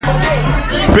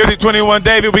5021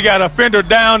 David, we got a fender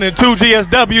down and 2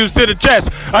 GSWs to the chest.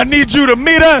 I need you to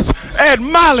meet us at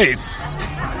Molly's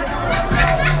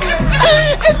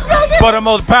for the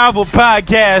most powerful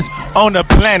podcast on the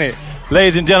planet.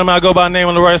 Ladies and gentlemen, I go by the name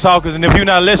of Leroy Hawkins, and if you're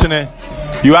not listening,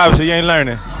 you obviously ain't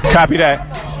learning. Copy that.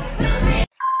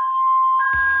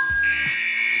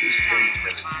 You're standing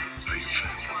next to you, are your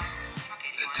family.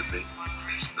 And to me,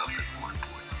 there's nothing more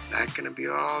important. Not gonna be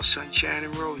all sunshine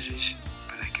and roses,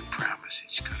 but I can promise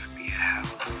it's gonna be a hell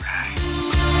of a ride.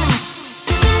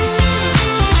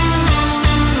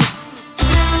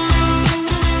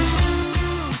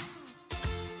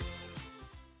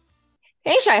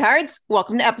 Hey, Shyhards.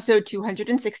 Welcome to episode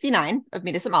 269 of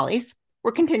Meet Us at Molly's.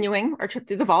 We're continuing our trip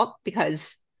through the vault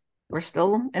because we're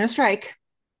still in a strike,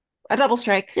 a double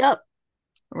strike. Yep.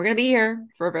 We're going to be here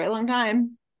for a very long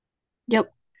time.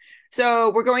 Yep.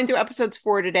 So we're going through episodes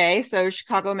 4 today. So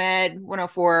Chicago Med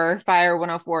 104, Fire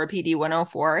 104, PD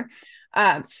 104.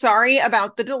 Sorry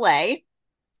about the delay.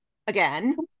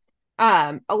 Again,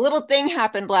 a little thing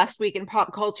happened last week in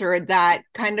pop culture that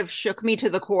kind of shook me to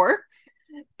the core.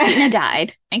 Dina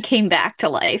died and came back to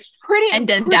life. And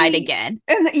then died again.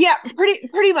 And yeah,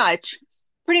 pretty much.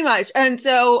 And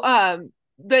so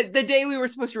the day we were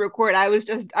supposed to record, I was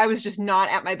just not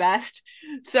at my best.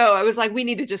 So I was like, we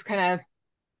need to just kind of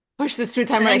push this through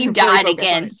time. And then you died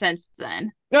again since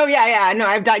then. Oh yeah. No,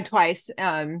 I've died twice.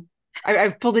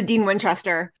 I've pulled a Dean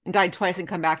Winchester and died twice and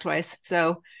come back twice.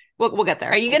 So we'll get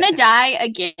there. Are you gonna die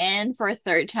again for a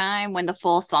third time when the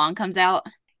full song comes out?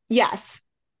 Yes.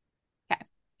 Okay.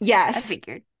 Yes. I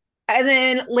figured. And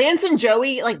then Lance and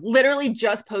Joey literally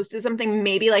just posted something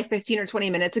maybe 15 or 20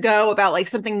 minutes ago about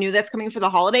something new that's coming for the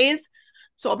holidays.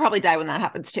 So I'll probably die when that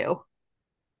happens too.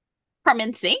 From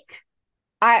NSYNC?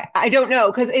 I don't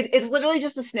know, because it's literally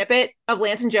just a snippet of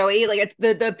Lance and Joey. It's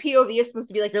the POV is supposed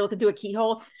to be you're looking through a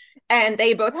keyhole, and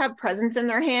they both have presents in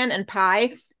their hand and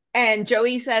pie. And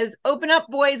Joey says, "Open up,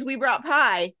 boys, we brought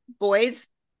pie." Boys.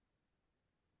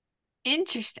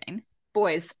 Interesting.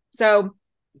 Boys. So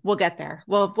we'll get there.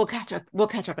 We'll catch up. We'll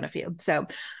catch up in a few. So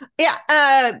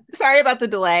yeah, sorry about the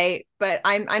delay, but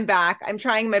I'm back. I'm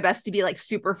trying my best to be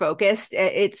super focused.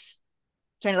 It's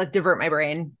trying to divert my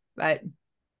brain, but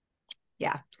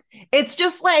yeah. It's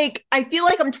just I feel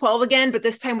like I'm 12 again, but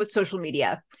this time with social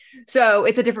media. So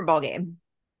it's a different ball game.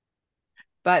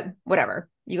 But whatever.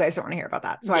 You guys don't want to hear about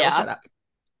that. So I will shut up.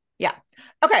 Yeah.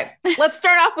 Okay. Let's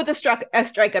start off with a strike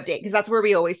update, because that's where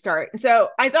we always start. And so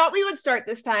I thought we would start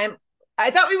this time.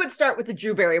 I thought we would start with the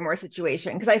Drew Barrymore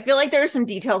situation, because I feel like there are some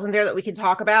details in there that we can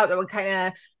talk about that would kind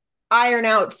of iron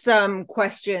out some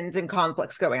questions and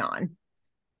conflicts going on.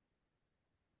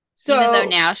 So, even though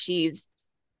now she's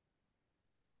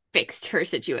fixed her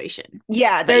situation.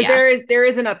 Yeah, there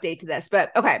is an update to this,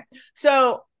 but okay.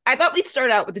 So I thought we'd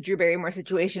start out with the Drew Barrymore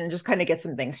situation and just kind of get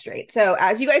some things straight. So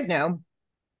as you guys know,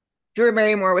 Drew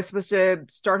Barrymore was supposed to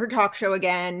start her talk show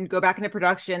again, go back into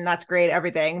production. That's great,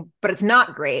 everything. But it's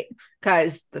not great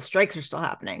because the strikes are still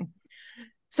happening.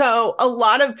 So a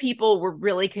lot of people were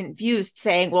really confused,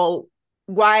 saying, well,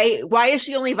 why is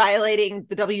she only violating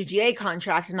the WGA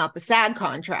contract and not the SAG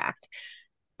contract?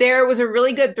 There was a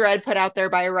really good thread put out there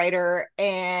by a writer,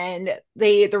 and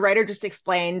the writer just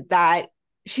explained that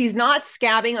she's not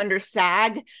scabbing under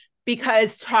SAG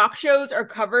because talk shows are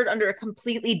covered under a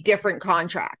completely different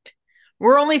contract.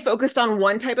 We're only focused on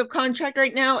one type of contract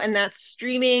right now, and that's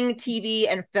streaming, TV,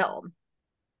 and film.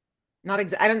 I don't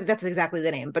think that's exactly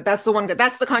the name, but that's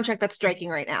the contract that's striking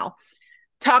right now.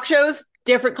 Talk shows,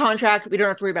 different contract. We don't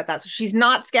have to worry about that. So she's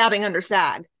not scabbing under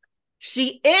SAG.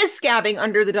 She is scabbing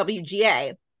under the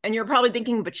WGA. And you're probably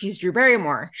thinking, but she's Drew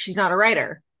Barrymore. She's not a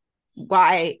writer.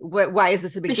 Why is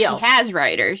this a big deal? She has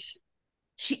writers.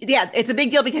 It's a big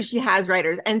deal because she has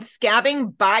writers. And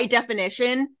scabbing, by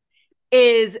definition,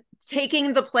 is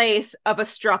taking the place of a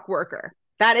struck worker.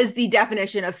 That is the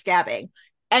definition of scabbing.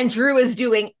 And Drew is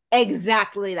doing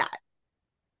exactly that.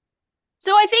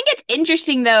 So I think it's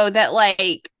interesting, though, that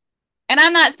and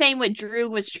I'm not saying what Drew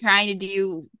was trying to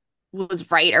do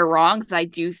was right or wrong, because I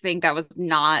do think that was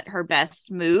not her best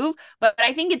move, but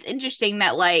I think it's interesting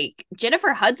that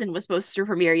Jennifer Hudson was supposed to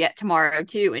premiere yet tomorrow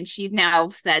too, and she's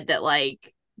now said that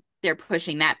they're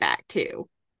pushing that back too.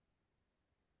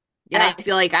 Yeah. And I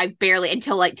feel like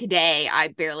until today, I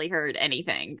barely heard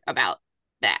anything about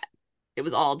that. It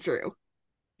was all Drew.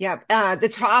 Yeah. The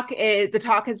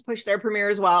talk has pushed their premiere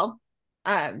as well,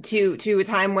 to a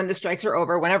time when the strikes are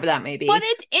over, whenever that may be. But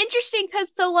it's interesting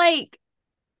because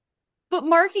but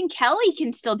Mark and Kelly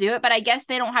can still do it, but I guess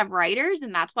they don't have writers,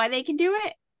 and that's why they can do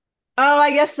it. Oh,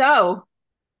 I guess so.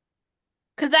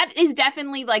 Because that is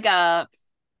definitely a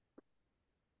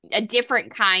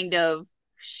different kind of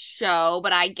show,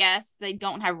 but I guess they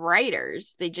don't have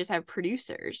writers. They just have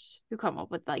producers who come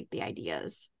up with like the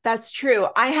ideas. That's true.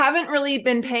 I haven't really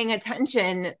been paying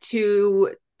attention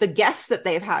to the guests that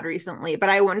they've had recently, but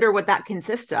I wonder what that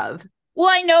consists of. Well,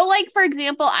 I know, like, for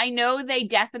example, I know they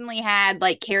definitely had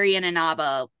like Carrie and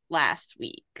Inaba last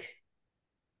week.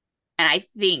 And I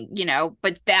think,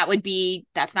 but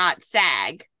that's not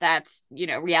SAG. That's,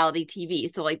 reality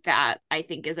TV. So like that I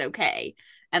think is okay.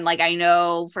 And like, I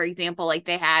know, for example, like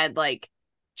they had like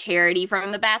Charity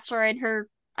from The Bachelor and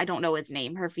I don't know his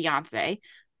name, her fiance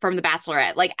from The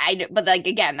Bachelorette. Like but like,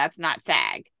 again, that's not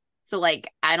SAG. So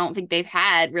like, I don't think they've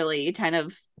had really a ton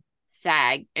of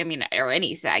SAG, or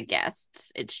any SAG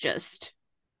guests. It's just.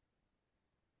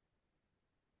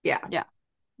 Yeah. Yeah.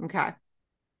 Okay.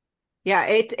 Yeah,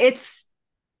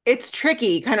 it's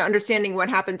tricky kind of understanding what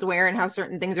happens where and how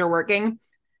certain things are working.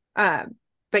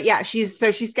 But yeah, she was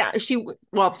scamming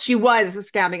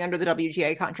under the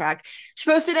WGA contract. She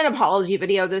posted an apology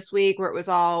video this week where it was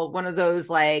all one of those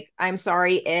like, I'm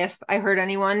sorry if I hurt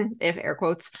anyone, if air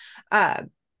quotes,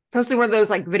 posting one of those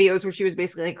like videos where she was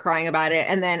basically like crying about it.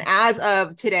 And then as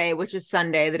of today, which is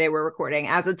Sunday, the day we're recording,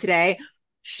 as of today,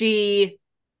 she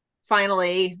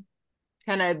finally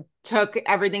kind of took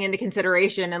everything into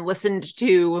consideration and listened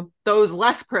to those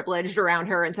less privileged around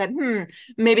her and said,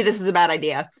 maybe this is a bad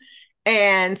idea.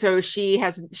 And so she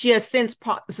has since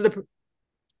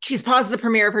she's paused the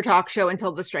premiere of her talk show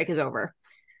until the strike is over.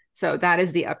 So that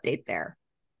is the update there.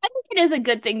 I think it is a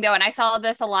good thing though, and I saw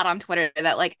this a lot on Twitter,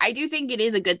 that like I do think it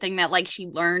is a good thing that like she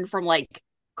learned from like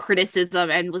criticism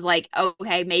and was like,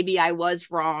 okay, maybe I was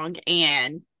wrong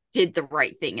and did the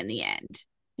right thing in the end.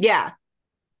 Yeah.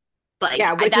 Like,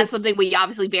 yeah, that's something we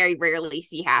obviously very rarely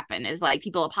see happen, is like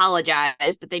people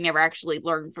apologize, but they never actually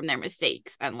learn from their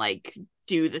mistakes and like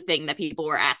do the thing that people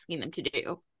were asking them to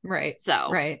do. Right.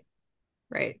 So, right.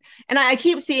 And I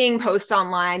keep seeing posts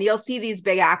online. You'll see these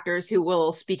big actors who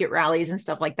will speak at rallies and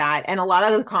stuff like that. And a lot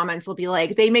of the comments will be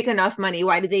like, they make enough money.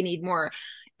 Why do they need more?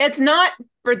 It's not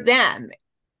for them,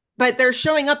 but they're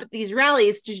showing up at these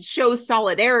rallies to show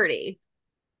solidarity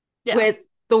with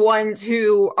the ones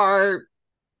who are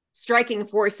striking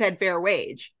for said fair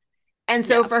wage. And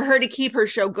so for her to keep her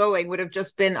show going would have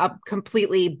just been a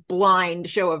completely blind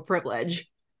show of privilege.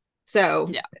 So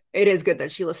it is good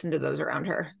that she listened to those around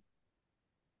her.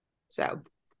 So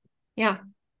yeah,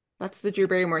 that's the Drew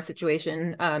Barrymore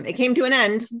situation. It came to an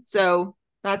end, so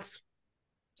that's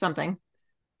something.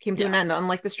 Came to an end,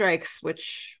 unlike the strikes,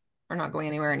 which are not going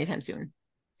anywhere anytime soon.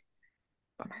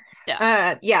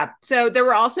 Bummer. So there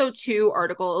were also 2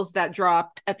 articles that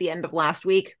dropped at the end of last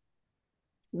week,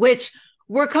 which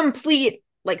were complete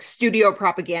like studio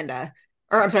propaganda,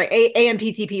 or I'm sorry,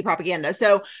 AMPTP propaganda.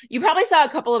 So you probably saw a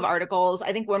couple of articles.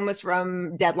 I think one was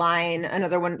from Deadline,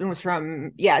 another one was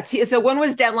from, so one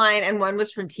was Deadline and one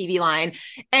was from TV Line.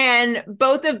 And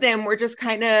both of them were just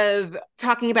kind of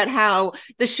talking about how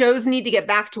the shows need to get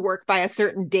back to work by a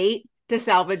certain date to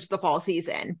salvage the fall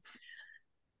season.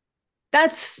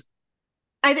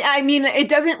 I mean, it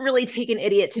doesn't really take an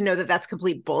idiot to know that that's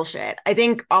complete bullshit. I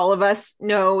think all of us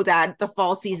know that the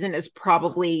fall season is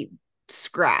probably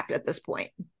scrapped at this point.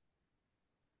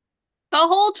 The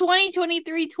whole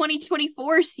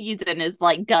 2023-2024 season is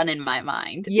like done in my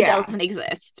mind. Yeah. It doesn't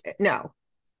exist. No,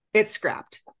 it's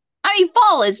scrapped. I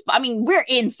mean, we're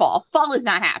in fall. Fall is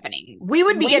not happening. We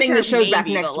would be getting the shows back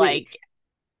next week.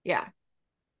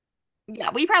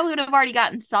 Yeah, we probably would have already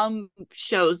gotten some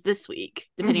shows this week,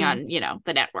 depending on,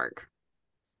 the network.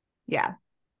 Yeah.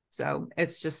 So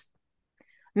it's just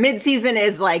mid-season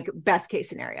is like best case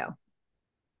scenario.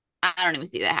 I don't even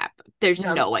see that happen. There's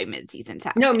no way mid-season's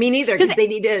happening. No, me neither, because they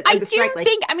need to. I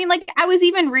was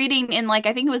even reading in like,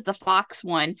 I think it was the Fox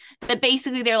one, that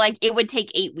basically they're like, it would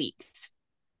take 8 weeks.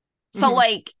 So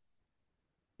like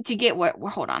to get what,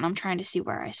 hold on, I'm trying to see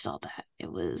where I saw that.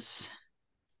 It was,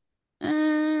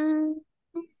 I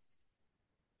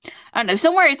don't know,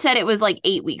 somewhere it said it was like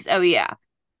 8 weeks. Oh yeah.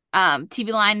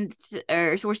 TV Line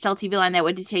or source tell TV Line that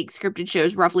would take scripted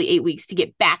shows roughly 8 weeks to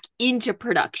get back into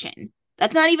production.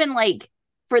 That's not even like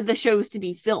for the shows to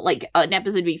be filmed, like an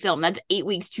episode to be filmed. That's 8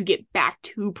 weeks to get back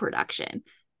to production.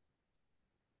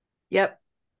 Yep.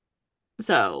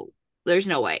 So there's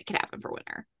no way it could happen for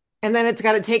winter. And then it's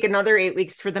got to take another 8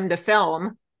 weeks for them to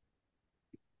film.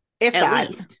 If at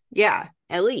least. Yeah.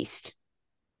 At least.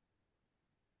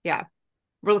 Yeah.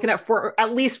 We're looking at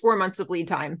at least 4 months of lead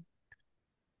time.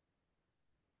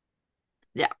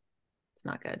 Yeah. It's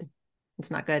not good.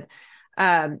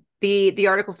 The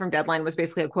article from Deadline was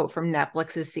basically a quote from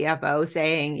Netflix's CFO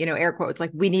saying, air quotes, like,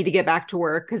 we need to get back to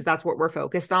work because that's what we're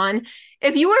focused on.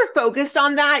 If you were focused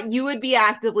on that, you would be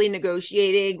actively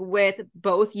negotiating with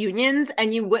both unions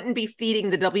and you wouldn't be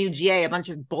feeding the WGA a bunch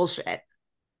of bullshit.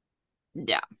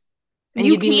 Yeah. And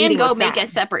you you'd be can meeting go with make Sam. a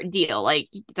separate deal. Like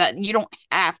that, you don't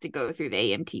have to go through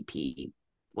the AMTP,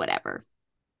 whatever.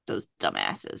 Those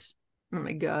dumbasses. Oh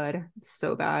my God, it's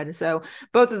so bad. So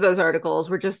both of those articles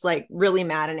were just like really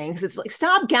maddening because it's like,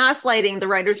 stop gaslighting the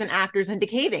writers and actors into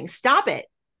caving. Stop it.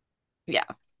 Yeah.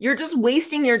 You're just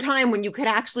wasting your time when you could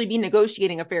actually be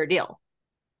negotiating a fair deal.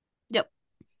 Yep.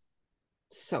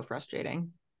 So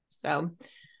frustrating. So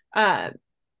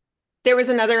there was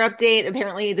another update.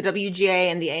 Apparently the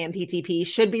WGA and the AMPTP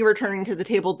should be returning to the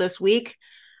table this week.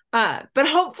 But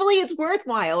hopefully it's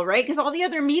worthwhile, right? Because all the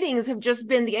other meetings have just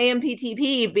been the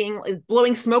AMPTP being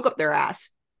blowing smoke up their ass.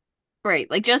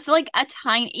 Right. Like just like a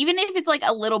tiny, even if it's like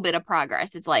a little bit of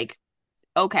progress, it's like,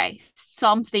 okay,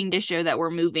 something to show that we're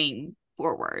moving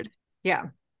forward. Yeah.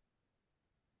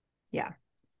 Yeah.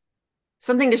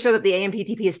 Something to show that the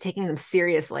AMPTP is taking them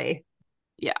seriously.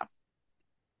 Yeah.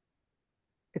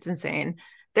 It's insane.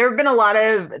 There have been a lot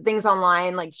of things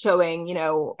online like showing,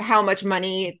 how much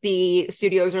money the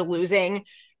studios are losing.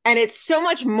 And it's so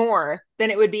much more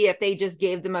than it would be if they just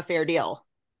gave them a fair deal.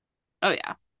 Oh,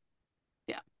 yeah.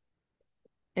 Yeah.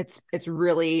 It's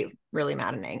really, really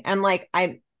maddening. And like,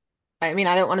 I mean,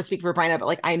 I don't want to speak for Bryna, but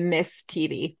like, I miss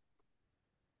TV.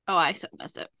 Oh, I so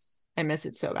miss it. I miss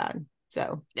it so bad.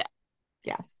 So,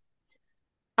 yeah.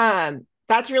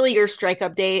 That's really your strike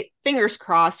update. Fingers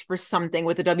crossed for something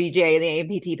with the WGA and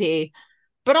the AMPTP.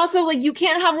 But also, like, you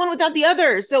can't have one without the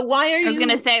other. So why are you... I was going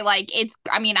to say, like,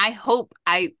 I hope,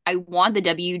 I want the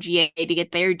WGA to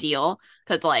get their deal.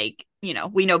 Because, like,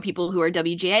 we know people who are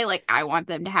WGA. Like, I want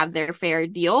them to have their fair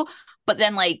deal. But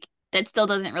then, like, that still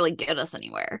doesn't really get us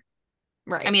anywhere.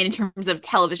 Right. I mean, in terms of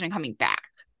television coming back.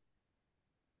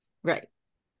 Right.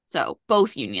 So,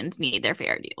 both unions need their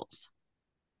fair deals.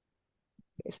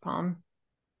 Facepalm.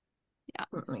 Yeah.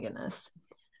 Oh my goodness.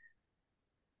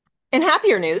 In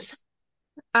happier news,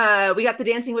 we got the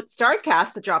Dancing with the Stars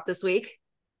cast that dropped this week.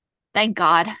 Thank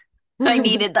God. I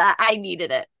needed that. I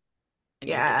needed it.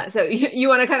 Yeah. So you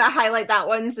want to kind of highlight that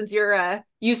one since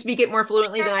you speak it more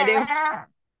fluently than I do?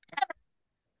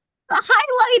 The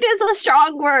highlight is a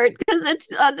strong word because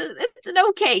it's an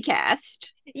okay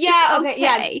cast. Yeah.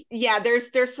 Okay. Yeah.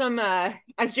 There's some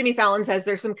as Jimmy Fallon says,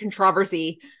 there's some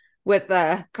controversy with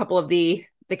a couple of the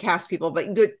cast people, but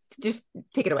just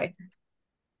take it away.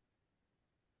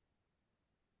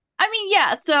 I mean,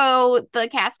 yeah, so the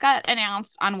cast got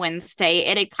announced on Wednesday.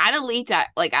 It had kind of leaked out,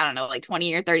 like, I don't know, like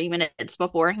 20 or 30 minutes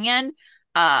beforehand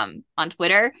on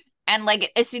Twitter. And,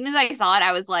 like, as soon as I saw it,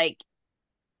 I was like,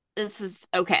 this is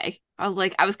okay. I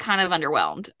was kind of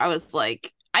underwhelmed. I was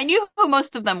like, I knew who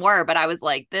most of them were, but I was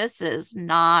like, this is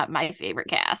not my favorite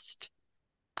cast.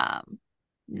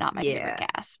 Not my favorite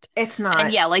cast. It's not.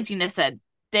 And yeah, like Gina said,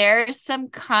 there's some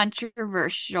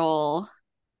controversial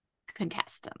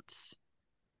contestants.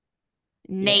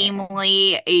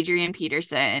 Namely Adrian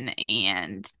Peterson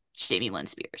and Jamie Lynn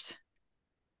Spears.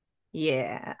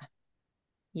 Yeah.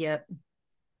 Yep.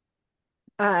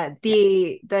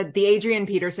 The Adrian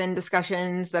Peterson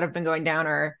discussions that have been going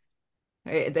down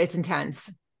it's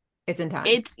intense. It's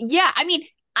intense. I mean,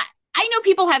 I know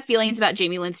people have feelings about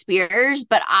Jamie Lynn Spears,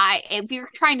 but if you're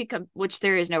trying to which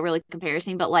there is no really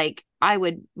comparison, but like I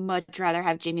would much rather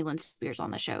have Jamie Lynn Spears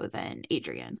on the show than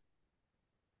Adrian.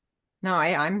 No,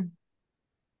 I'm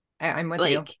with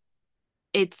you.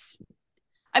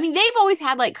 I mean, they've always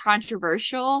had like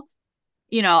controversial,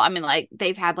 I mean, like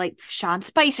they've had like Sean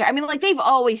Spicer. I mean, like they've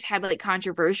always had like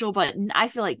controversial, but I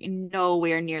feel like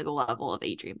nowhere near the level of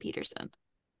Adrian Peterson.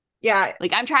 Yeah.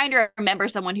 Like I'm trying to remember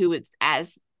someone who was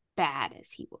as bad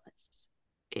as he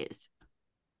is.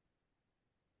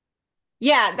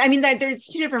 Yeah, I mean, there's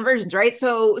two different versions, right?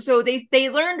 So they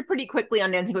learned pretty quickly on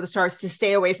Dancing with the Stars to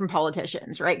stay away from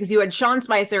politicians, right? Because you had Sean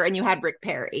Spicer and you had Rick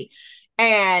Perry,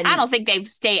 and I don't think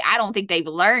they've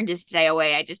learned to stay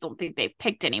away. I just don't think they've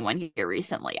picked anyone here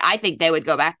recently. I think they would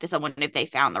go back to someone if they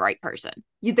found the right person.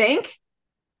 You think?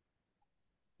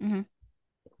 Mm-hmm.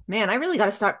 Man, I really got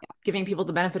to stop giving people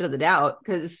the benefit of the doubt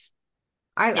because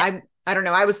I don't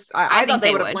know. I thought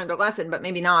they would have learned a lesson, but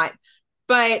maybe not.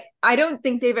 But I don't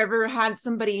think they've ever had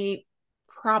somebody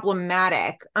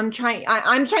problematic. I'm trying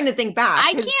to think back.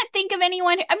 I can't think of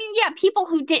anyone. I mean, yeah,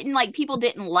 people didn't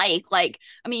like,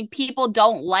 I mean, people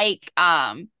don't like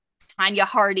Tanya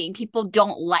Harding. People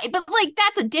don't like, but like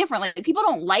that's a different, like people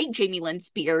don't like Jamie Lynn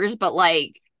Spears, but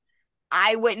like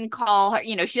I wouldn't call her,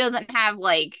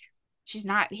 she she's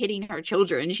not hitting her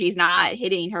children. She's not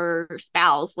hitting her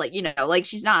spouse. Like, you know, like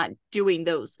she's not doing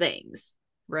those things.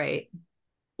 Right.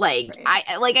 Like, Right.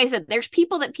 like I said, there's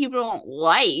people that people don't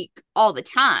like all the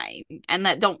time and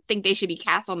that don't think they should be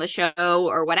cast on the show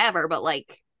or whatever. But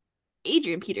like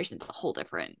Adrian Peterson's a whole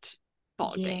different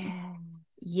ballgame. Yeah.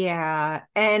 Yeah.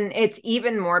 And it's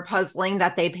even more puzzling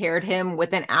that they paired him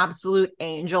with an absolute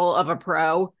angel of a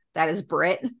pro that is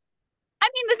Britt. I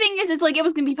mean, the thing is like it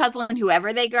was gonna be puzzling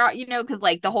whoever they got, you know, because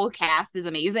like the whole cast is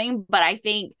amazing. But I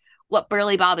think what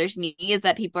really bothers me is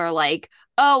that people are like,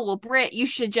 oh, well, Britt, you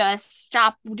should just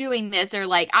stop doing this, or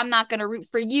like, I'm not gonna root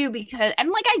for you because, and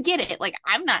like, I get it. Like,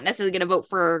 I'm not necessarily gonna vote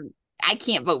for, I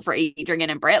can't vote for Adrian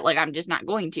and Britt. Like, I'm just not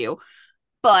going to.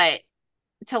 But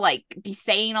to like be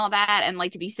saying all that and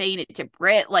like to be saying it to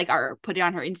Britt, like, or put it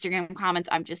on her Instagram comments,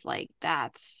 I'm just like,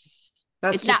 that's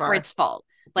it's not far. Britt's fault.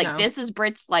 Like, No. this is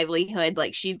Britt's livelihood.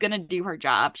 Like, she's gonna do her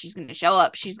job. She's gonna show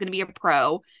up. She's gonna be a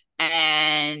pro,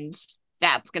 and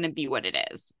that's gonna be what it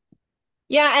is.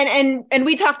 Yeah, and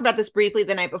we talked about this briefly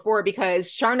the night before because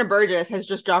Sharna Burgess has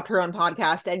just dropped her own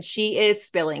podcast and she is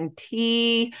spilling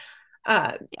tea.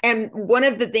 And one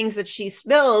of the things that she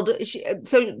spilled,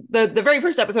 so the very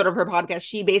first episode of her podcast,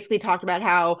 she basically talked about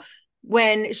how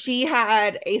when she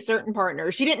had a certain partner,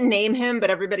 she didn't name him,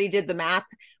 but everybody did the math.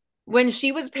 When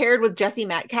she was paired with Jesse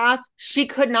Metcalf, she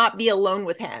could not be alone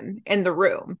with him in the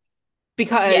room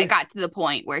because it got to the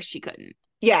point where she couldn't.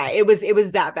 Yeah, it was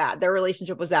that bad. Their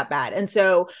relationship was that bad. And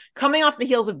so coming off the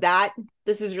heels of that,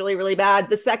 this is really, really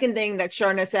bad. The second thing that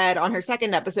Sharna said on her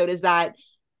second episode is that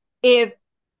if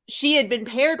she had been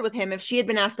paired with him, if she had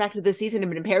been asked back to the season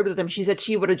and been paired with him, she said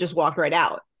she would have just walked right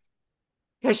out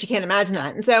because she can't imagine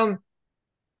that. And so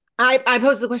I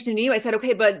posed the question to you. I said,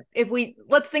 okay, but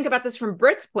let's think about this from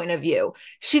Britt's point of view.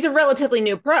 She's a relatively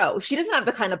new pro. She doesn't have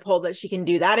the kind of pull that she can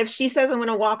do that. If she says I'm going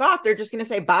to walk off, they're just going to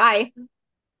say bye.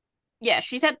 Yeah,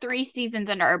 she's had 3 seasons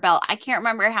under her belt. I can't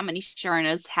remember how many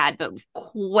Sharna's had, but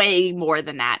way more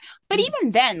than that. But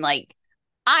even then, like,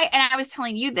 I was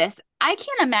telling you this, I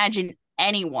can't imagine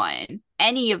anyone,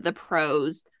 any of the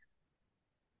pros,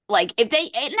 like, if they,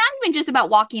 not even just about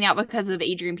walking out because of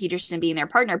Adrian Peterson being their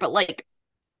partner, but like,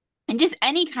 and just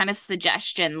any kind of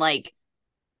suggestion, like,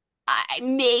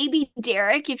 maybe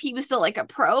Derek if he was still like a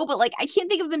pro, but like I can't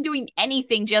think of them doing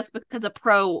anything just because a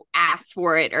pro asked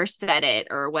for it or said it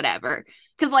or whatever.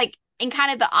 Because like in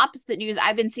kind of the opposite news,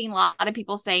 I've been seeing a lot of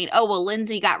people saying, oh, well,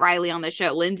 Lindsay got Riley on the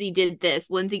show. Lindsay did this.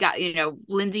 Lindsay got, you know,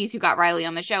 Lindsay's who got Riley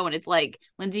on the show. And it's like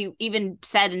Lindsay even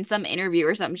said in some interview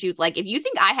or something, she was like, if you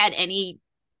think I had any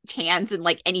chance and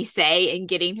like any say in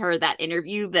getting her that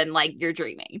interview, then like you're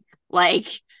dreaming. Like,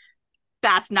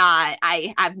 that's not,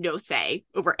 I have no say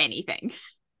over anything.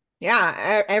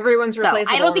 Yeah, everyone's replaceable.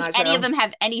 So I don't think any of them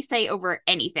have any say over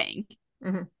anything.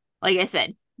 Mm-hmm. Like I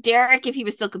said, Derek, if he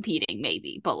was still competing,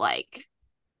 maybe, but like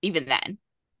even then,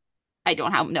 I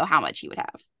don't know how much he would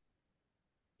have.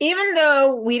 Even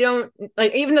though we don't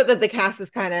like, even though the cast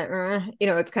is kind of, you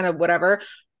know, it's kind of whatever.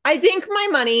 I think my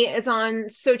money is on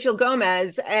Xochitl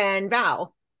Gomez and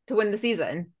Val to win the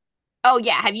season. Oh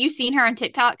yeah, have you seen her on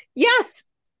TikTok? Yes.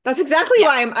 That's exactly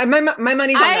why my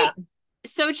money's on that.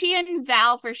 Sochi and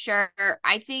Val for sure.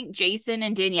 I think Jason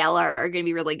and Danielle are going to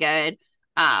be really good.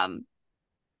 And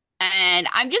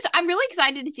I'm really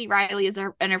excited to see Riley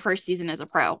in her first season as a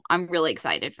pro. I'm really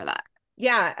excited for that.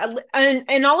 Yeah,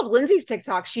 and all of Lindsay's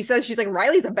TikTok, she says she's like,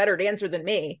 Riley's a better dancer than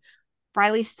me.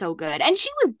 Riley's so good, and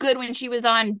she was good when she was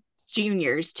on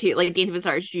Juniors too, like Dancing with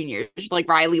Stars Juniors. Like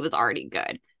Riley was already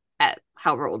good at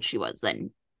however old she was then,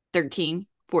 13.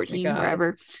 14,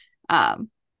 wherever.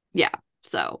 Yeah,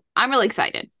 so I'm really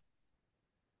excited.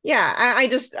 Yeah,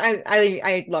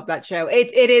 I love that show.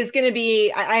 It is going to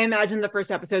be, I imagine the first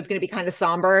episode is going to be kind of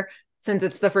somber since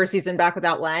it's the first season back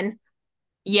without Len.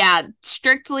 Yeah,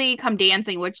 Strictly Come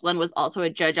Dancing, which Len was also a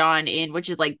judge on which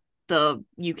is like the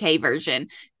UK version.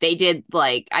 They did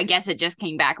like, I guess it just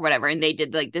came back or whatever, and they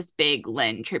did like this big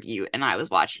Len tribute, and I was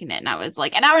watching it and I was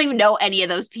like, and I don't even know any of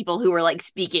those people who were like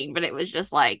speaking, but it was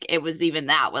just like, it was even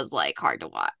that was like hard to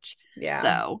watch. Yeah.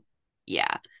 So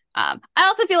yeah. I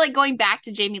also feel like going back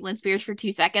to Jamie Lynn Spears for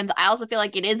 2 seconds, I also feel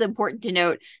like it is important to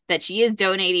note that she is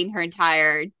donating her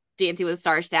entire Dancing with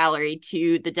Stars salary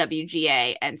to the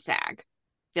WGA and SAG.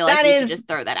 I feel like we should just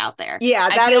throw that out there. Yeah,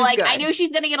 I feel like good. I know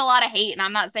she's going to get a lot of hate, and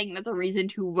I'm not saying that's a reason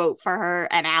to vote for her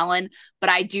and Alan, but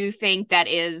I do think that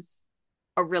is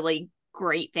a really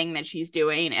great thing that she's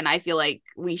doing, and I feel like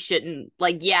we shouldn't,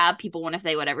 like, yeah, people want to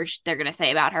say whatever they're going to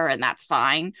say about her, and that's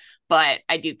fine, but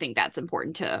I do think that's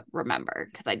important to remember,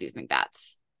 because I do think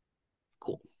that's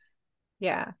cool.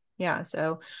 Yeah. Yeah.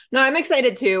 So no, I'm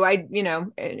excited too.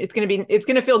 It's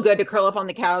gonna feel good to curl up on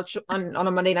the couch on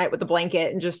a Monday night with a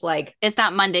blanket and just like, It's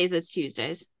not Mondays, it's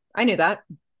Tuesdays. I knew that.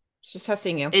 It's just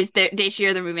testing you. This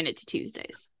year they're moving it to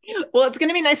Tuesdays. Well, it's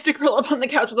gonna be nice to curl up on the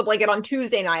couch with a blanket on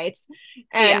Tuesday nights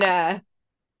and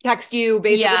text you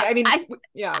basically. Yeah, I mean,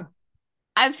 yeah.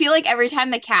 I feel like every time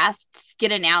the casts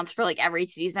get announced for like every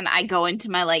season, I go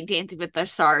into my like Dancing with the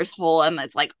Stars hole, and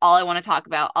it's like all I want to talk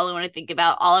about, all I want to think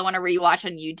about, all I want to rewatch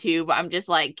on YouTube. I'm just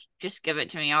like, just give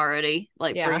it to me already.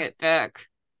 Like, bring it back.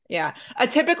 Yeah. A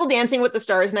typical Dancing with the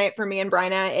Stars night for me and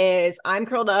Bryna is I'm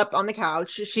curled up on the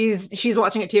couch. She's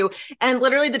watching it too. And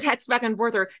literally the text back and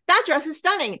forth are, that dress is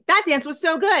stunning. That dance was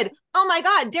so good. Oh my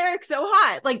God, Derek's so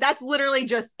hot. Like, that's literally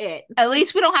just it. At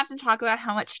least we don't have to talk about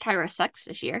how much Tyra sucks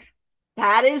this year.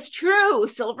 That is true.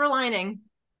 Silver lining.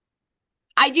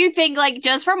 I do think, like,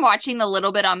 just from watching the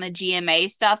little bit on the GMA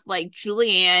stuff, like,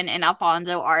 Julianne and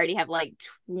Alfonso already have, like,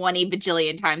 20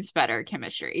 bajillion times better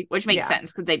chemistry, which makes sense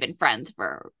because they've been friends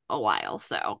for a while.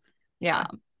 So, yeah,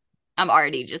 I'm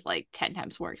already just, like, 10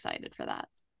 times more excited for that.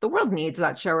 The world needs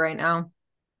that show right now.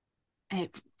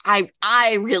 I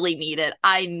really need it.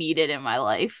 I need it in my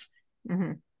life.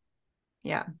 Mm-hmm.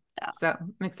 Yeah. So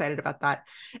I'm excited about that.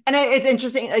 And it's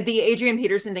interesting. The Adrian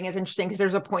Peterson thing is interesting because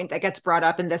there's a point that gets brought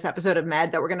up in this episode of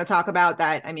Med that we're going to talk about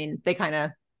that, I mean, they kind of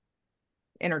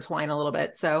intertwine a little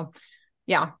bit. So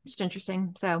yeah, just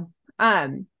interesting. So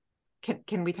can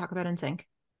we talk about NSYNC?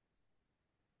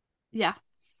 Yeah.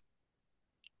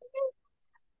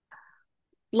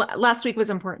 Last week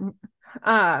was important.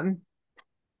 Was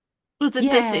it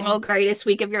the single greatest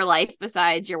week of your life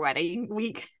besides your wedding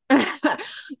week?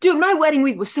 Dude, my wedding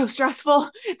week was so stressful.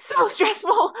 So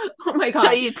stressful. Oh my God.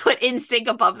 So you put NSYNC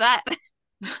above that?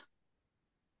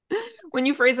 When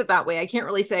you phrase it that way, I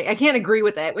can't agree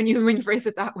with it when you phrase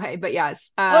it that way, but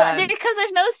yes. Well, because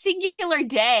there's no singular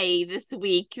day this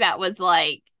week that was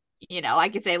like, I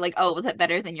could say like, oh, was it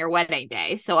better than your wedding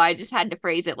day? So I just had to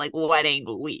phrase it like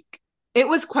wedding week. It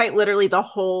was quite literally the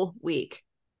whole week.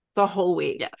 The whole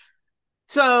week. Yeah.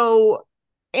 So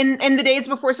in the days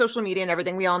before social media and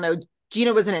everything, we all know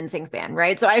Gina was an NSYNC fan,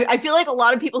 right? So I feel like a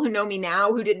lot of people who know me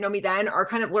now, who didn't know me then, are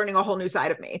kind of learning a whole new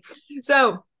side of me.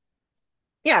 So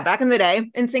yeah, back in the day,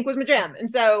 NSYNC was my jam. And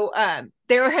so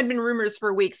there had been rumors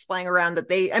for weeks flying around that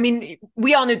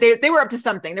we all knew they were up to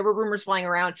something. There were rumors flying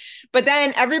around. But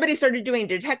then everybody started doing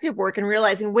detective work and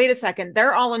realizing, wait a second,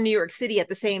 they're all in New York City at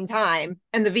the same time.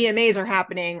 And the VMAs are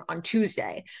happening on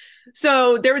Tuesday.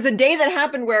 So there was a day that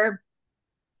happened where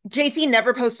JC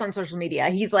never posts on social media.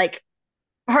 He's like,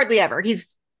 hardly ever.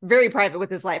 He's very private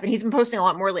with his life. And he's been posting a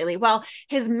lot more lately. Well,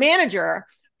 his manager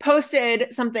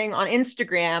posted something on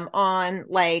Instagram on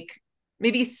like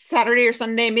maybe Saturday or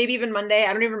Sunday, maybe even Monday.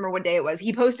 I don't even remember what day it was.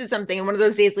 He posted something in one of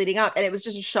those days leading up, and it was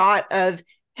just a shot of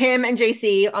him and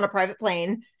JC on a private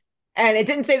plane. And it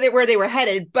didn't say where they were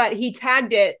headed, but he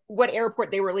tagged it what airport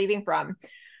they were leaving from.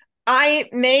 I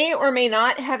may or may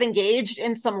not have engaged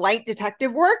in some light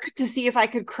detective work to see if I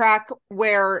could crack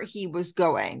where he was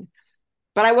going,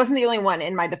 but I wasn't the only one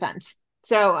in my defense.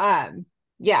 So,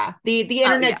 yeah, the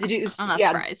internet deduced. I'm not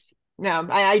surprised. No,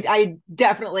 I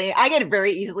definitely, I get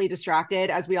very easily distracted,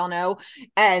 as we all know.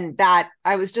 And that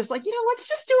I was just like, let's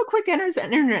just do a quick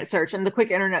internet search. And the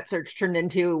quick internet search turned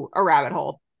into a rabbit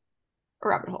hole.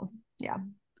 Yeah.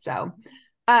 So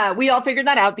we all figured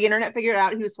that out. The internet figured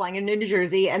out he was flying into New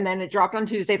Jersey, and then it dropped on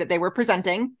Tuesday that they were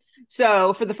presenting.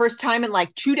 So for the first time in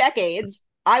like 2 decades,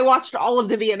 I watched all of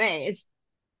the VMAs.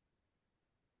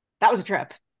 That was a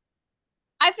trip.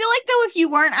 I feel like though, if you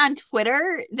weren't on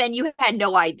Twitter, then you had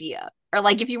no idea, or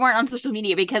like if you weren't on social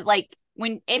media, because like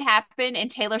when it happened and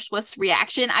Taylor Swift's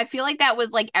reaction, I feel like that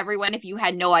was like everyone, if you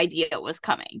had no idea it was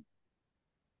coming.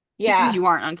 Yeah. Because you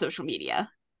aren't on social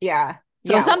media. Yeah.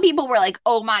 So some people were like,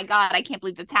 oh my God, I can't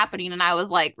believe that's happening. And I was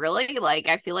like, really? Like,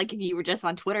 I feel like if you were just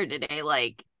on Twitter today,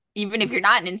 like, even if you're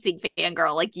not an NSYNC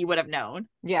fangirl, like, you would have known.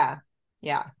 Yeah.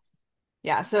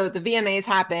 So the VMAs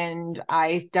happened.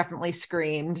 I definitely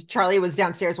screamed. Charlie was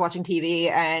downstairs watching TV,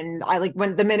 and I like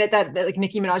when the minute that like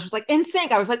Nicki Minaj was like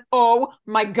NSYNC, I was like, oh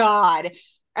my God.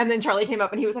 And then Charlie came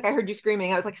up and he was like, I heard you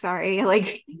screaming. I was like, sorry,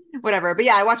 like whatever. But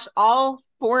yeah, I watched all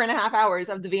 4.5 hours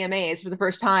of the VMAs for the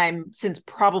first time since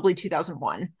probably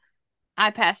 2001.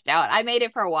 I passed out. I made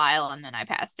it for a while and then I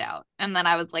passed out. And then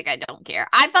I was like, I don't care.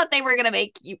 I thought they were going to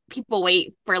make people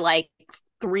wait for like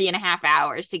 3.5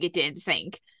 hours to get to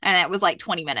NSYNC. And it was like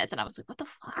 20 minutes. And I was like, what the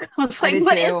fuck? I was like,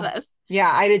 what is this?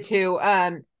 Yeah, I did too.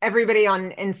 Everybody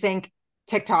on NSYNC,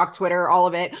 TikTok, Twitter, all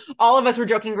of it. All of us were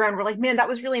joking around. We're like, man, that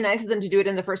was really nice of them to do it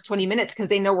in the first 20 minutes because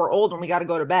they know we're old and we got to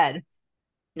go to bed.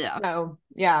 Yeah. So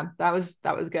yeah, that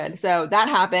was good. So that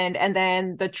happened, and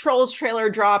then the Trolls trailer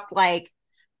dropped like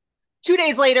 2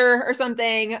 days later or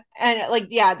something, and like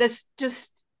yeah, this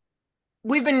just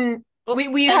we've been we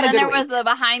And had a then good there week. was the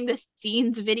behind the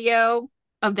scenes video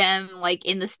of them like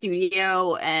in the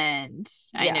studio, and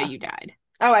I know Yeah. you died.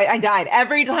 Oh, I died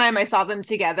every time I saw them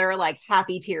together. Like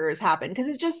happy tears happened because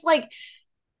it's just like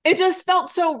it just felt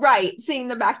so right seeing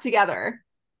them back together.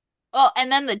 Well,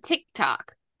 and then the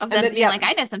TikTok of And them then being yep, like,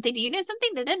 I know something. Do you know something?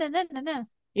 Da, da, da, da, da, da.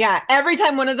 yeah. Every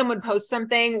time one of them would post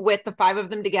something with the five of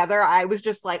them together, I was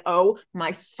just like, oh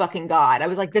my fucking God. I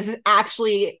was like, this is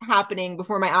actually happening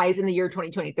before my eyes in the year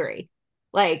 2023.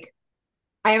 Like,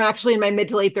 I am actually in my mid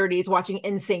to late 30s watching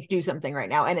NSYNC do something right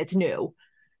now, and it's new.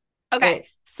 Okay. It,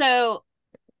 So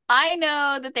I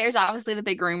know that there's obviously the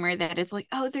big rumor that it's like,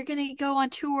 oh, they're gonna go on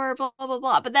tour, blah blah blah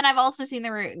blah. But then I've also seen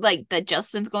like that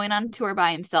Justin's going on tour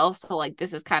by himself. So like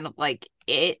this is kind of like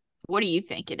it. What do you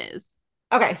think it is?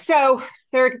 okay, so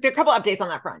there are a couple updates on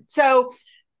that front. So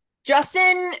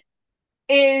Justin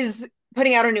is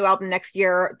putting out a new album next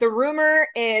year. The rumor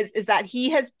is that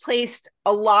he's placed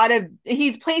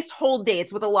hold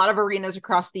dates with a lot of arenas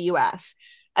across the US.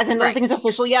 As in Right. nothing's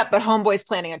official yet, but Homeboy's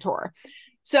planning a tour. Right.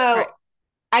 So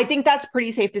I think that's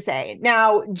pretty safe to say.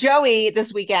 Now, Joey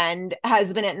this weekend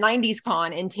has been at 90s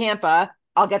Con in Tampa.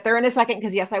 I'll get there in a second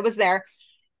because yes, I was there.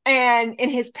 And in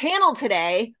his panel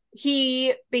today,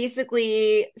 he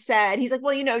basically said, he's like,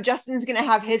 well, Justin's going to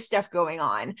have his stuff going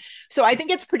on. So I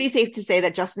think it's pretty safe to say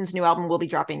that Justin's new album will be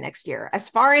dropping next year. As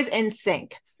far as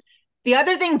NSYNC, the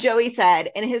other thing Joey said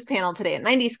in his panel today at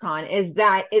 90s Con is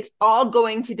that it's all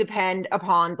going to depend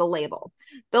upon the label.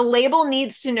 The label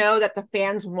needs to know that the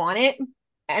fans want it.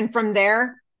 And from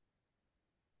there,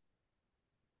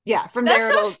 That's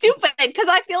so it'll. stupid because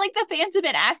I feel like the fans have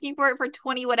been asking for it for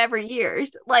 20 whatever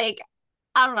years. Like,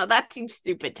 I don't know. That seems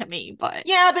stupid to me, but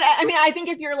Yeah, but I mean, I think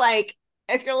if you're like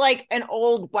an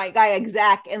old white guy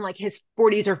exec in like his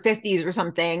 40s or 50s or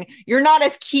something, you're not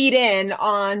as keyed in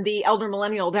on the elder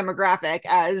millennial demographic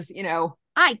as,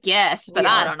 I guess, but we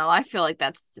I are. don't know. I feel like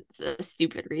that's a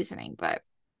stupid reasoning, but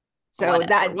So whatever.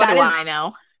 that What that do is I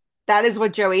know? that is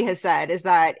what Joey has said, is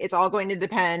that it's all going to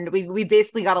depend. We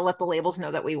basically got to let the labels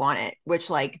know that we want it, which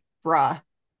like, bruh,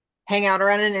 hang out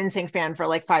around an NSYNC fan for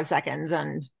like 5 seconds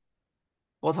and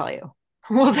we'll tell you.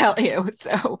 We'll tell you.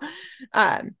 So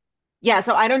yeah,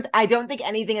 so I don't think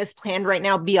anything is planned right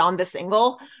now beyond the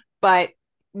single, but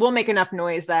we'll make enough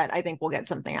noise that I think we'll get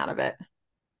something out of it.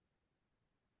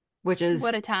 Which What is,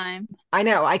 a time. I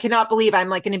know, I cannot believe I'm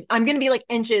gonna be like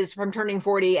inches from turning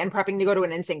 40 and prepping to go to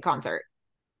an NSYNC concert.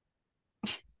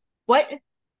 What?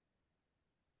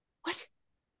 What?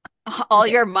 All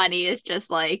Okay. your money is just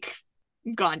like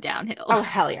gone downhill. Oh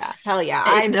hell yeah. Hell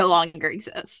yeah. It no longer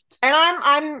exists. And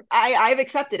I've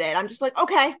accepted it. I'm just like,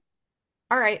 okay,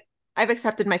 all right. I've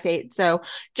accepted my fate. So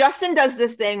Justin does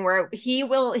this thing where he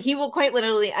will quite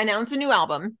literally announce a new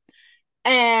album,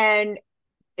 and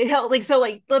he'll like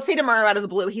let's say tomorrow out of the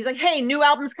blue, he's like, hey, new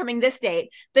album's coming this date.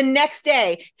 The next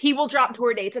day, he will drop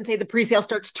tour dates and say the pre-sale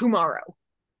starts tomorrow.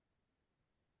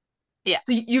 Yeah.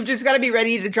 So you've just got to be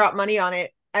ready to drop money on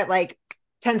it at like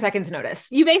 10 seconds notice.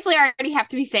 You basically already have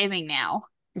to be saving now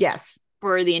Yes.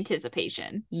 for the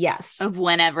anticipation Yes. of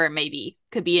whenever it may be.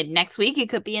 Could be in next week. It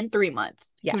could be in 3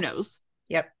 months. Yes. Who knows?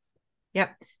 Yep.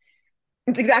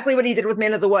 It's exactly what he did with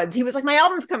Man of the Woods. He was like, my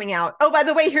album's coming out. Oh, by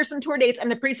the way, here's some tour dates, and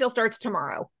the pre-sale starts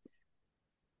tomorrow.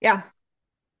 Yeah.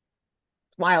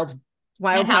 It's wild.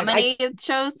 Wild. And how time. many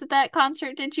shows at that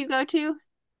concert did you go to?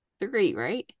 3,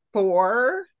 right?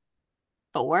 4.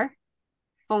 4?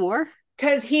 4?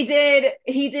 Because he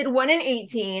did 1 in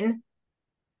 18.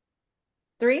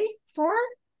 3? 4?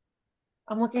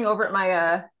 I'm looking over at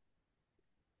my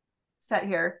set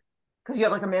here. Because you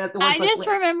have like a minute. I just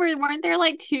remember, weren't there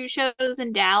like 2 shows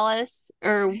in Dallas?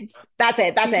 Or that's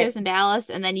it. 2 shows in Dallas,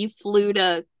 and then you flew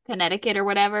to Connecticut or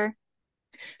whatever?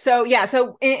 So yeah,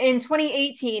 so in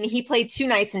 2018 he played 2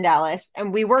 nights in Dallas,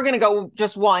 and we were gonna go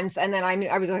just once, and then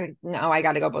I was like, no, I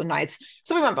got to go both nights.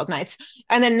 So we went both nights,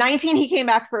 and then 19 he came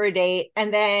back for a date,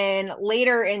 and then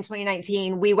later in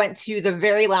 2019 we went to the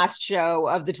very last show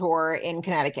of the tour in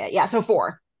Connecticut. Yeah, so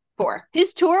 4.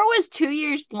 His tour was 2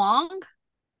 years long.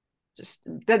 Just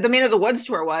the Man of the Woods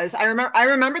tour was. I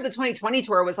remember the 2020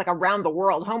 tour was like around the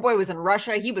world. Homeboy was in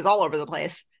Russia. He was all over the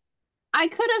place. I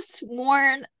could have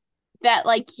sworn that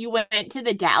like you went to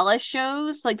the Dallas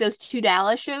shows, like those 2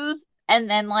 Dallas shows, and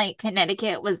then like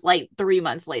Connecticut was like 3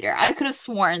 months later. I could have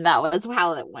sworn that was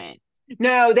how it went.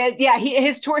 No,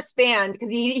 his tour spanned, because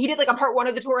he did like a part 1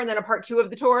 of the tour and then a part 2 of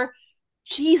the tour.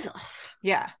 Jesus.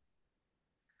 Yeah.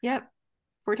 Yep.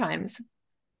 4 times.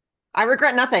 I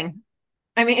regret nothing.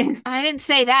 I mean, I didn't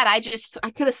say that.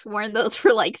 I could have sworn those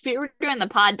were like, so we were doing the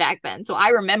pod back then. So I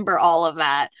remember all of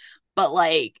that. But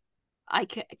like,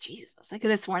 Jesus, I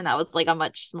could have sworn that was like a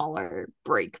much smaller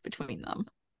break between them.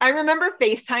 I remember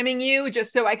FaceTiming you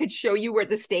just so I could show you where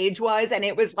the stage was, and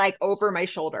it was like over my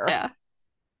shoulder. Yeah.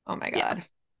 Oh my Yeah. God.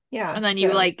 Yeah. And then so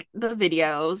you like the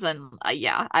videos, and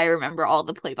yeah, I remember all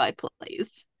the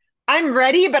play-by-plays. I'm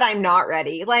ready, but I'm not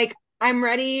ready. Like, I'm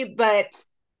ready, but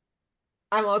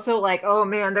I'm also like, oh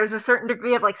man, there's a certain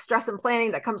degree of like stress and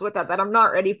planning that comes with that I'm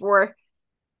not ready for.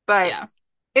 But Yeah.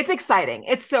 it's exciting.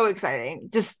 It's so exciting.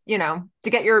 Just, to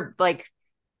get your like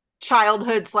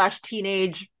childhood /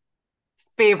 teenage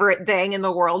favorite thing in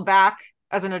the world back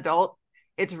as an adult.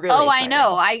 It's really Oh, I exciting.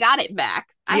 know. I got it back.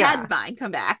 I Yeah. had mine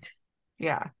come back.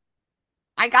 Yeah.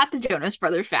 I got the Jonas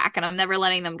Brothers back, and I'm never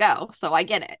letting them go. So I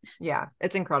get it. Yeah.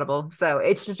 It's incredible. So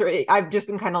it's just, I've just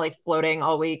been kind of like floating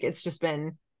all week. It's just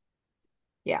been,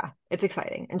 yeah, it's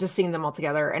exciting. And just seeing them all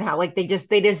together and how like they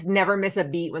just never miss a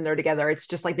beat when they're together. It's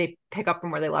just like they pick up from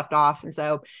where they left off. And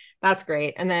so that's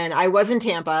great. And then I was in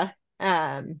Tampa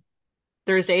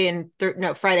Thursday and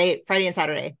Friday and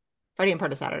Saturday. Friday and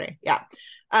part of Saturday. Yeah.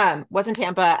 Was in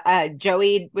Tampa.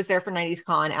 Joey was there for 90s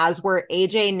Con, as were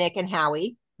AJ, Nick, and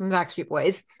Howie from the Backstreet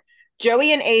Boys.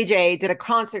 Joey and AJ did a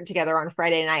concert together on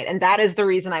Friday night, and that is the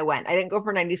reason I went. I didn't go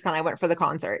for 90s Con, I went for the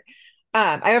concert.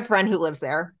 I have a friend who lives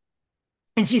there,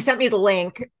 and she sent me the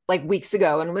link like weeks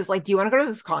ago and was like, do you want to go to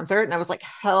this concert? And I was like,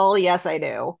 hell yes, I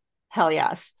do. Hell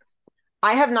yes.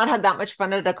 I have not had that much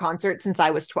fun at a concert since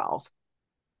I was 12.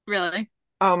 Really?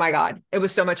 Oh my God. It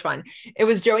was so much fun. It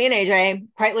was Joey and AJ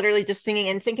quite literally just singing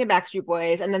NSYNC and Backstreet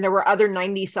Boys. And then there were other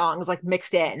 90s songs like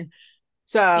mixed in.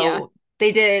 So Yeah.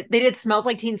 they did Smells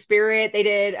Like Teen Spirit. They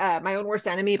did My Own Worst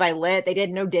Enemy by Lit. They did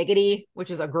No Diggity,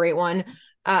 which is a great one.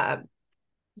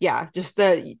 Yeah, just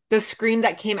the scream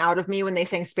that came out of me when they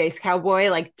sang Space Cowboy,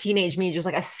 like teenage me just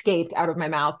like escaped out of my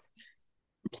mouth.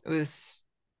 It was,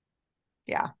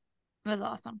 yeah. It was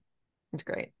awesome. It's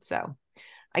great. So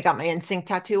I got my NSYNC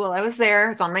tattoo while I was there.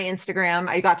 It's on my Instagram.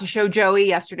 I got to show Joey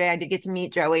yesterday. I did get to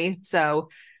meet Joey. So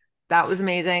that was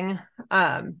amazing.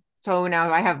 So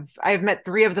now I have met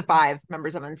 3 of the 5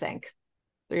 members of NSYNC.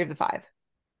 3 of the 5.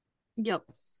 Yep.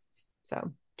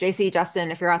 So JC,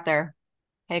 Justin, if you're out there,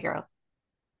 hey girl,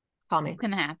 call me. It's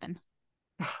gonna happen.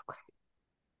 If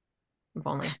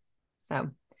only. So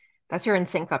that's your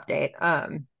NSYNC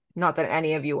update. Not that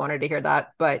any of you wanted to hear that,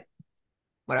 but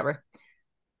whatever.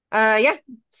 Yeah,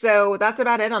 so that's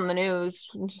about it on the news.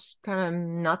 Just kind of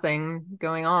nothing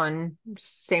going on.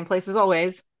 Same place as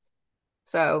always.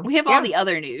 So We have all the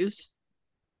other news.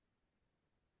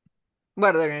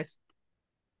 What other news?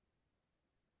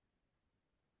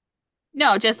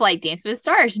 No, just like Dance with the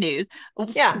Stars news.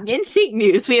 Yeah. NSYNC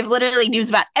news. We have literally news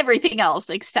about everything else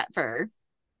except for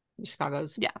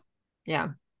Chicago's. Yeah. Yeah.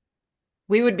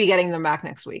 We would be getting them back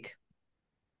next week.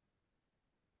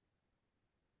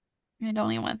 I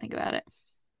don't even want to think about it.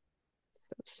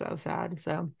 So sad.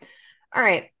 So, all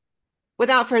right.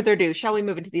 Without further ado, shall we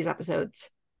move into these episodes?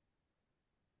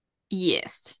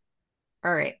 Yes.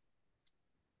 All right.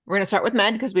 We're going to start with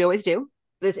Med because we always do.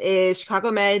 This is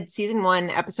Chicago Med season 1,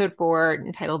 episode 4,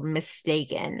 entitled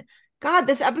Mistaken. God,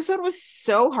 this episode was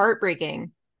so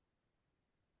heartbreaking.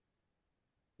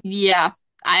 Yeah.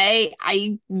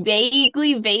 I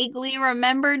vaguely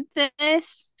remembered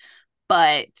this,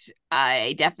 but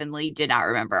I definitely did not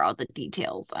remember all the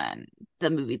details on the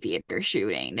movie theater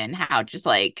shooting and how just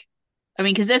like, I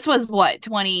mean, because this was what,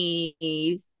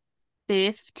 2015?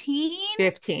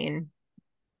 15.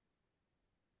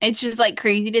 It's just like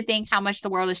crazy to think how much the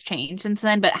world has changed since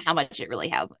then, but how much it really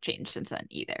hasn't changed since then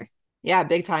either. Yeah,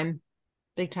 big time.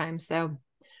 Big time. So,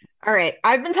 all right.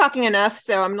 I've been talking enough,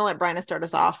 so I'm going to let Bryna start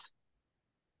us off.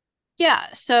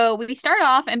 Yeah, so we start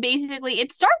off, and basically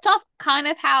it starts off kind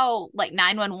of how like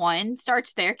 911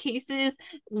 starts their cases,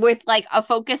 with like a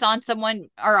focus on someone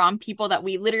or on people that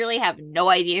we literally have no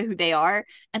idea who they are.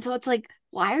 And so it's like,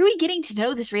 why are we getting to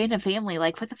know this random family?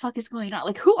 Like, what the fuck is going on?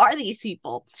 Like, who are these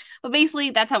people? But basically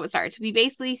that's how it starts. We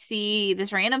basically see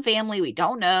this random family we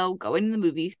don't know go into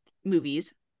the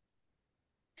movies.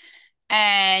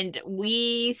 And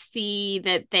we see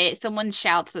that someone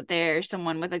shouts that there's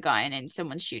someone with a gun and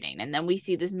someone's shooting. And then we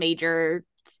see this major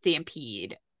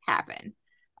stampede happen.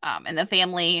 And the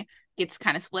family gets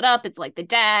kind of split up. It's like the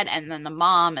dad and then the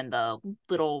mom and the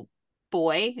little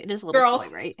boy. It is a little boy,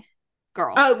 right?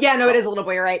 Girl. Oh, yeah, no, it is a little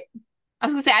boy, right? I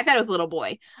was gonna say, I thought it was a little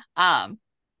boy. But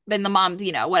the mom's,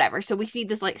 whatever. So we see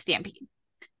this like stampede.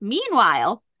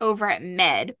 Meanwhile, over at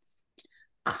Med,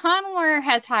 Conwar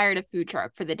has hired a food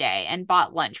truck for the day and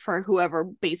bought lunch for whoever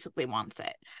basically wants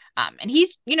it. And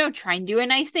he's, trying to do a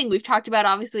nice thing. We've talked about,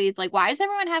 obviously, it's like, why does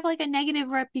everyone have like a negative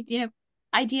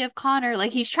idea of Connor?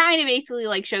 Like, he's trying to basically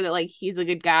like show that like he's a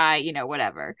good guy,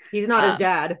 whatever. He's not his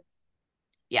dad.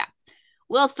 Yeah.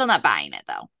 Will's still not buying it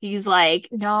though. He's like,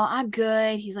 no, I'm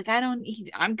good. He's like,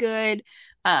 I'm good.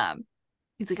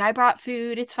 He's like, I brought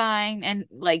food, it's fine. And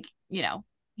like, he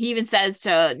even says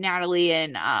to Natalie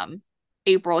and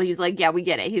April, he's like, yeah, we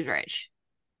get it. He's rich.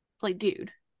 It's like,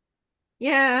 dude.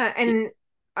 Yeah, and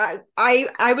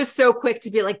I was so quick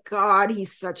to be like, God,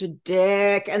 he's such a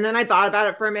dick. And then I thought about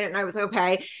it for a minute and I was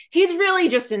okay. He's really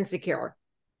just insecure.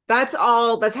 That's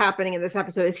all that's happening in this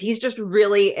episode is he's just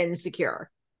really insecure.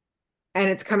 And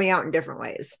it's coming out in different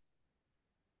ways.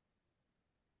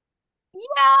 Yeah,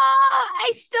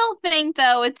 I still think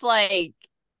though, it's like,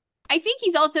 I think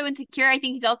he's also insecure. I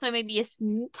think he's also maybe a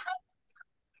smidge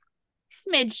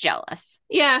jealous.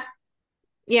 Yeah.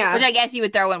 Yeah. Which I guess you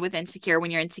would throw in with insecure. When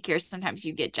you're insecure, sometimes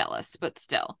you get jealous, but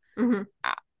still. Mm-hmm.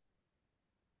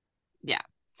 Yeah.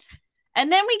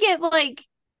 And then we get like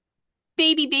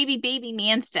baby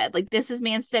Manstead. Like, this is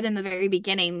Manstead in the very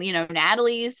beginning.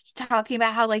 Natalie's talking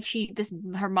about how like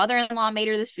her mother-in-law made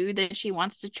her this food that she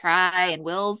wants to try, and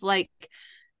Will's like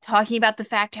talking about the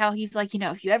fact how he's like,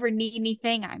 if you ever need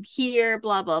anything, I'm here,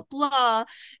 blah blah blah.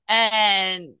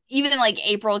 And even like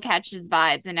April catches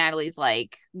vibes, and Natalie's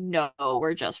like, no,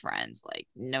 we're just friends. Like,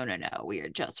 no, we are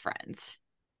just friends.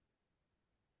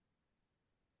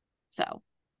 So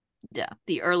yeah,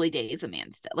 the early days of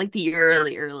Manstead, like the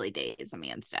early days of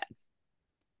Manstead.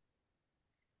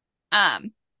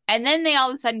 And then they all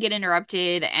of a sudden get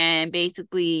interrupted, and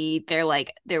basically they're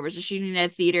like, there was a shooting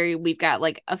at a theater. We've got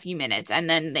like a few minutes, and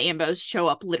then the Ambos show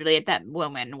up literally at that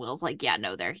moment. And Will's like, yeah,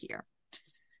 no, they're here.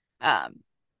 And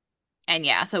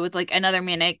yeah, so it's like another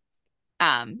maniac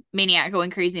going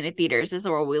crazy in the theaters is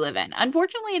the world we live in.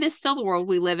 Unfortunately, it is still the world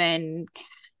we live in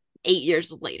 8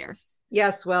 years later.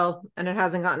 Yes, well, and it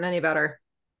hasn't gotten any better.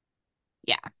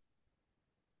 Yeah.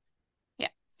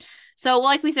 So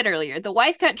like we said earlier, the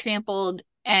wife got trampled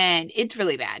and it's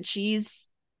really bad. She's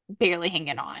barely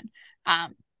hanging on.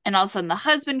 And all of a sudden the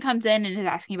husband comes in and is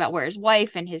asking about where his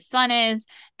wife and his son is.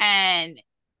 And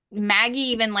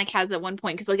Maggie even like has at one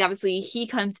point, because like obviously he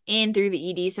comes in through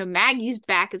the ED. So Maggie's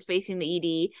back is facing the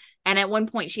ED. And at one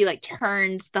point she like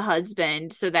turns the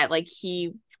husband so that like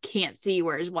he can't see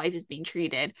where his wife is being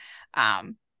treated.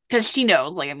 Because she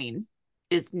knows, like, I mean,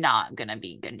 it's not gonna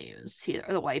be good news.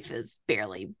 The wife is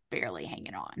barely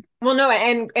hanging on. Well, no,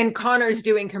 and Connor's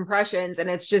doing compressions, and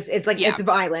it's it's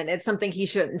violent. It's something he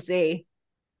shouldn't see.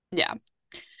 Yeah.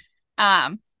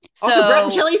 Also, Brett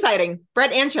and Chili sighting.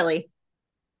 Brett and Chili.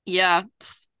 Yeah,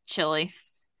 Chili.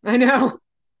 I know.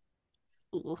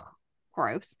 Ugh,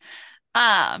 gross.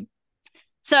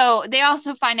 So they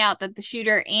also find out that the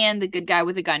shooter and the good guy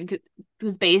with a gun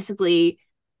was basically,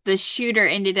 the shooter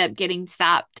ended up getting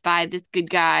stopped by this good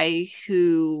guy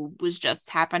who was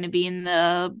just happened to be in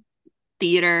the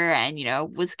theater and,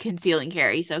 was concealing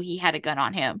carry. So he had a gun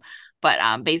on him.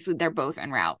 But basically they're both en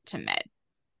route to Med.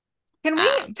 Can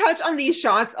we touch on these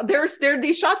shots? There are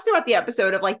these shots throughout the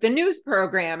episode of like the news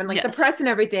program and like the press and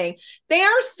everything. They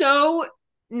are so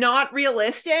not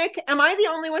realistic. Am I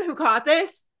the only one who caught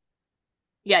this?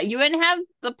 Yeah, you wouldn't have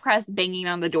the press banging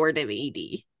on the door to the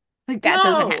ED. Like, that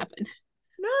doesn't happen.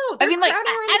 No, I mean, like,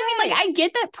 I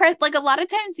get that press, like, a lot of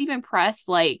times even press,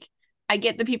 like, I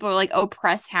get the people are like, oh,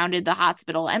 press hounded the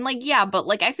hospital. And like, yeah, but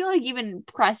like, I feel like even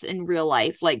press in real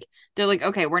life, like, they're like,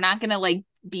 okay, we're not going to like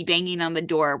be banging on the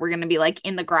door. We're going to be like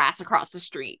in the grass across the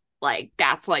street. Like,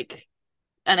 that's like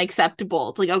unacceptable.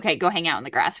 It's like, okay, go hang out in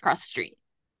the grass across the street.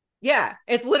 Yeah,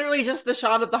 it's literally just the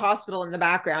shot of the hospital in the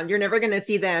background. You're never going to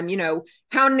see them,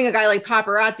 hounding a guy like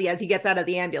paparazzi as he gets out of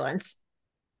the ambulance.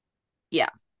 Yeah.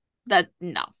 No.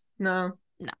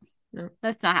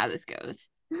 That's not how this goes.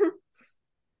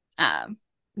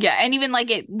 Yeah, and even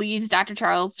like it leads Dr.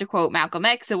 Charles to quote Malcolm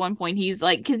X at one point. He's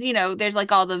like, because there's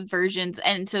like all the versions,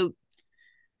 and so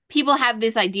people have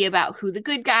this idea about who the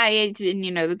good guy is, and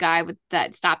the guy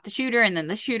that stopped the shooter, and then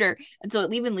the shooter, and so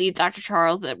it even leads Dr.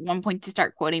 Charles at one point to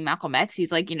start quoting Malcolm X.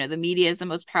 He's like, the media is the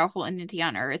most powerful entity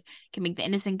on earth, can make the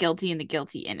innocent guilty and the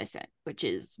guilty innocent, which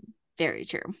is very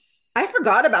true. I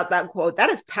forgot about that quote.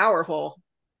 That is powerful.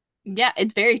 Yeah,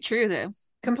 it's very true though.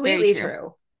 Completely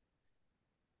true.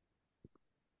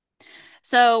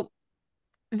 So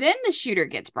then the shooter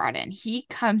gets brought in. He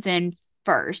comes in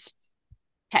first,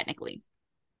 technically.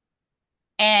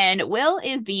 And Will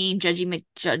is being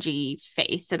judgy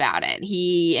face about it.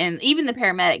 He, and even the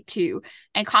paramedic too.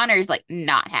 And Connor's like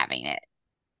not having it.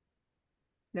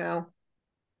 No.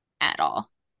 At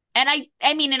all. And And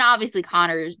I mean, and obviously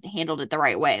Connor handled it the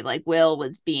right way. Like, Will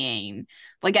was being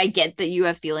like, I get that you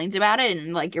have feelings about it,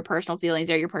 and like your personal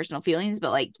feelings are your personal feelings, but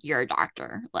like you're a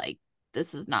doctor. Like,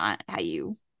 this is not how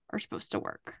you are supposed to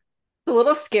work. It's a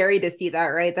little scary to see that,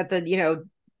 right? That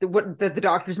the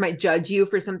doctors might judge you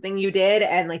for something you did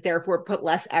and like therefore put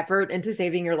less effort into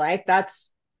saving your life.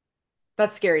 That's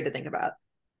scary to think about.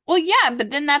 Well, yeah, but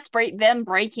then that's them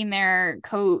breaking their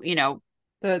code,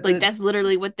 like that's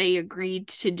literally what they agreed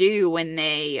to do when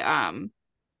they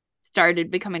started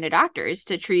becoming a doctor, is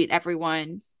to treat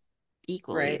everyone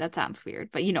equally. Right. That sounds weird,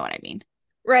 but you know what I mean.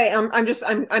 Right.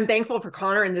 I'm thankful for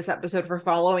Connor in this episode for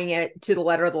following it to the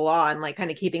letter of the law and like kind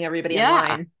of keeping everybody in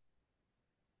line.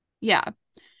 Yeah.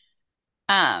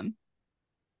 But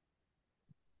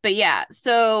yeah,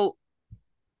 so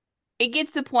it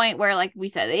gets to the point where, like we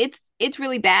said, it's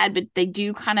really bad, but they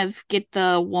do kind of get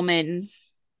the woman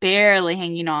barely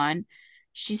hanging on.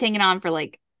 She's hanging on for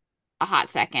like a hot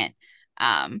second.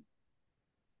 And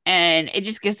it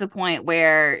just gets to the point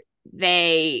where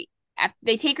they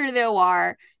take her to the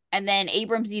OR, and then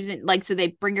Abrams even like, so they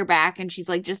bring her back and she's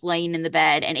like just laying in the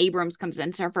bed, and Abrams comes in.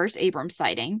 It's our first Abrams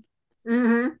sighting.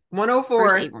 104.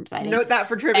 First Abrams sighting. Note that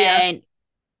for trivia. And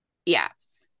yeah.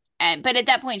 But at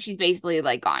that point she's basically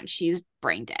like gone. She's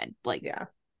brain dead. Like, yeah.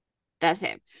 That's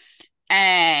it.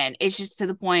 And it's just to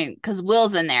the point because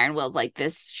Will's in there, and Will's like,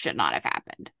 this should not have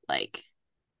happened. Like,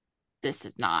 this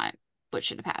is not what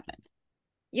should have happened.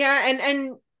 Yeah,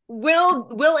 and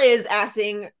Will is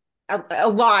acting a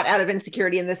lot out of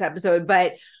insecurity in this episode,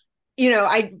 but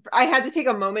I had to take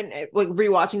a moment like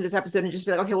rewatching this episode and just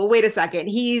be like, okay, well, wait a second.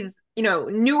 He's,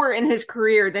 newer in his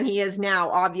career than he is now,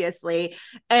 obviously.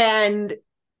 And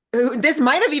this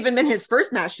might have even been his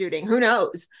first mass shooting. Who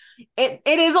knows? It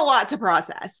is a lot to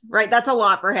process, right? That's a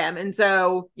lot for him. And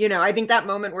so, I think that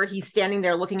moment where he's standing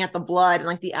there looking at the blood and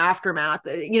like the aftermath,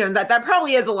 that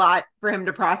probably is a lot for him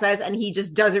to process. And he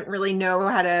just doesn't really know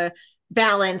how to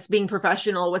balance being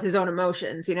professional with his own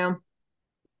emotions,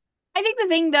 I think the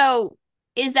thing though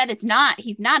is that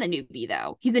he's not a newbie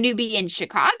though. He's a newbie in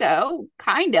Chicago,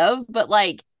 kind of, but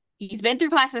like, he's been through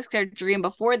plastic surgery, and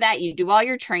before that you do all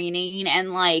your training,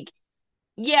 and like,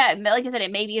 yeah, like I said,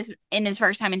 it maybe is in his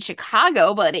first time in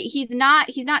Chicago, but he's not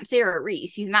Sarah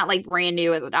Reese. He's not like brand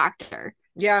new as a doctor.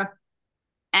 Yeah.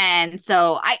 And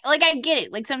so I get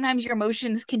it. Like, sometimes your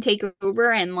emotions can take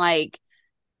over, and like,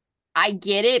 I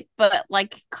get it, but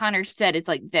like Connor said, it's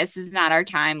like, this is not our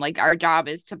time. Like, our job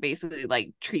is to basically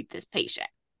like treat this patient.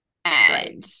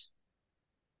 And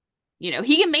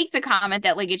he can make the comment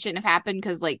that like it shouldn't have happened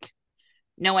because like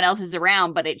no one else is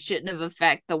around, but it shouldn't have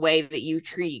affected the way that you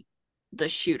treat the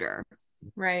shooter.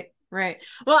 Right.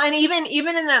 Well, and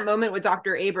even in that moment with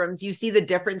Dr. Abrams, you see the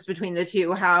difference between the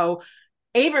two, how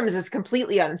Abrams is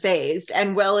completely unfazed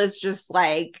and Will is just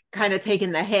like kind of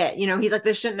taking the hit. He's like,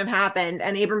 this shouldn't have happened.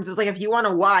 And Abrams is like, if you want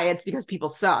to why, it's because people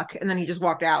suck. And then he just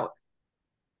walked out.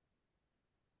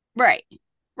 Right.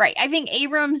 I think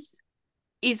Abrams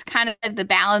is kind of the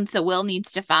balance that Will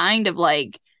needs to find of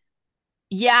like,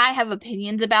 yeah, I have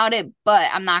opinions about it, but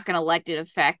I'm not going to let it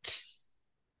affect,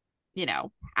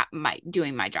 my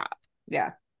doing my job.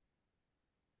 Yeah.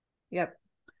 Yep.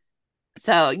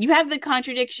 So you have the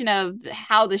contradiction of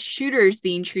how the shooter's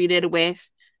being treated with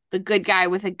the good guy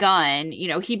with a gun.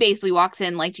 He basically walks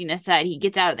in, like Gina said, he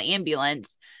gets out of the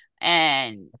ambulance,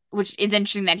 and which is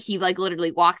interesting that he like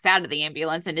literally walks out of the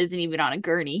ambulance and isn't even on a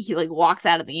gurney. He like walks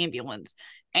out of the ambulance,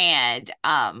 and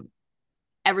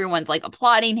everyone's like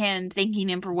applauding him, thanking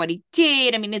him for what he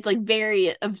did. I mean, it's like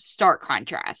very of stark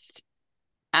contrast.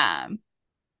 And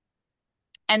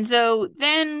so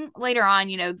then later on,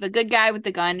 the good guy with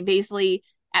the gun, basically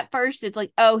at first it's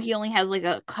like, oh, he only has like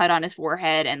a cut on his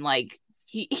forehead, and like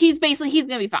he's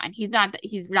gonna be fine. He's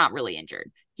not really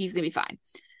injured. He's gonna be fine.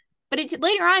 But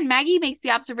later on, Maggie makes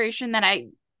the observation that I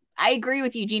agree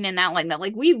with Eugene in that line, that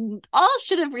like we all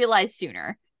should have realized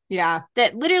sooner. Yeah.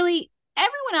 That literally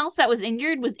everyone else that was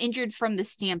injured from the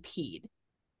stampede.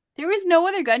 There was no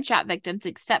other gunshot victims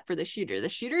except for the shooter. The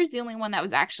shooter is the only one that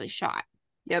was actually shot.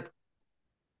 Yep.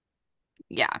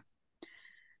 Yeah.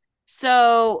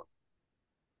 So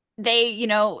they,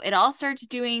 it all starts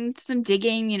doing some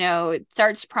digging, it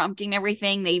starts prompting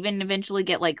everything. They even eventually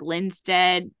get like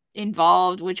Linstead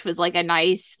involved, which was like a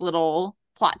nice little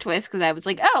plot twist, because I was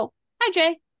like, oh, hi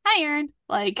Jay, hi Aaron.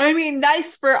 Like, I mean,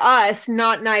 nice for us,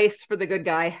 not nice for the good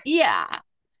guy. Yeah.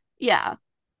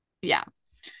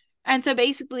 And so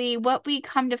basically what we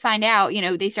come to find out,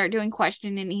 they start doing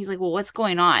questioning, and he's like, well, what's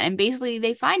going on? And basically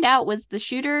they find out was the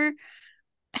shooter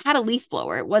had a leaf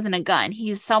blower. It wasn't a gun.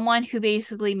 He's someone who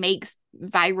basically makes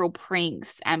viral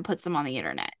pranks and puts them on the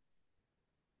internet.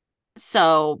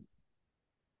 So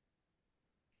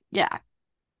Yeah.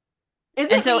 Is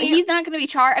And it so me? he's not going to be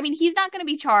charged. I mean, he's not going to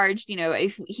be charged,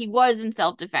 if he was in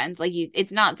self-defense. Like,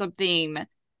 it's not something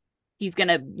he's going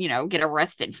to, get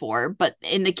arrested for. But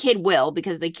and the kid will,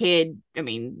 because the kid,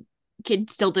 kid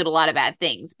still did a lot of bad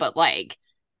things. But, like,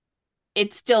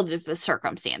 it's still just the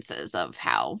circumstances of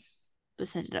how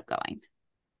this ended up going.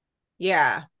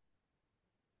 Yeah.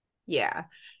 Yeah.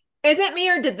 Is it me,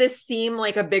 or did this seem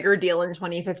like a bigger deal in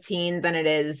 2015 than it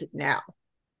is now?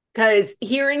 Because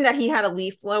hearing that he had a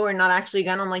leaf blower and not actually a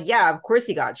gun, I'm like, yeah, of course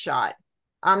he got shot.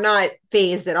 I'm not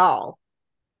phased at all.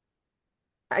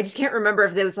 I just can't remember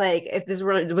if there was like, if this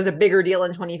really was a bigger deal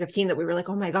in 2015 that we were like,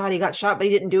 oh my God, he got shot, but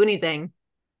he didn't do anything.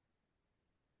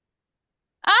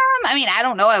 I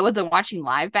don't know. I wasn't watching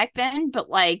live back then, but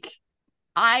like,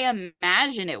 I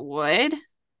imagine it would.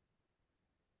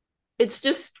 It's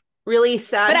just really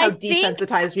sad But how I think,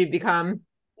 desensitized we've become.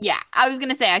 yeah, I was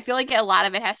gonna say, I feel like a lot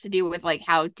of it has to do with like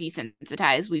how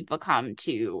desensitized we've become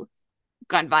to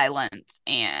gun violence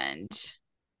and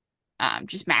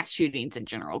just mass shootings in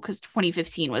general, because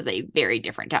 2015 was a very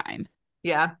different time.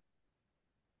 Yeah.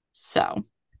 So,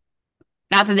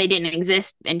 not that they didn't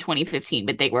exist in 2015,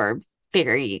 but they were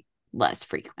very less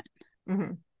frequent.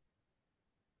 Mm-hmm.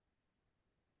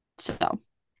 So,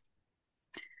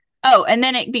 oh, and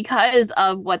then because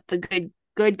of what the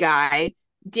good guy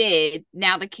did,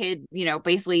 now the kid,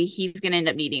 basically he's gonna end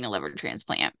up needing a liver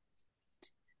transplant.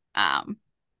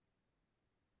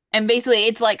 And basically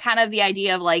it's like kind of the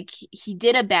idea of like he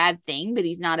did a bad thing, but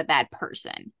he's not a bad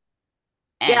person.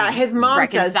 And yeah, his mom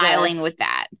says reconciling this. with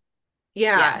that.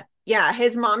 Yeah,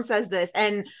 his mom says this,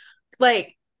 and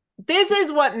like, this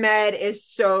is what Med is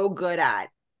so good at,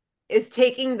 is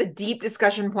taking the deep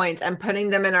discussion points and putting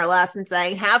them in our laps and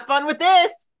saying, have fun with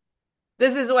this.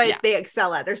 This is what they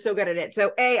excel at. They're so good at it.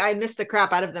 So I miss the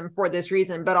crap out of them for this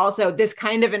reason, but also this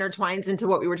kind of intertwines into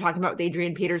what we were talking about with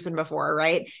Adrian Peterson before,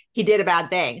 right? He did a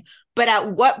bad thing, but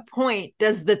at what point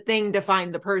does the thing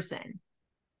define the person?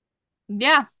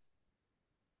 Yeah.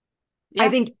 I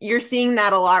think you're seeing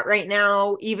that a lot right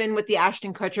now, even with the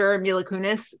Ashton Kutcher, Mila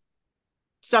Kunis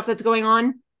stuff that's going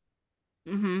on.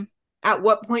 Mm-hmm. At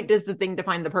what point does the thing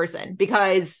define the person?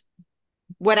 Because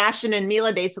what Ashton and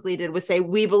Mila basically did was say,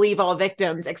 we believe all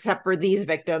victims except for these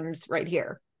victims right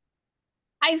here.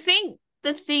 I think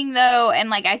the thing, though, and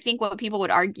like I think what people would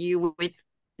argue with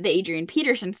the Adrian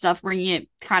Peterson stuff, bringing it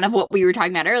kind of what we were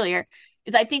talking about earlier,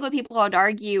 is I think what people would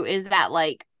argue is that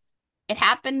like it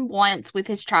happened once with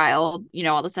his child,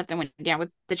 all the stuff that went down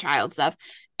with the child stuff.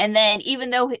 And then even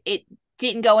though it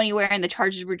didn't go anywhere and the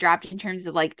charges were dropped in terms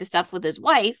of like the stuff with his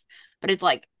wife, but it's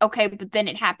like, okay, but then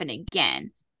it happened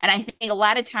again. And I think a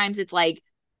lot of times it's like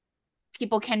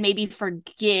people can maybe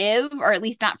forgive, or at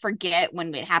least not forget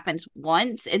when it happens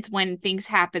once. It's when things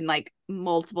happen like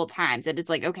multiple times that it's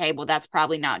like, okay, well, that's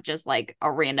probably not just like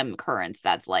a random occurrence.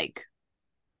 That's like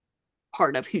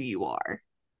part of who you are.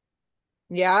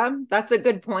 Yeah, that's a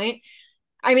good point.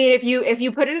 I mean, if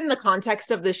you put it in the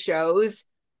context of the shows,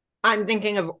 I'm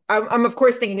of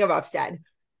course thinking of Upstead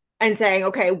and saying,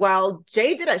 okay, well,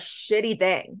 Jay did a shitty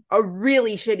thing, a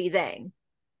really shitty thing.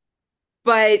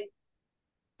 But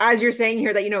as you're saying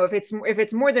here that, if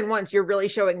it's more than once, you're really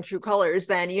showing true colors,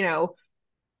 then,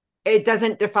 it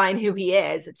doesn't define who he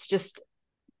is. It's just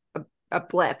a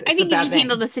blip. I think he just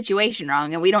handled the situation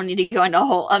wrong, and we don't need to go into a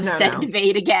whole Upstead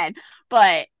debate again.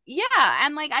 But yeah,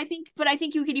 and like I think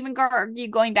you could even argue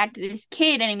going back to this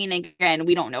kid, and I mean, again,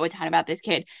 we don't know a ton about this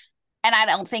kid. And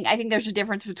I think there's a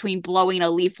difference between blowing a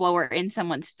leaf blower in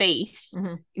someone's face.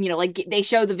 Mm-hmm. Like they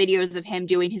show the videos of him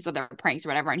doing his other pranks or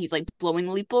whatever, and he's like blowing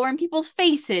the leaf blower in people's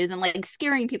faces and like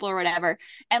scaring people or whatever.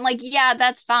 And like, yeah,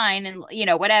 that's fine. And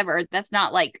whatever, that's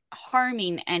not like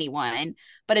harming anyone,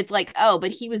 but it's like, oh, but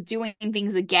he was doing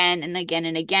things again and again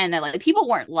and again that like people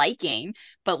weren't liking.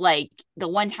 But like the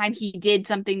one time he did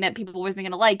something that people wasn't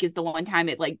going to like is the one time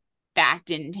it like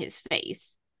backed in his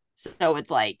face. So it's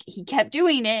like he kept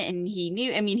doing it, and he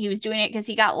knew, he was doing it because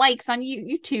he got likes on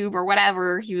YouTube or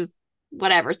whatever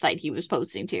site he was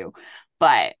posting to.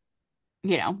 But,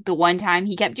 the one time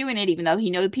he kept doing it, even though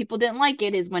he knew people didn't like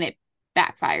it, is when it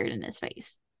backfired in his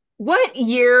face. What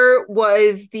year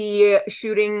was the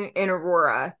shooting in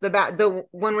Aurora? The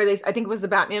one where I think it was the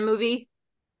Batman movie?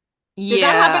 Did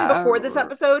that happen before this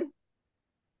episode?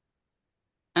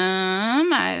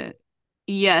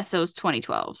 Yes, it was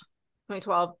 2012.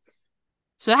 2012.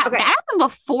 So that happened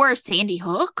before Sandy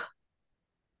Hook?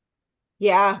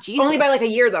 Yeah. Jesus. Only by like a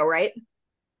year though, right?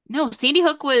 No, Sandy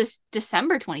Hook was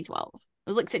December 2012. It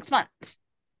was like 6 months.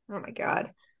 Oh my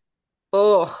God.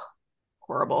 Oh,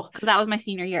 horrible. Because that was my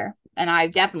senior year. And I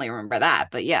definitely remember that.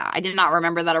 But yeah, I did not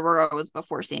remember that Aurora was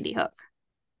before Sandy Hook.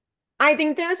 I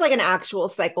think there's like an actual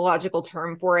psychological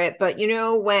term for it, but you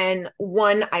know, when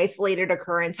one isolated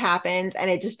occurrence happens and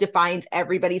it just defines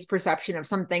everybody's perception of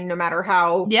something, no matter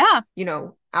how, you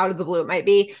know, out of the blue it might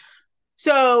be.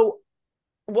 So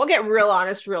we'll get real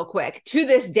honest real quick. To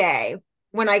this day,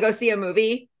 when I go see a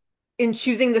movie, in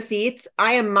choosing the seats,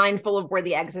 I am mindful of where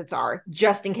the exits are,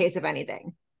 just in case of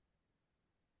anything.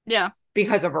 Yeah.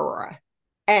 Because of Aurora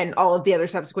and all of the other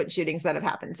subsequent shootings that have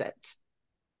happened since.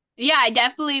 Yeah, I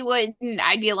definitely wouldn't.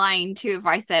 I'd be lying too if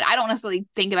I said, I don't necessarily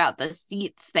think about the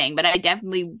seats thing, but I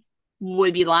definitely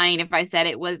would be lying if I said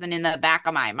it wasn't in the back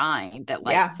of my mind that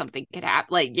like something could happen,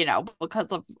 like, you know,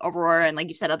 because of Aurora and like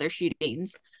you said, other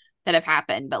shootings that have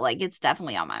happened, but like it's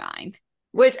definitely on my mind.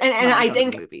 Which, and I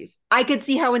think I could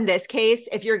see how in this case,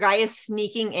 if your guy is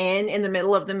sneaking in the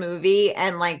middle of the movie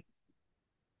and like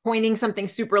pointing something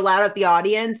super loud at the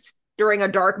audience during a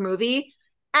dark movie,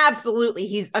 absolutely,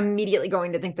 he's immediately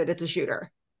going to think that it's a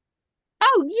shooter.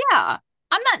 Oh, yeah.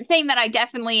 I'm not saying that I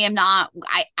definitely am not,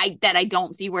 that I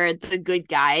don't see where the good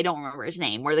guy, I don't remember his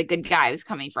name, where the good guy was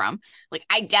coming from. Like,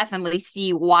 I definitely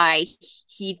see why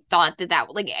he thought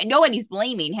that, like, nobody's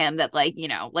blaming him that, like, you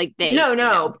know, like they. No, you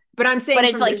know, but I'm saying. But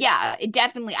it's like, I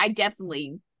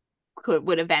definitely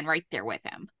would have been right there with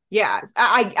him. Yeah,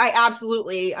 I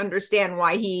absolutely understand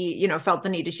why he, you know, felt the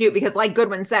need to shoot, because like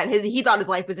Goodwin said, he thought his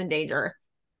life was in danger.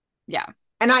 Yeah.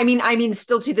 And I mean,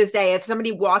 still to this day, if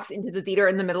somebody walks into the theater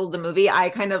in the middle of the movie, I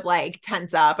kind of like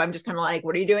tense up. I'm just kind of like,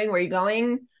 what are you doing? Where are you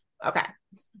going? Okay.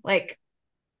 Like,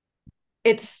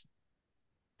 it's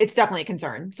definitely a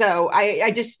concern. So I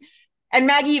just, and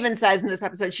Maggie even says in this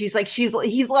episode, she's like,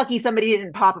 he's lucky somebody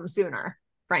didn't pop him sooner,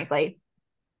 frankly.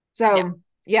 So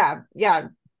yeah.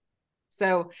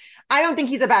 So I don't think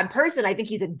he's a bad person. I think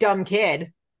he's a dumb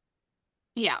kid.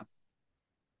 Yeah.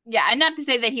 Yeah, and not to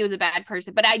say that he was a bad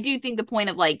person, but I do think the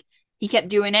point of, like, he kept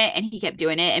doing it,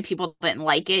 and people didn't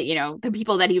like it, you know, the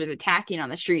people that he was attacking on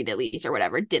the street, at least, or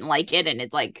whatever, didn't like it, and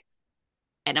it's like,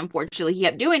 and unfortunately, he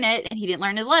kept doing it, and he didn't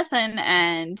learn his lesson,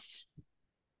 and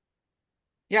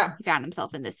he found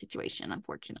himself in this situation,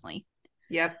 unfortunately.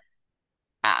 Yep.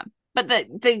 But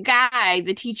the guy,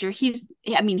 the teacher, he's,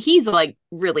 like,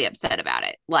 really upset about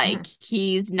it. Like,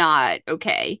 he's not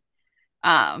okay.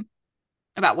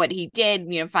 About what he did,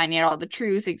 you know, finding out all the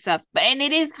truth and stuff. But, and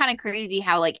it is kind of crazy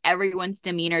how, like, everyone's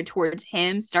demeanor towards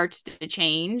him starts to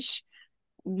change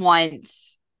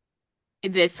once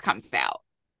this comes out.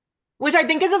 Which I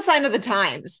think is a sign of the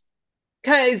times.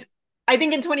 Because I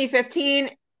think in 2015,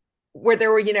 where there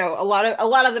were, you know, a lot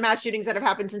of the mass shootings that have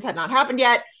happened since had not happened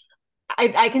yet,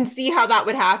 I can see how that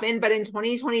would happen. But in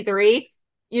 2023,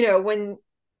 you know,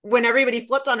 when everybody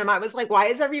flipped on him, I was like, why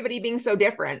is everybody being so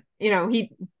different? You know,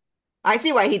 I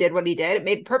see why he did what he did. It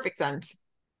made perfect sense.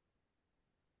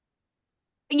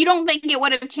 You don't think it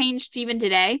would have changed even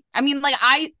today? I mean, like,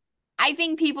 I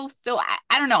think people still,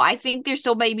 I don't know. I think there's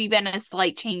still maybe been a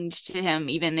slight change to him,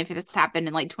 even if it's happened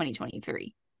in, like,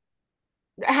 2023.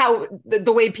 How,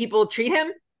 the way people treat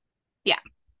him? Yeah.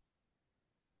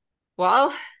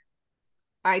 Well,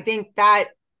 I think that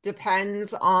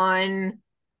depends on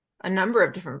a number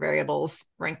of different variables,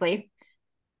 frankly.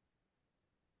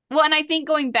 Well, and I think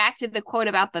going back to the quote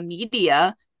about the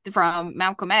media from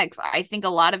Malcolm X, I think a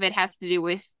lot of it has to do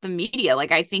with the media.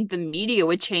 Like, I think the media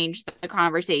would change the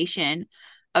conversation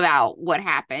about what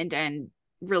happened and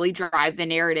really drive the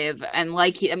narrative. And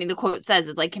like, the quote says,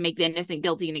 it's like, can make the innocent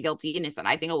guilty and the guilty innocent.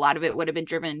 I think a lot of it would have been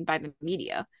driven by the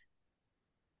media.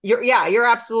 You're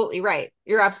absolutely right.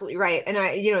 You're absolutely right. And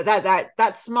I, you know,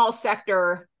 that small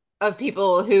sector of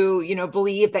people who, you know,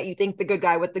 believe that you think the good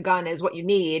guy with the gun is what you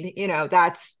need, you know,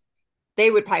 they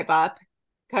would pipe up,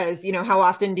 because, you know, how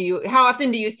often do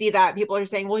you see that people are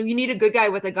saying, well, you need a good guy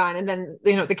with a gun, and then,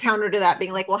 you know, the counter to that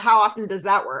being like, well, how often does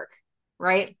that work?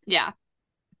 Right? Yeah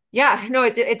No,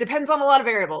 it depends on a lot of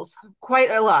variables,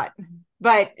 quite a lot,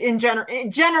 but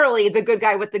generally the good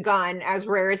guy with the gun, as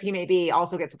rare as he may be,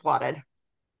 also gets applauded.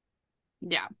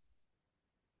 Yeah.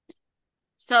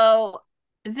 So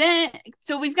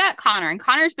we've got Connor, and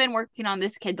Connor's been working on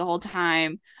this kid the whole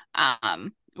time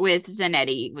with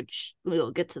Zanetti, which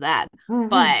we'll get to that.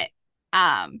 But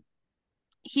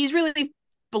he's really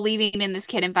believing in this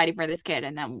kid and fighting for this kid,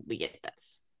 and then we get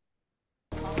this.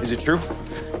 Is it true?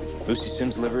 Lucy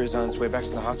Sims' liver is on its way back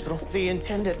to the hospital? The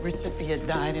intended recipient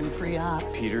died in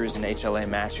pre-op. Peter is an HLA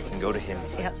match. It can go to him.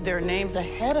 Yeah, there are names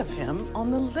ahead of him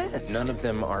on the list. None of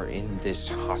them are in this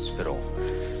hospital.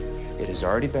 It has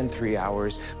already been 3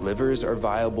 hours. Livers are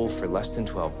viable for less than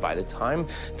 12. By the time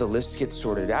the list gets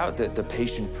sorted out, the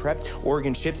patient prepped,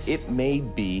 organ shipped, it may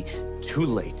be too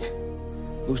late.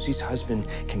 Lucy's husband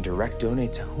can direct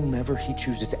donate to whomever he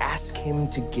chooses. Ask him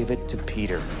to give it to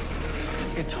Peter.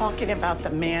 You're talking about the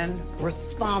man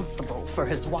responsible for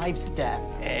his wife's death.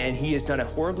 And he has done a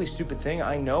horribly stupid thing,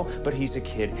 I know, but he's a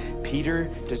kid. Peter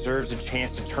deserves a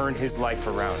chance to turn his life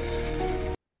around.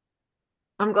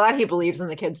 I'm glad he believes in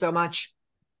the kid so much.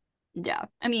 Yeah.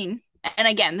 I mean, and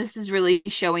again, this is really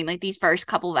showing, like, these first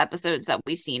couple of episodes that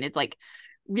we've seen, it's like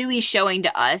really showing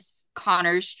to us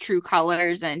Connor's true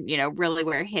colors and, you know, really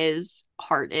where his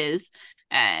heart is.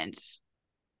 And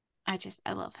I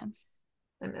love him.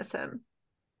 I miss him.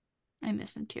 I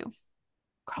miss him too.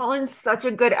 Colin's such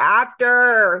a good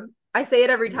actor. I say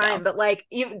it every time, Yeah. but like,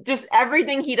 even just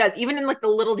everything he does, even in like the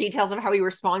little details of how he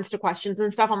responds to questions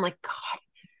and stuff, I'm like, God,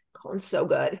 Colin's so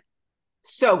good.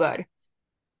 So good.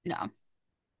 No.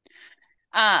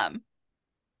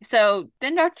 So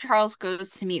then Dr. Charles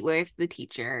goes to meet with the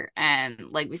teacher, and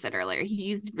like we said earlier,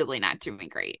 he's really not doing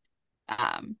great.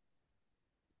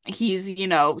 He's, you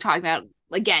know, talking about,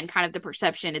 again, kind of the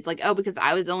perception. It's like, oh, because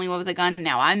I was the only one with a gun,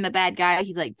 now I'm the bad guy.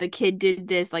 He's like, the kid did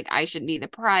this, like, I shouldn't be the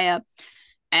pariah.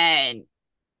 And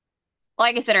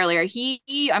like I said earlier,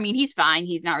 he's fine.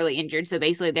 He's not really injured. So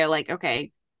basically they're like,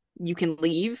 okay, you can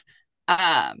leave.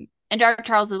 And Dr.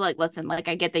 Charles is like, listen, like,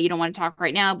 I get that you don't want to talk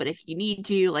right now, but if you need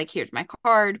to, like, here's my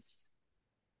card.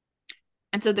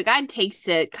 And so the guy takes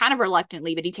it kind of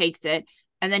reluctantly, but he takes it.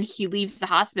 And then he leaves the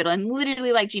hospital. And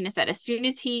literally, like Gina said, as soon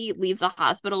as he leaves the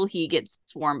hospital, he gets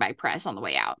swarmed by press on the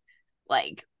way out.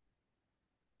 Like,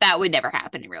 that would never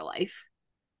happen in real life.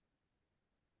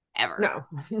 Ever. No.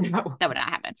 That would not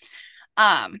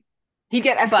happen. He'd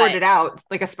get escorted out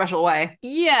like a special way.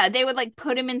 Yeah, they would like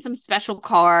put him in some special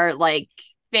car. Like,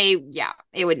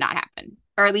 it would not happen.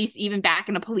 Or at least even back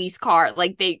in a police car.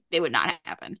 Like, they would not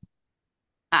happen.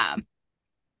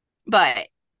 But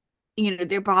you know,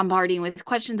 they're bombarding with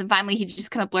questions, and finally he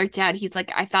just kind of blurts out, he's like,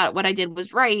 I thought what I did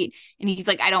was right, and he's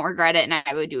like, I don't regret it, and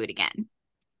I would do it again.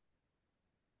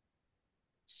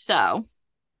 So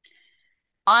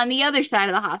on the other side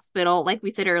of the hospital, like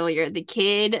we said earlier, the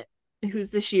kid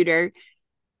who's the shooter,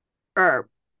 or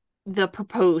the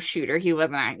proposed shooter, he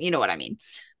wasn't, you know what I mean,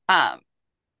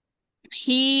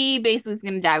 he basically is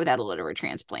going to die without a liver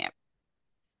transplant.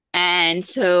 And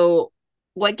so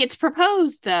what gets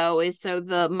proposed, though, is so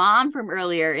the mom from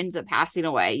earlier ends up passing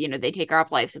away. You know, they take her off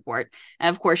life support.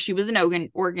 And of course, she was an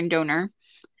organ donor.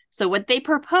 So what they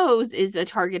propose is a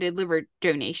targeted liver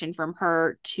donation from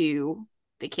her to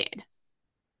the kid.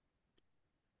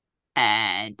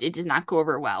 And it does not go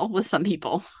over well with some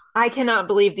people. I cannot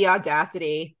believe the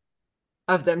audacity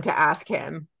of them to ask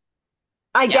him.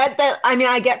 I get that. I mean,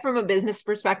 I get from a business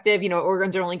perspective, you know,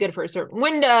 organs are only good for a certain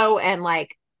window, and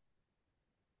like,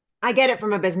 I get it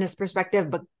from a business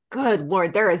perspective, but good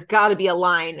Lord, there has got to be a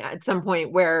line at some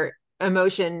point where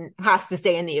emotion has to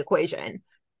stay in the equation.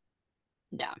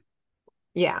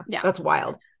 Yeah, that's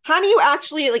wild. How do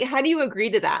you agree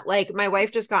to that? Like, my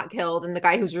wife just got killed, and the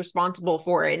guy who's responsible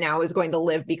for it now is going to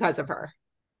live because of her.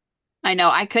 I know.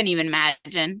 I couldn't even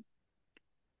imagine.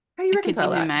 How do you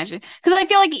reconcile that? Because I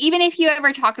feel like even if you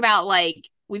ever talk about, like,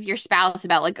 with your spouse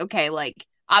about, like, okay, like,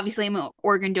 obviously I'm an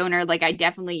organ donor, like, I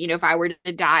definitely, you know, if I were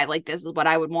to die, like, this is what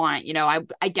I would want, you know,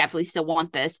 I definitely still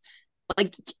want this.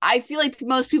 Like, I feel like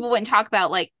most people wouldn't talk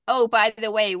about, like, oh, by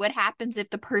the way, what happens if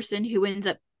the person who ends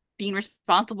up being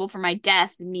responsible for my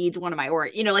death needs one of my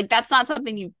organs? You know, like, that's not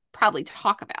something you probably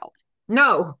talk about.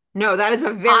 No, that is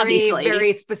a very,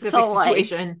 very specific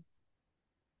situation. Like,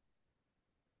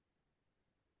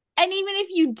 and even if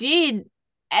you did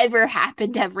ever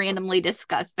happen to have randomly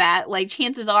discussed that, like,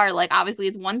 chances are, like, obviously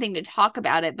it's one thing to talk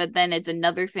about it, but then it's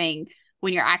another thing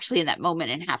when you're actually in that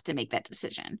moment and have to make that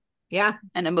decision. Yeah.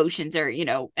 And emotions are, you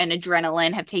know, and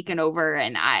adrenaline have taken over,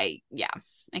 and I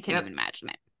can't even imagine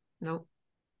it. Nope.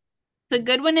 The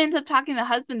Goodwin ends up talking to the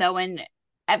husband, though, and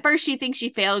at first she thinks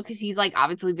she failed because he's, like,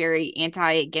 obviously very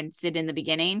against it in the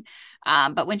beginning.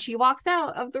 But when she walks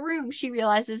out of the room, she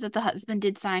realizes that the husband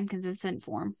did sign consent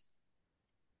form.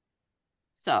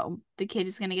 So the kid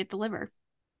is going to get the liver.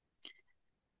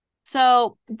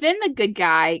 So then the good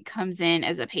guy comes in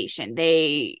as a patient.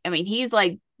 He's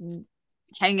like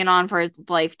hanging on for his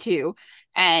life too.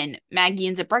 And Maggie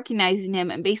ends up recognizing him.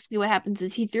 And basically what happens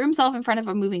is he threw himself in front of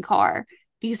a moving car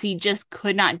because he just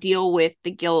could not deal with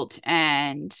the guilt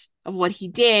and of what he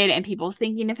did and people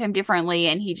thinking of him differently.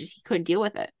 And he couldn't deal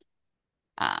with it.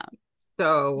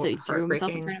 So he threw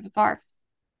himself in front of a car.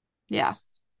 Yeah.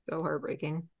 So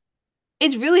heartbreaking.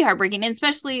 It's really heartbreaking, and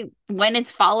especially when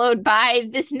it's followed by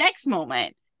this next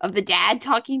moment of the dad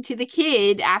talking to the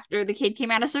kid after the kid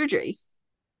came out of surgery.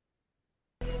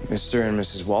 Mr. and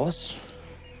Mrs. Wallace,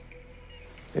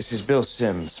 this is Bill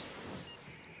Sims.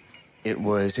 It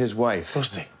was his wife.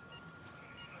 Lucy.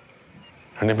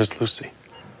 Her name is Lucy.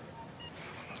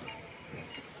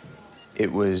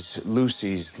 It was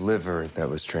Lucy's liver that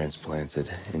was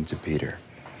transplanted into Peter.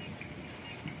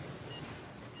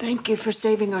 Thank you for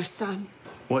saving our son.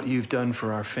 What you've done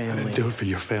for our family. I didn't do it for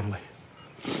your family.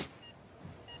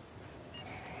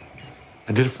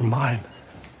 I did it for mine.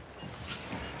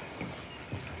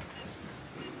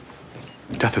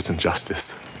 Death is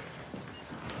injustice.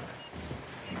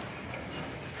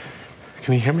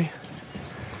 Can you hear me?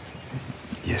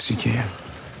 Yes, you can.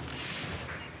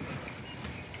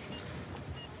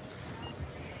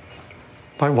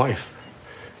 My wife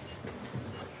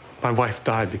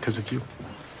died because of you.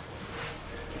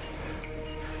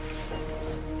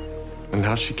 And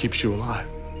now she keeps you alive.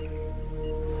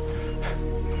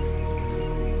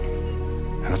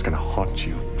 And it's gonna haunt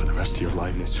you for the rest of your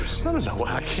life. No,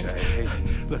 I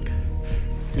can't. Look,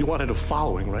 you wanted a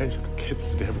following, right? So the kids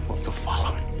today, everyone wants a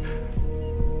following.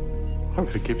 I'm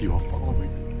gonna give you a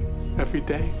following every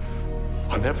day.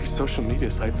 On every social media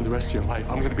site for the rest of your life.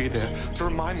 I'm gonna be there to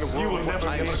remind the world. You will never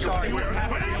I'm sorry. what's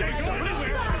happening.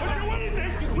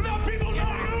 Without people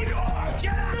knowing who you are,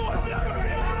 get out! You will never be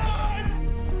alive!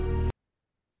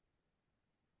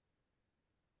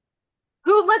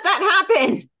 Who let that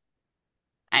happen?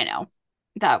 I know.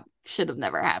 That should have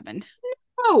never happened.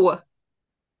 No.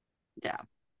 Yeah.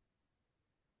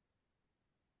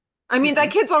 I mean,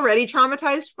 that kid's already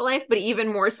traumatized for life, but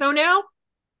even more so now.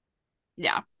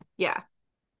 Yeah. Yeah.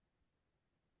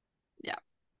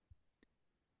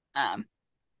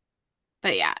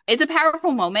 But yeah, it's a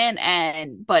powerful moment,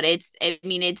 but it's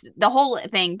the whole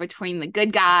thing between the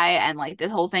good guy and like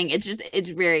this whole thing, it's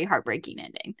very heartbreaking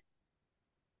ending.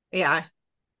 Yeah.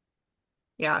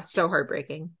 Yeah, so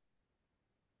heartbreaking.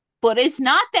 But it's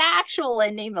not the actual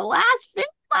ending. The last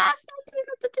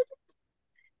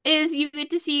is you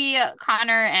get to see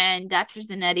Connor and Dr.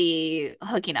 Zanetti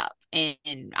hooking up,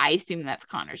 and I assume that's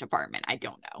Connor's apartment. I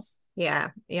don't know. Yeah,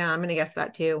 I'm gonna guess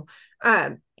that too.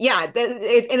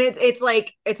 It's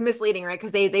like it's misleading, right?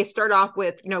 Because they start off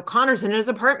with, Connor's in his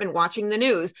apartment watching the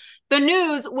news,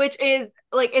 which is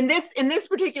like in this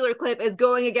particular clip is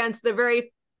going against the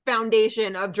very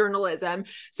foundation of journalism.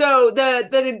 So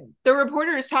the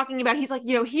reporter is talking about, he's like,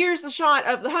 here's the shot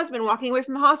of the husband walking away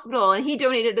from the hospital and he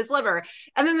donated his liver,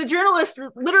 and then the journalist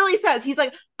literally says, he's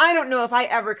like, I don't know if I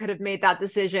ever could have made that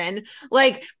decision.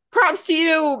 Like, props to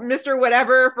you, Mr.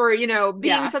 Whatever, for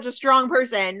being such a strong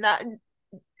person.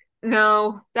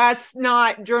 No, that's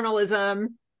not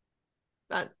journalism.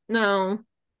 No.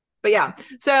 But yeah,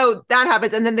 so that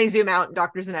happens, and then they zoom out, and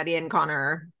Dr. Zanetti and Connor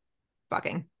are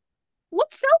fucking.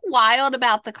 What's so wild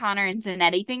about the Connor and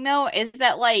Zanetti thing, though, is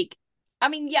that, like, I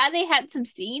mean, yeah, they had some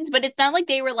scenes, but it's not like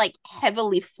they were, like,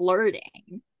 heavily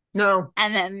flirting. No.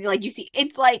 And then, like, you see,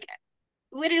 it's like,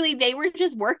 literally, they were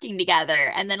just working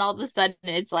together, and then all of a sudden,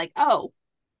 it's like, oh,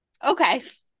 okay.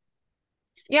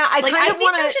 Yeah, I think there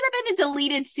should have been a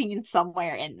deleted scene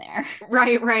somewhere in there.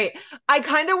 Right. I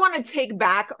kind of want to take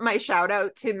back my shout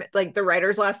out to like the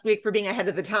writers last week for being ahead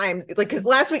of the time. Like, because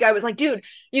last week I was like, dude,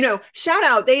 shout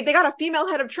out. They got a female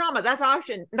head of trauma. That's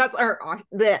awesome. I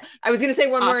was gonna say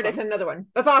one word. I said another one.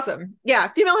 That's awesome. Yeah,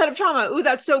 female head of trauma. Ooh,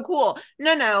 that's so cool.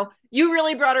 No, you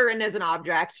really brought her in as an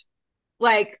object.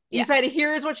 Like, you said,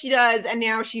 here's what she does, and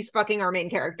now she's fucking our main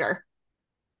character.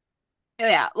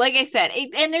 Yeah, like I said,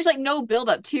 and there's like no build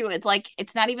up too. It's like,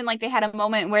 it's not even like they had a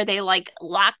moment where they like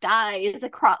locked eyes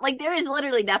across. Like, there is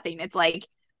literally nothing. It's like,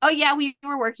 oh yeah, we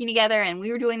were working together and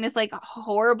we were doing this like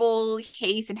horrible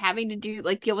case and having to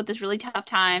deal with this really tough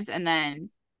times, and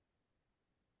then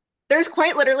there's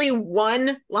quite literally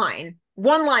one line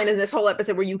in this whole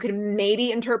episode where you could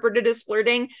maybe interpret it as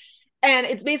flirting. And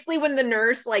it's basically when the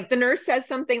nurse says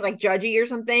something like judgy or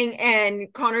something,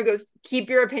 and Connor goes, keep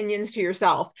your opinions to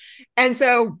yourself. And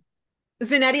so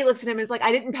Zanetti looks at him and is like,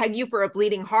 I didn't peg you for a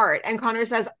bleeding heart. And Connor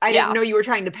says, I didn't know you were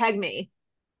trying to peg me.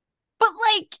 But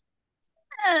like,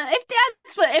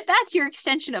 if that's your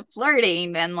extension of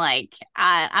flirting, then like,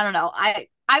 I don't know. I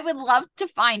would love to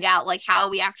find out like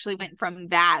how we actually went from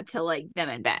that to like them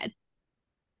in bed.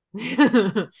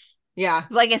 Yeah.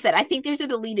 Like I said, I think there's a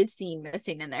deleted scene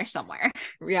missing in there somewhere.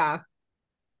 Yeah.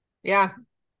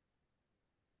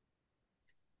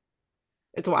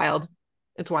 It's wild.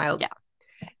 Yeah.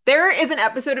 There is an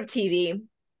episode of TV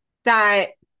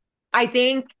that I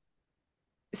think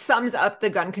sums up the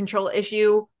gun control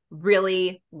issue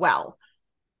really well.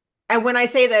 And when I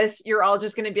say this, you're all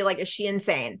just going to be like, is she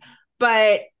insane?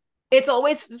 But It's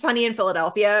Always Sunny in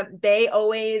Philadelphia. They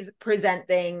always present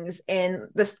things in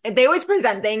the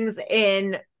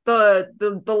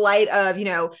light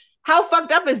of, how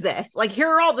fucked up is this? Like, here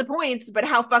are all the points, but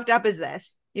how fucked up is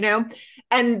this? you know?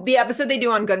 And the episode they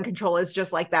do on gun control is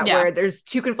just like that, Yeah. where there's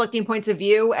two conflicting points of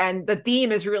view, and the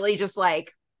theme is really just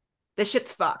like, this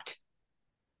shit's fucked.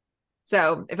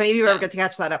 So if any of you ever get to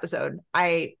catch that episode,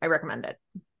 I recommend it.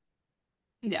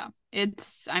 Yeah.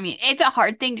 It's a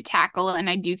hard thing to tackle, and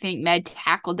I do think Med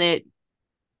tackled it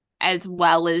as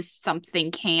well as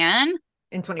something can.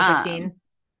 In 2015.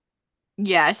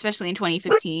 Yeah, especially in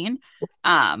 2015.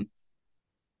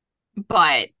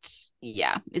 But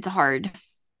yeah, it's a hard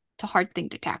thing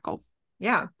to tackle.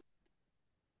 Yeah.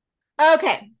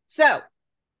 Okay, so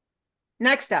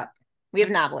next up, we have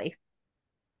Natalie.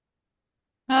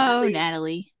 Oh,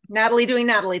 Natalie. Natalie doing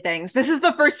Natalie things. This is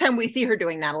the first time we see her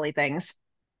doing Natalie things.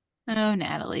 Oh,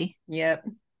 Natalie. Yep.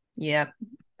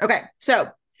 Okay, so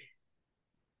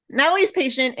Natalie's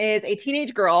patient is a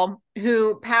teenage girl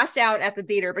who passed out at the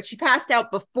theater, but she passed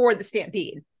out before the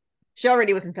stampede. She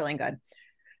already wasn't feeling good.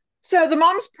 So the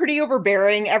mom's pretty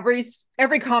overbearing.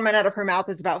 Every comment out of her mouth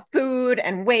is about food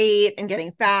and weight and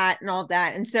getting fat and all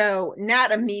that. And so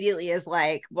Nat immediately is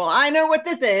like, well, I know what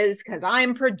this is because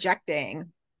I'm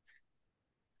projecting.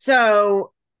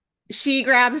 So she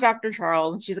grabs Dr.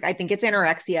 Charles and she's like, I think it's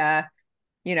anorexia.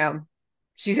 You know,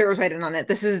 she zeroes right in on it.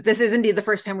 This is indeed the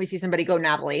first time we see somebody go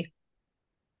Natalie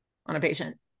on a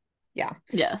patient. Yeah.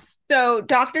 Yes. So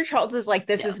Dr. Charles is like,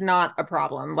 this is not a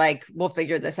problem. Like, we'll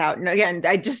figure this out. And again,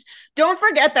 I just don't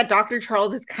forget that Dr.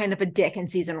 Charles is kind of a dick in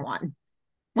season 1.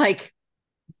 Like,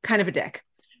 kind of a dick.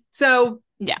 So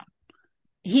yeah.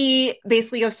 He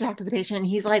basically goes to talk to the patient.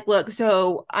 He's like, look,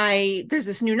 so there's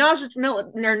this new nausea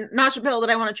pill that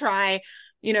I want to try.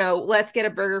 You know, let's get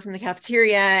a burger from the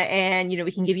cafeteria and, you know,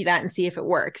 we can give you that and see if it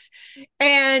works.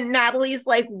 And Natalie's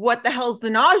like, what the hell's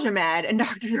the nausea med? And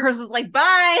Dr. Charles is like,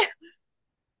 bye.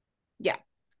 Yeah.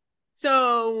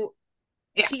 So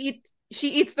she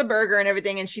eats the burger and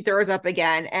everything, and she throws up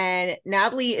again. And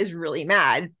Natalie is really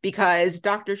mad because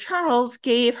Dr. Charles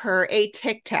gave her a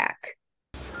Tic Tac.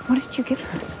 What did you give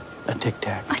her? A Tic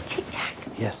Tac. A Tic Tac?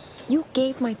 Yes. You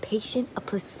gave my patient a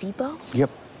placebo? Yep.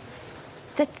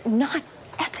 That's not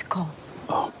ethical.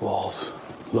 Oh, balls.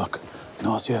 Look,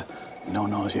 nausea, no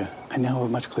nausea. I now have a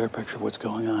much clearer picture of what's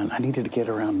going on. I needed to get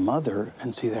around Mother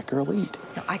and see that girl eat.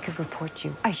 No, I could report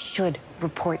you. I should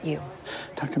report you.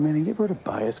 Dr. Manning, you ever heard of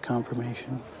bias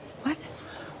confirmation? What?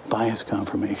 Bias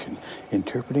confirmation.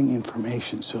 Interpreting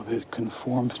information so that it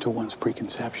conforms to one's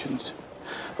preconceptions.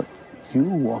 Look, you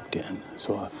walked in,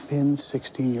 saw a thin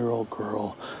 16-year-old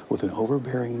girl with an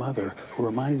overbearing mother who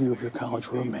reminded you of your college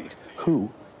roommate,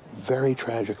 who very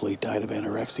tragically died of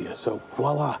anorexia. So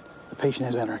voila, the patient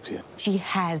has anorexia. She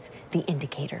has the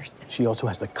indicators. She also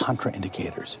has the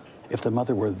contraindicators. If the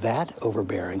mother were that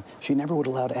overbearing, she never would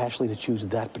have allowed Ashley to choose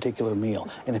that particular meal.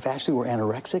 And if Ashley were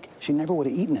anorexic, she never would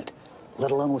have eaten it,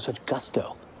 let alone with such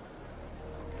gusto.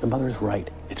 The mother is right.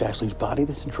 It's Ashley's body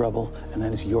that's in trouble, and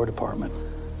that is your department.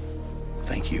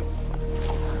 Thank you.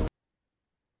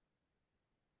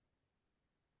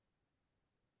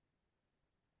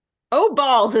 Oh,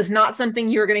 balls is not something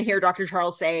you're going to hear Dr.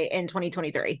 Charles say in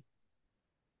 2023.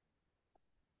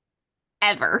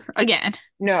 Ever again.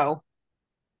 No.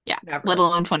 Yeah, never. Let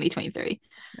alone 2023.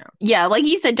 No. Yeah, like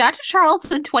you said, Dr. Charles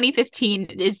in 2015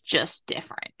 is just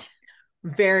different.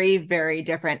 Very, very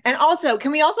different. And also,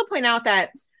 can we also point out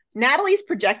that Natalie's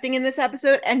projecting in this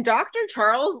episode, and Dr.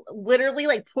 Charles literally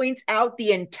like points out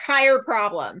the entire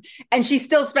problem, and she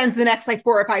still spends the next like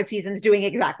 4 or 5 seasons doing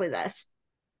exactly this.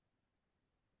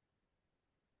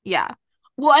 Yeah.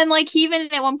 Well, and like even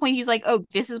at one point he's like, oh,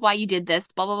 this is why you did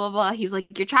this, blah, blah, blah, blah. He's like,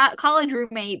 your college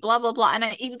roommate, blah, blah, blah. And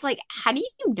he was like, how do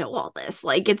you know all this?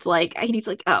 Like, it's like, and he's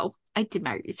like, oh, I did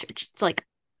my research. It's like,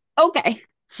 okay.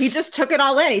 He just took it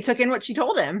all in. He took in what she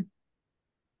told him.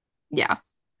 Yeah.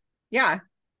 Yeah.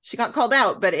 She got called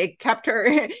out, but it kept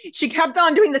her, she kept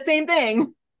on doing the same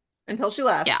thing until she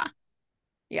left. Yeah.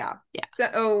 Yeah. Yeah.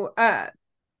 So,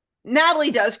 Natalie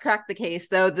does crack the case,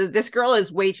 though. This girl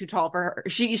is way too tall for her.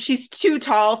 She's too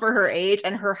tall for her age,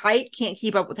 and her height can't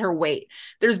keep up with her weight.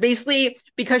 There's basically,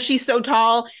 because she's so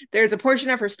tall, there's a portion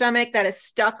of her stomach that is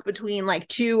stuck between like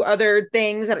 2 other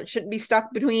things that it shouldn't be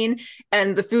stuck between,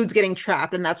 and the food's getting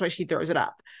trapped, and that's why she throws it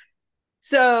up.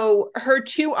 So her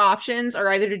 2 options are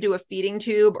either to do a feeding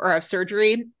tube or have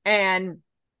surgery, and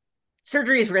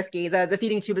surgery is risky. The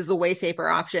feeding tube is the way safer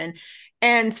option.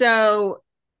 And so,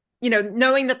 you know,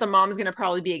 knowing that the mom's going to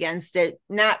probably be against it,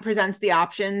 Nat presents the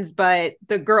options, but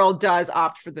the girl does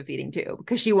opt for the feeding tube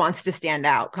because she wants to stand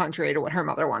out, contrary to what her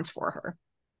mother wants for her.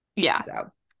 Yeah. So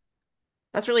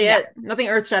that's really it. Nothing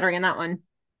earth-shattering in that one.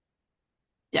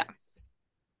 Yeah.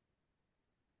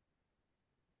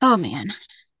 Oh, man.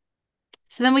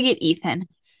 So then we get Ethan.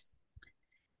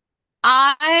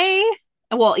 I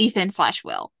Well,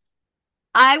 Ethan/Will.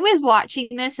 I was watching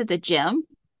this at the gym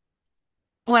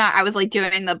when I was like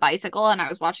doing the bicycle, and I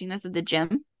was watching this at the gym,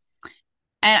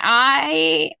 and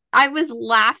I was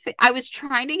laughing. I was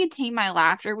trying to contain my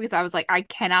laughter because I was like, I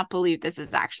cannot believe this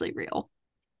is actually real.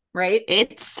 Right?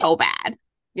 It's so bad.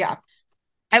 Yeah.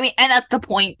 I mean, and that's the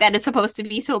point, that it's supposed to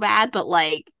be so bad, but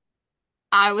like,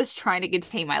 I was trying to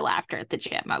contain my laughter at the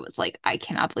gym. I was like, I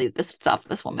cannot believe this stuff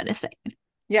this woman is saying.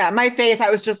 Yeah, my face, I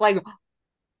was just like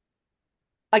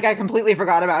I completely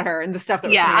forgot about her and the stuff that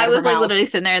was Yeah, coming out I of was her like mouth. literally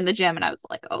sitting there in the gym, and I was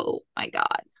like, oh my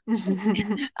God.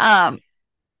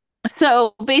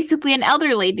 So basically an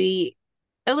elderly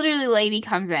lady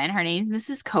comes in. Her name's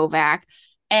Mrs. Kovac,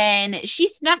 and she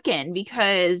snuck in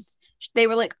because they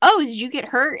were like, oh, did you get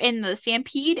hurt in the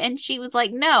stampede? And she was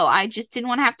like, no, I just didn't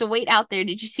want to have to wait out there.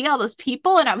 Did you see all those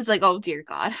people? And I was like, oh dear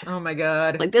God. Oh my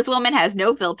God. Like, this woman has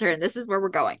no filter, and this is where we're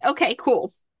going. Okay,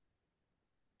 cool.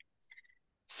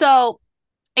 So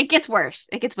it gets worse.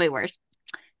 It gets way worse.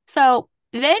 So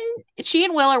then she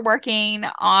and Will are working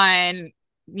on,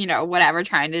 whatever,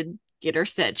 trying to get her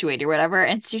situated or whatever.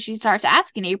 And so she starts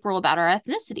asking April about her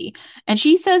ethnicity. And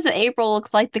she says that April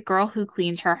looks like the girl who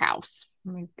cleans her house.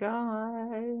 Oh my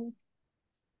God.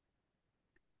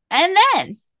 And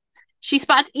then she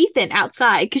spots Ethan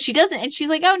outside because she doesn't, and she's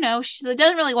like, oh no, she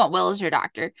doesn't really want Will as her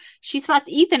doctor. She spots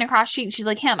Ethan across the street, and she's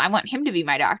like, I want him to be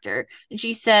my doctor. And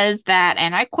she says that,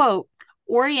 and I quote,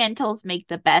 Orientals make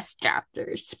the best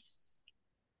doctors.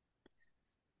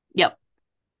 Yep.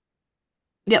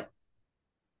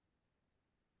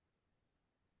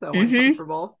 So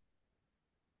uncomfortable.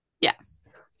 Yeah.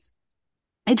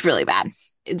 It's really bad.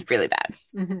 It's really bad.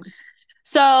 Mm-hmm.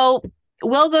 So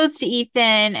Will goes to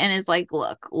Ethan and is like,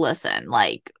 look, listen,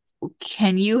 like,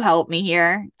 can you help me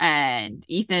here? And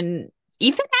Ethan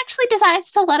actually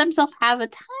decides to let himself have a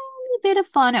tiny bit of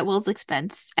fun at Will's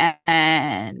expense.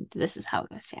 And this is how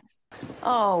it goes down.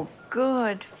 Oh,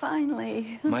 good.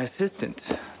 Finally. My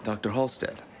assistant, Dr.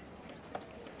 Halstead,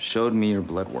 showed me your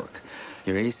blood work.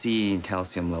 Your ACE and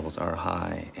calcium levels are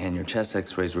high, and your chest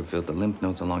x-rays revealed the lymph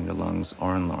nodes along your lungs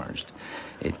are enlarged.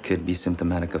 It could be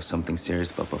symptomatic of something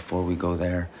serious, but before we go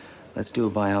there, let's do a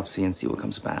biopsy and see what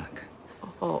comes back.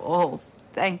 Oh,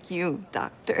 thank you,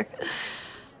 doctor.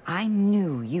 I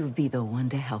knew you'd be the one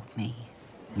to help me.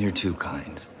 You're too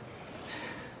kind.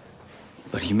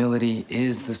 But humility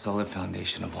is the solid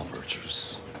foundation of all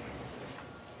virtues.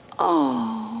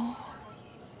 Oh.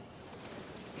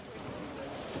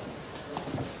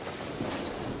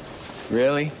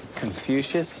 Really?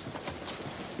 Confucius?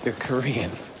 You're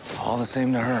Korean. All the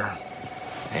same to her.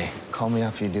 Hey, call me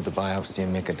after you do the biopsy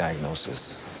and make a diagnosis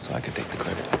so I can take the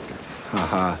credit.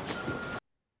 Haha.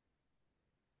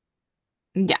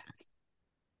 Yeah.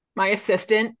 My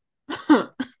assistant.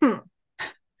 It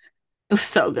was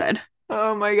so good.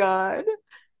 Oh my God.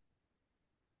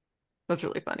 That's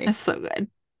really funny. It's so good.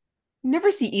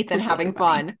 Never see Ethan It's having really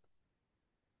funny. fun.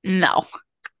 No.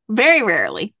 Very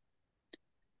rarely.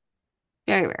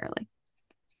 Very rarely.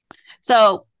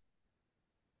 So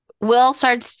Will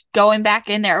starts going back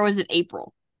in there, or was it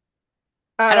April?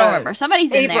 I don't remember.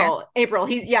 Somebody's in there. April. So April.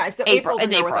 April's in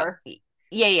It's there with April. her.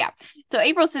 Yeah. So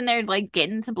April's in there, like,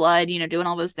 getting some blood, doing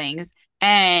all those things.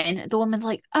 And the woman's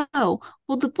like, oh,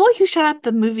 well, the boy who shot up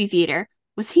the movie theater,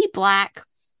 was he black?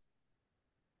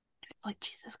 It's like,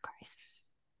 Jesus Christ.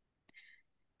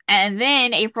 And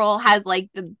then April has, like,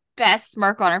 the best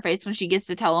smirk on her face when she gets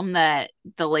to tell him that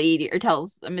the lady, or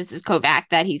tells Mrs. Kovac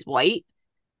that he's white.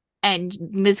 And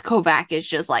Ms. Kovac is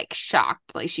just, like,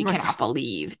 shocked. Like, she cannot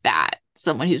believe that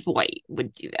someone who's white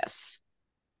would do this.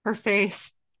 Her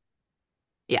face.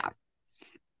 Yeah.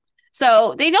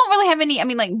 So they don't really have any,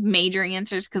 major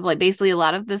answers, because, like, basically a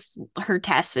lot of her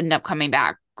tests end up coming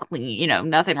back clean,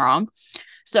 nothing wrong.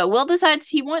 So Will decides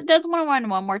he does want to run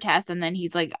one more test, and then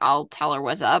he's like, I'll tell her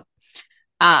what's up.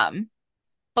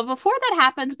 But before that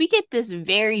happens, we get this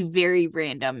very, very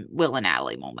random Will and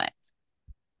Natalie moment.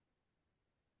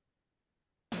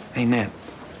 Hey, Nat.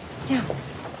 Yeah.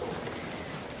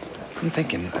 I'm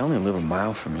thinking, I only live a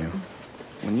mile from you.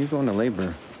 When you go into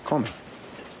labor, call me.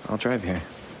 I'll drive here.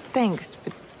 Thanks,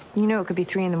 but it could be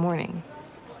 3 a.m.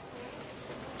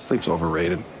 Sleep's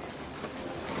overrated.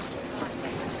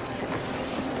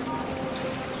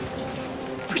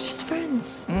 We're just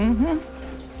friends. Mm-hmm.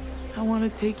 I want to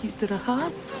take you to the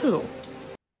hospital.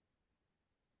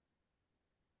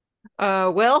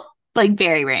 Will? Like,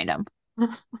 very random.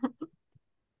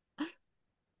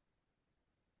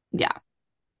 Yeah.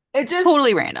 It just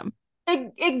totally random.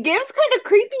 It gives kind of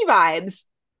creepy vibes.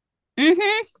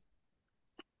 Mm-hmm.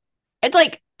 It's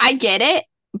like, I get it.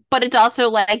 But it's also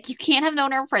like you can't have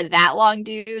known her for that long,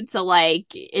 dude. So like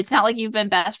it's not like you've been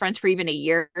best friends for even a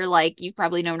year. Like you've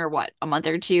probably known her what, a month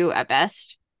or two at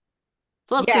best.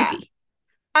 It's a little creepy.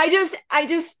 I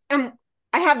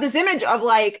have this image of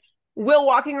like Will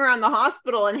walking around the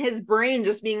hospital and his brain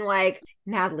just being like,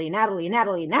 Natalie, Natalie,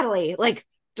 Natalie, Natalie. Like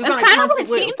just That's kind of what it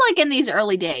seemed like in these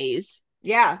early days.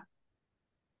 Yeah.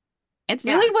 It's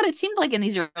really what it seemed like in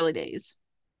these early days.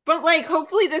 But like,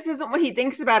 hopefully this isn't what he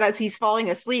thinks about as he's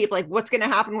falling asleep. Like, what's going to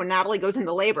happen when Natalie goes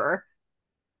into labor?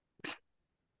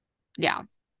 Yeah.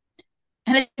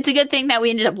 And it's a good thing that we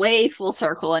ended up way full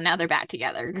circle and now they're back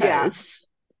together. Yeah.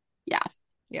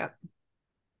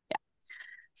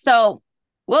 So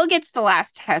Will gets the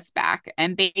last test back,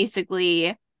 and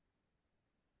basically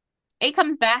it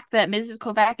comes back that Mrs.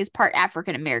 Kovac is part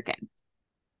African American.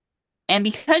 And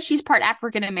because she's part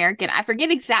African American, I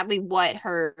forget exactly what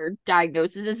her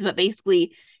diagnosis is, but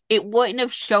basically it wouldn't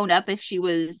have shown up if she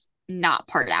was not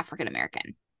part African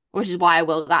American, which is why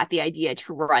Will got the idea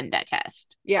to run that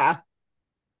test. Yeah.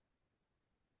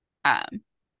 And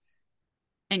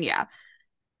yeah.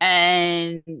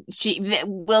 And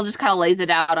Will just kind of lays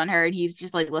it out on her, and he's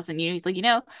just like, listen, he's like,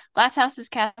 glass houses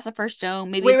cast the first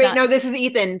stone. Maybe no, this is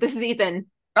Ethan.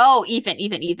 Oh,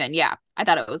 Ethan. Yeah. I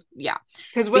thought it was, yeah.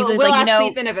 Because Will like,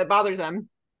 asks Ethan if it bothers him.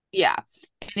 Yeah.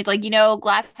 And it's like,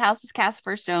 glass houses cast the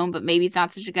first stone, but maybe it's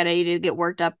not such a good idea to get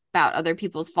worked up about other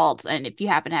people's faults. And if you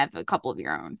happen to have a couple of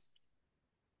your own.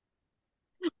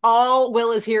 All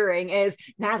Will is hearing is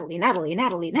Natalie, Natalie,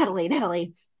 Natalie, Natalie,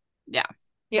 Natalie. Yeah.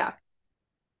 Yeah.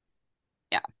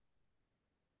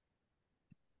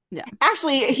 Yeah.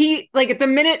 Actually, he like at the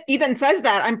minute Ethan says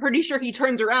that, I'm pretty sure he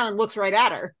turns around and looks right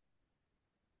at her.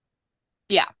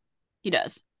 Yeah, he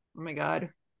does. Oh my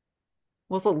God.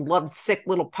 Will's a lovesick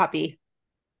little puppy.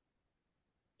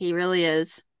 He really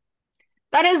is.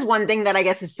 That is one thing that I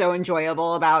guess is so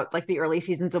enjoyable about like the early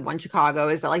seasons of One Chicago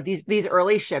is that like these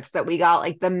early ships that we got,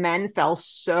 like the men fell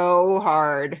so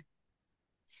hard.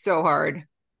 So hard.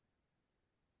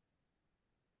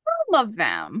 Some of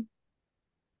them.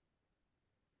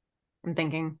 I'm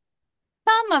thinking.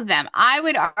 Some of them. I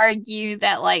would argue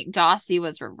that like Dossie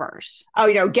was reverse.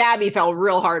 Oh, Gabby fell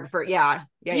real hard for Yeah,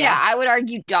 I would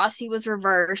argue Dossie was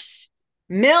reverse.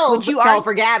 Mills fell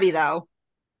for Gabby though.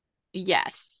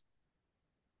 Yes.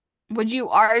 Would you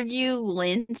argue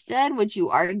Linstead? Would you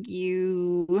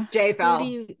argue Jay fell?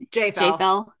 Jay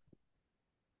fell.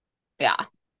 Yeah.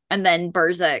 And then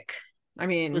Burzek. I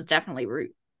mean, was definitely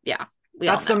root. Yeah.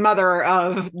 That's the mother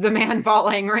of the man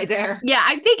falling right there. Yeah,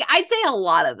 I think I'd say a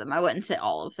lot of them. I wouldn't say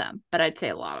all of them, but I'd say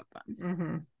a lot of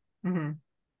them.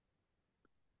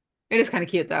 It is kind of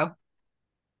cute, though.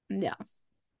 Yeah.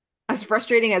 As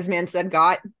frustrating as Manstead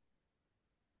got.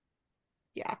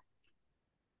 Yeah.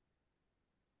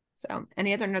 So,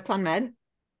 any other notes on Med?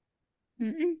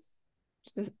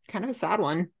 Just kind of a sad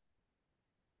one.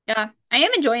 Yeah, I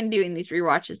am enjoying doing these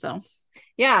rewatches, though.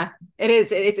 Yeah, it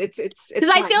is. It's because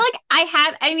I feel like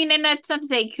and that's not to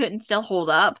say it couldn't still hold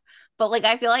up, but like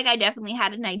I feel like I definitely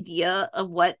had an idea of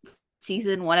what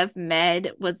season 1 of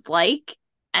Med was like,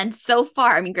 and so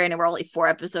far, I mean, granted we're only 4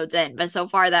 episodes in, but so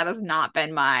far that has not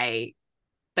been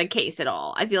the case at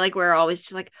all. I feel like we're always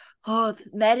just like, oh,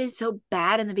 Med is so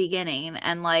bad in the beginning,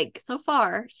 and like so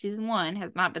far, season 1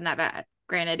 has not been that bad.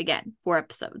 Granted, again, 4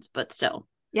 episodes, but still.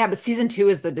 Yeah, but season 2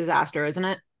 is the disaster, isn't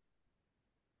it?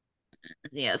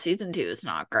 Yeah, season 2 is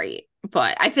not great,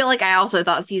 but I feel like I also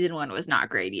thought season 1 was not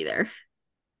great either.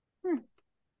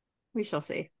 We shall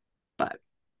see. But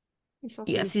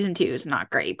yeah, season 2 is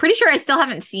not great. Pretty sure I still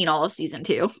haven't seen all of season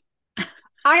 2.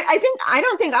 I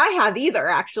don't think I have either,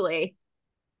 actually,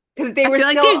 because I feel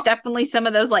like there's definitely some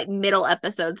of those like middle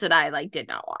episodes that I like did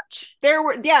not watch.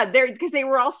 Because they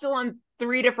were all still on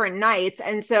 3 different nights,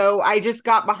 and so I just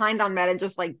got behind on Med and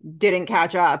just like didn't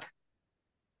catch up.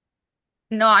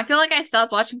 No, I feel like I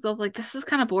stopped watching because I was like, this is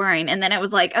kind of boring. And then it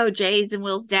was like, oh, Jay's and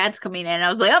Will's dad's coming in. And I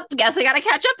was like, oh, guess I gotta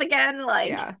catch up again.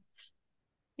 Like,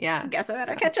 yeah. Guess I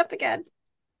gotta catch up again.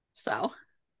 So, all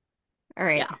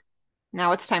right. Yeah.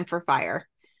 Now it's time for Fire.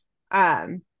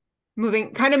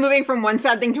 Moving from one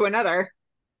sad thing to another,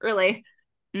 really.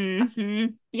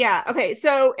 Yeah. Okay.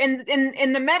 So in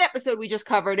the Med episode we just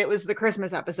covered, it was the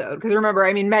Christmas episode. Because remember,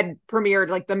 I mean, Med premiered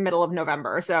like the middle of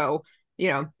November. So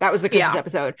that was the Christmas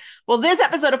episode. Well, this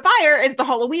episode of Fire is the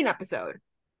Halloween episode.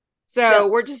 So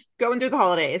we're just going through the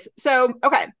holidays. So,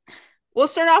 okay. We'll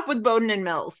start off with Bowden and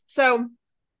Mills. So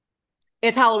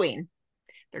it's Halloween.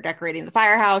 They're decorating the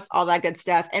firehouse, all that good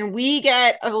stuff. And we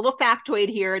get a little factoid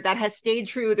here that has stayed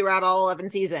true throughout all 11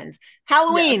 seasons.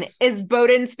 Halloween is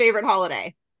Bowden's favorite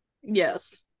holiday.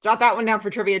 Yes. Jot that one down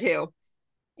for trivia too.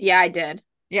 Yeah, I did.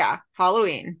 Yeah,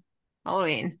 Halloween.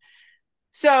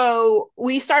 So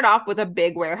we start off with a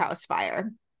big warehouse fire.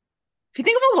 If you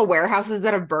think of all the warehouses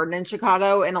that have burned in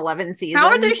Chicago in 11 seasons, How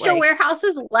are there still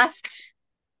warehouses left?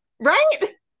 Right?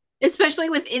 Especially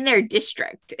within their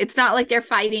district. It's not like they're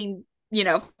fighting,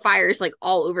 fires like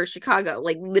all over Chicago,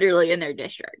 like literally in their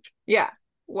district. Yeah.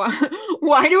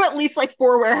 Why do at least like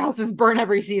 4 warehouses burn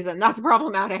every season? That's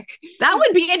problematic. That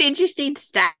would be an interesting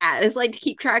stat, is like to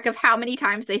keep track of how many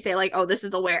times they say like, oh, this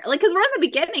is a ware. Like, because we're in the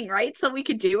beginning, right? So we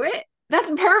could do it. That's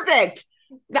perfect.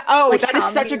 Oh, like that is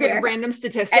such a good random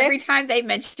statistic. Every time they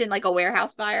mention like a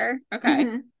warehouse fire. Okay.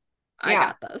 Mm-hmm. I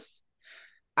got this.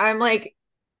 I'm like,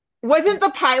 wasn't the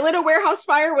pilot a warehouse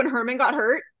fire when Herman got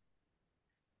hurt?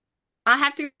 I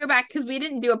have to go back because we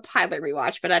didn't do a pilot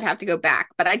rewatch, but I'd have to go back.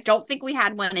 But I don't think we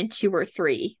had one in 2 or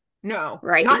 3. No.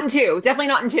 Right? Not in 2. Definitely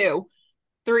not in 2.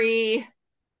 3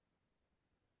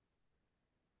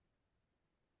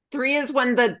 is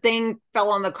when the thing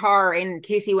fell on the car and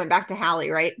Casey went back to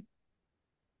Hallie, right?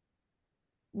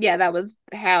 Yeah, that was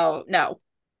how... No.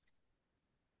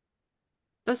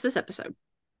 That's this episode.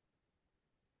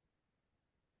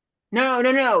 No.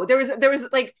 There was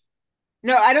like...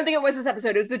 No, I don't think it was this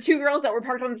episode. It was the 2 girls that were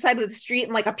parked on the side of the street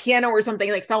and like a piano or something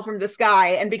like fell from the sky.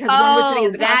 And because one was sitting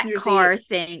in the passenger car seat,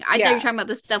 thing. I thought you were talking about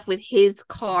the stuff with his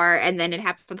car and then it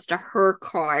happens to her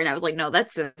car. And I was like, no,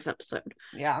 that's this episode.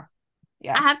 Yeah.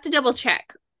 I have to double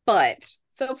check. But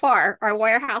so far, our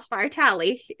warehouse fire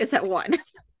tally is at 1.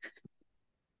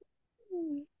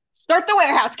 Start the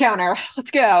warehouse counter.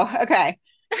 Let's go. Okay.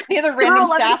 Any other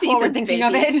random stats while we're thinking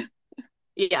of it?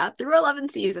 Yeah, through 11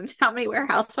 seasons, how many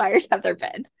warehouse fires have there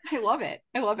been? I love it.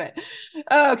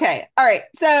 Okay. All right.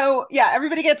 So, yeah,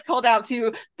 everybody gets called out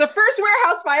to the first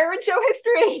warehouse fire in show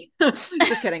history.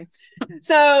 Just kidding.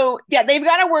 So, yeah, they've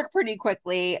got to work pretty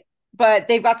quickly, but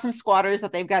they've got some squatters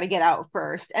that they've got to get out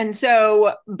first. And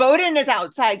so Bowden is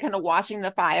outside kind of watching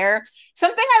the fire.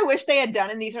 Something I wish they had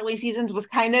done in these early seasons was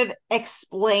kind of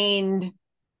explained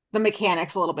the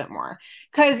mechanics a little bit more,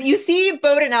 because you see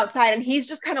Bowden outside and he's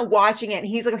just kind of watching it and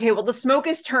he's like, okay, well, the smoke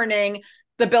is turning,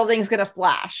 the building's gonna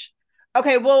flash.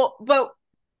 Okay, well, but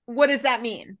what does that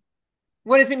mean?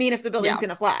 What does it mean if the building's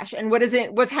gonna flash? And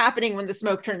what's happening when the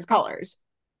smoke turns colors?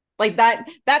 Like that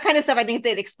kind of stuff. I think if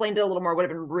they'd explained it a little more would have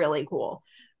been really cool.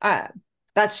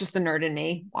 That's just the nerd in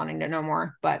me wanting to know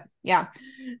more. But yeah,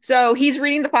 so he's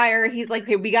reading the fire. He's like,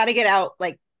 okay, we got to get out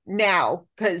like now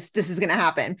because this is going to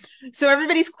happen. So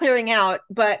everybody's clearing out,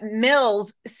 but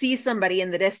Mills sees somebody in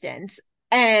the distance.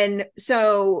 And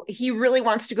so he really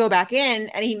wants to go back in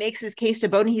and he makes his case to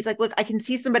Bowden. He's like, look, I can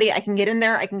see somebody. I can get in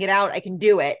there. I can get out. I can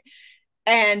do it.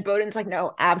 And Bowden's like,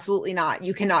 no, absolutely not.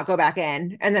 You cannot go back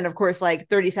in. And then, of course, like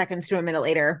 30 seconds to a minute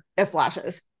later, it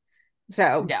flashes.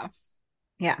 So,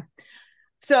 yeah.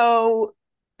 So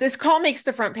this call makes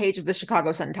the front page of the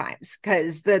Chicago Sun-Times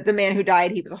because the man who died,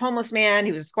 he was a homeless man,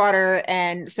 he was a squatter.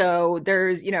 And so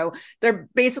there's, they're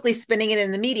basically spinning it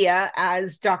in the media,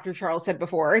 as Dr. Charles said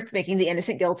before, it's making the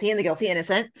innocent guilty and the guilty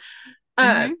innocent.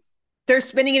 They're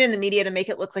spinning it in the media to make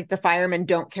it look like the firemen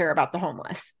don't care about the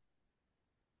homeless.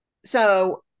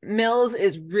 So Mills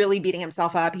is really beating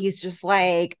himself up. He's just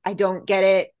like, I don't get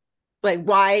it. Like,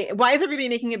 why is everybody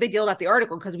making a big deal about the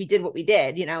article? Because we did what we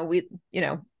did,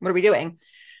 what are we doing?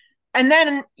 And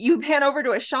then you pan over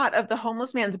to a shot of the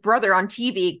homeless man's brother on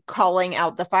TV calling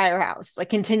out the firehouse, like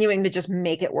continuing to just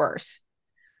make it worse.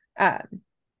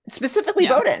 Specifically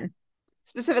Bowden.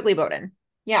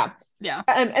 Yeah.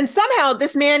 And somehow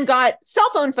this man got cell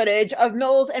phone footage of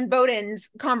Mills and Bowden's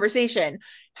conversation.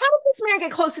 How did this man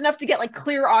get close enough to get like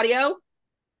clear audio?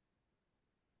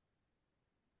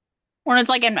 Or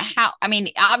it's like,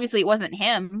 obviously it wasn't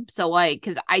him. So like,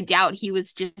 because I doubt he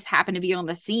was just happened to be on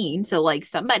the scene. So like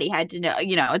somebody had to know,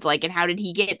 it's like, and how did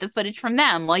he get the footage from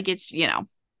them? Like it's, Yeah.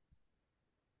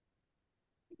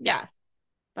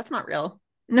 That's not real.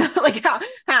 No, like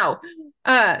how?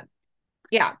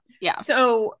 Yeah.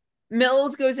 So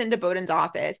Mills goes into Bowden's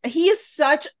office. He's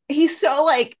so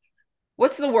like,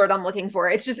 what's the word I'm looking for?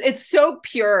 It's so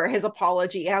pure, his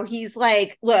apology, how he's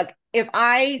like, look, if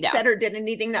I said or did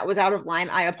anything that was out of line,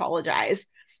 I apologize.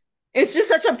 It's just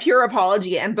such a pure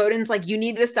apology. And Bowden's like, you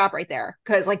need to stop right there.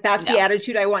 Cause like, that's the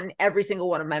attitude I want in every single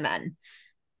one of my men.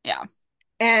 Yeah.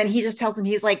 And he just tells him,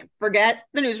 he's like, forget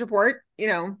the news report.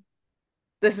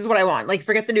 This is what I want. Like,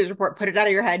 forget the news report, put it out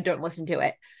of your head. Don't listen to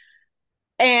it.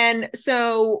 And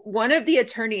so one of the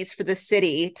attorneys for the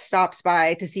city stops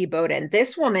by to see Bowden.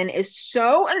 This woman is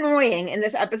so annoying in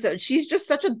this episode. She's just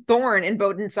such a thorn in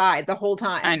Bowden's side the whole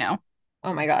time. I know.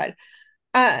 Oh my God.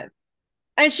 And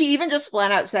she even just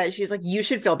flat out says, she's like, you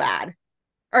should feel bad.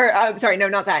 Or sorry, no,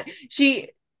 not that. She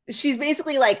she's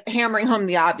basically like hammering home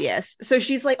the obvious. So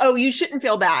she's like, oh, you shouldn't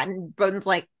feel bad. And Bowden's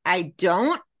like, I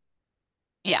don't.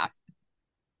 Yeah.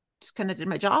 Just kind of did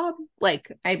my job.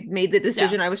 Like, I made the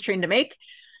decision I was trained to make.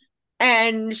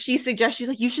 And she suggests, she's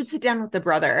like, you should sit down with the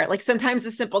brother. Like, sometimes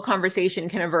a simple conversation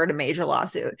can avert a major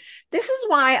lawsuit. This is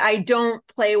why I don't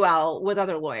play well with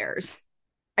other lawyers.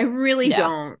 I really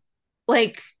don't.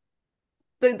 Like,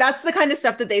 that's the kind of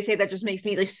stuff that they say that just makes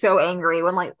me like so angry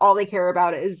when like all they care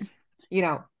about is, you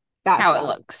know, that how stuff. it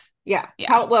looks. Yeah.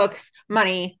 How it looks,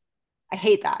 money. I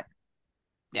hate that.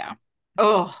 Yeah.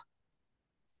 Oh,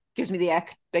 gives me the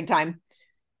ick big time.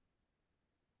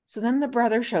 So then the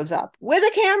brother shows up with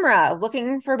a camera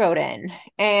looking for Bowden.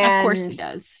 And of course he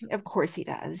does. Of course he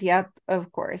does. Yep,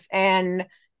 of course. And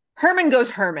Herman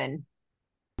goes Herman.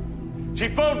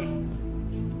 Chief Bowden!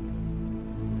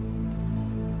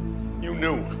 You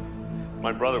knew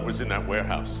my brother was in that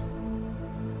warehouse.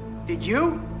 Did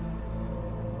you?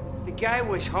 The guy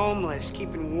was homeless,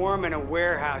 keeping warm in a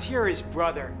warehouse. You're his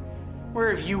brother.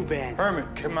 Where have you been?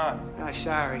 Herman, come on. Oh,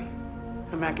 sorry.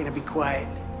 I'm not gonna be quiet.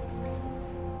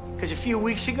 Because a few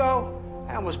weeks ago,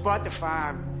 I almost bought the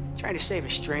farm, trying to save a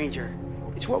stranger.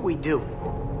 It's what we do.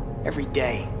 Every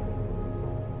day.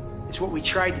 It's what we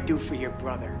tried to do for your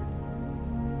brother.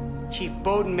 Chief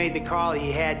Bowden made the call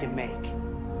he had to make.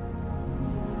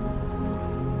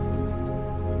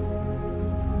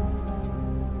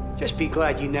 Just be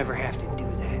glad you never have to do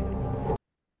that.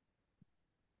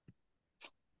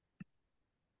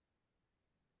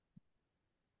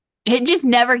 It just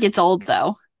never gets old,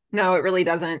 though. No, it really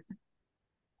doesn't.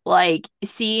 Like,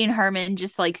 seeing Herman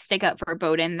just, like, stick up for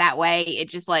Bowden that way, it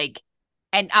just, like...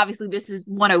 And obviously, this is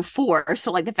 104,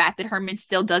 so, like, the fact that Herman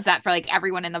still does that for, like,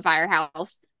 everyone in the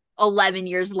firehouse 11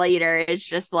 years later is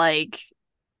just, like,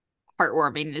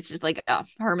 heartwarming. It's just like, oh,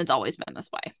 Herman's always been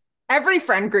this way. Every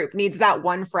friend group needs that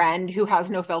one friend who has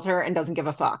no filter and doesn't give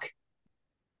a fuck.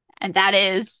 And that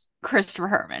is Christopher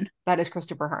Herman. That is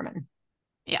Christopher Herman.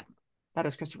 Yeah. That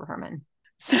is Christopher Herman.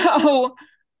 So...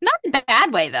 Not in a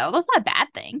bad way, though. That's not a bad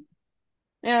thing.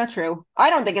 Yeah, true. I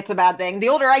don't think it's a bad thing. The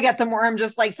older I get, the more I'm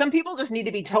just like, some people just need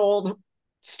to be told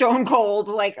stone cold,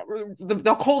 like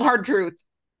the cold hard truth.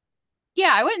 Yeah,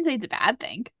 I wouldn't say it's a bad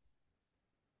thing.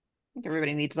 I think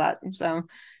everybody needs that. So,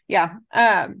 yeah.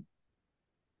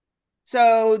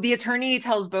 So the attorney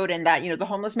tells Bowden that, you know, the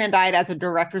homeless man died as a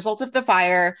direct result of the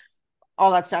fire,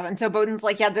 all that stuff. And so Bowden's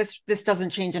like, yeah, this doesn't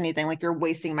change anything. Like, you're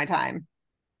wasting my time.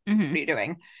 Mm-hmm. What are you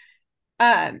doing?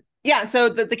 Yeah, so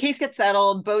the case gets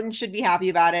settled. Bowden should be happy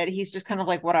about it. He's just kind of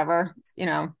like, whatever, you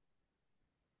know,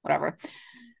 whatever.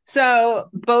 So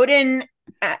Bowden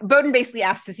basically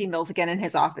asks to see Mills again in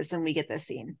his office, and we get this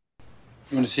scene.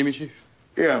 You want to see me, Chief?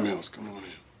 Yeah, Mills, come on in.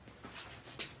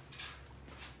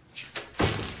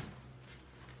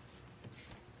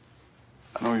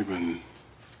 I know you've been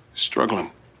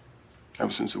struggling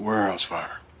ever since the warehouse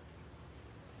fire.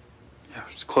 Yeah, it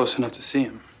was close enough to see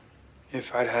him.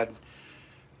 If I'd had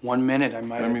 1 minute, I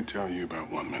might. Let me tell you about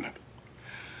 1 minute.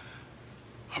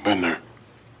 I've been there.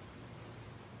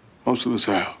 Most of us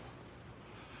have.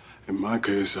 In my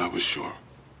case, I was sure.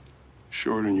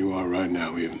 Surer than you are right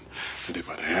now, even. That if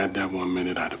I'd had that 1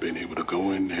 minute, I'd have been able to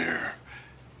go in there,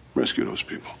 rescue those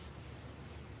people.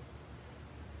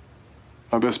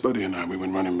 My best buddy and I, we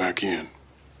went running back in.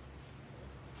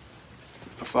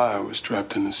 The fire was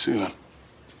trapped in the ceiling.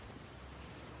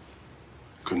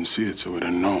 Couldn't see it, so we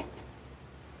didn't know.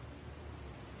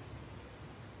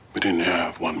 We didn't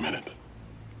have 1 minute.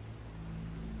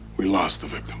 We lost the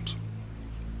victims.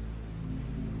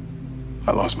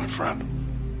 I lost my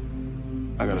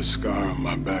friend. I got a scar on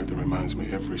my back that reminds me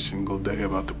every single day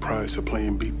about the price of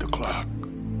playing beat the clock.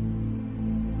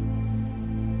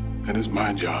 It is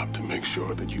my job to make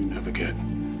sure that you never get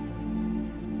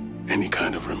any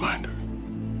kind of reminder.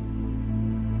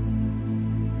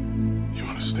 You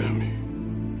understand me?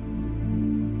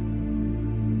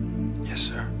 Yes,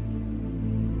 sir.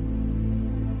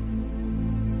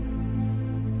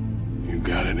 You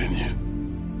got it in you.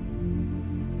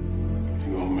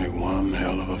 You're gonna make one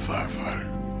hell of a firefighter.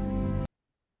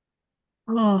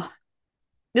 Oh,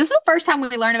 this is the first time we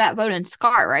learn about Bowden's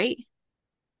scar, right?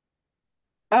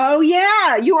 Oh,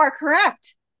 yeah, you are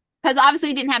correct. Because obviously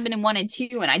it didn't happen in 1 and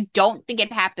 2, and I don't think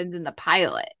it happens in the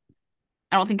pilot.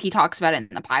 I don't think he talks about it in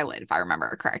the pilot, if I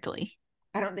remember correctly.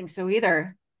 I don't think so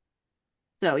either.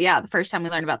 So, yeah, the first time we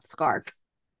learned about the scar.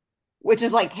 Which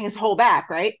is like his whole back,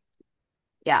 right?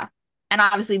 Yeah. And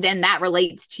obviously then that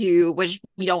relates to, which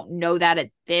we don't know that at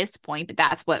this point, but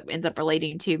that's what ends up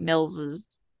relating to Mills's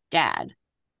dad.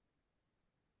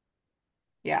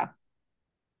 Yeah.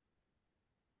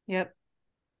 Yep.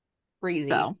 Crazy.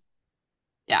 So,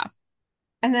 yeah.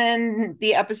 And then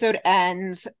the episode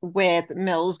ends with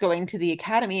Mills going to the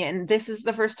academy, and this is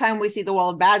the first time we see the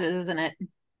wall of badges, isn't it?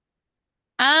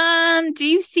 Do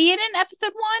you see it in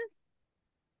episode 1?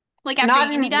 Like after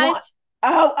Not Amy in dies? one.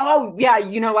 Oh, yeah.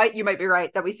 You know what? You might be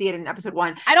right that we see it in episode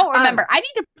 1. I don't remember. I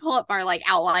need to pull up our like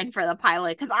outline for the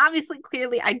pilot because obviously,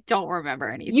 clearly, I don't remember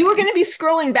anything. You were going to be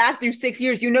scrolling back through 6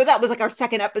 years. You know that was like our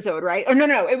second episode, right? Or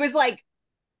no, it was like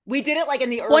we did it like in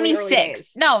the early 26.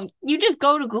 days. No, you just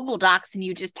go to Google Docs and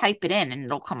you just type it in and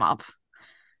it'll come up.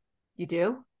 You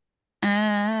do?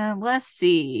 Let's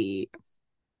see.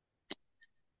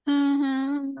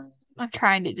 I'm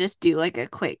trying to just do like a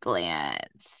quick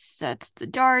glance. That's the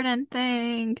Darden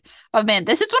thing. Oh man,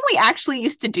 this is when we actually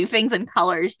used to do things in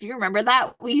colors. Do you remember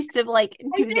that? We used to like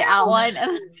do the outline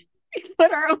and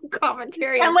put our own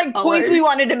commentary and like colors. points we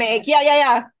wanted to make.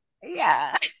 Yeah.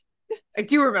 Yeah. I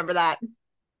do remember that.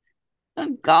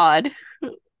 Oh God.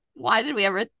 Why did we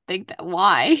ever think that?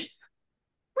 Why?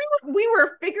 We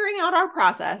were figuring out our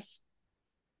process.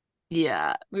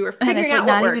 Yeah. We were figuring it's out like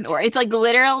what not worked. even it's like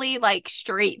literally like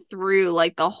straight through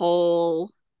like the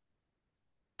whole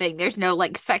thing. There's no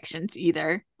like sections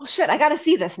either. Well, shit, I gotta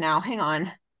see this now. Hang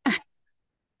on.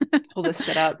 Pull this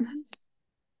shit up.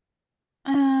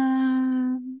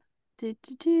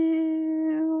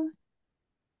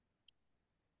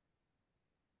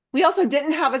 We also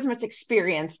didn't have as much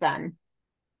experience then.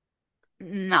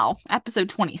 No, episode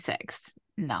 26.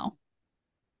 No.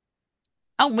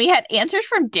 Oh, we had answers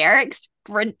from Derek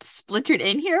splintered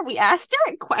in here. We asked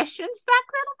Derek questions back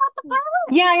then about the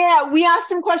pilot. Yeah. We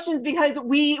asked him questions because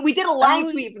we did a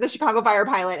live tweet for the Chicago Fire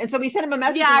pilot, and so we sent him a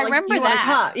message. Yeah, I like, remember do you wanna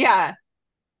that. come? Yeah.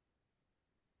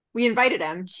 We invited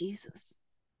him. Jesus.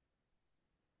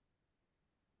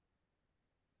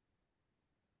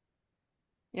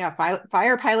 Yeah,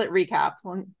 fire pilot recap.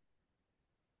 Let's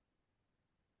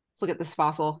look at this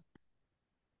fossil.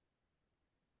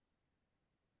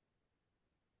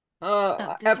 These are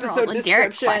all Episode the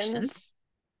Derek descriptions. questions.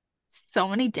 So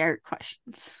many Derek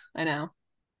questions. I know.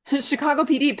 Chicago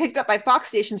PD picked up by Fox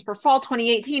stations for fall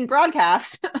 2018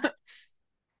 broadcast.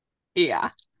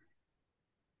 Yeah.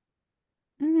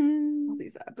 All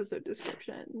these episode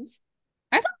descriptions.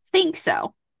 I don't think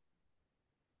so.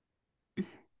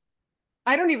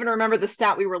 I don't even remember the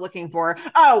stat we were looking for.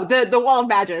 Oh, the wall of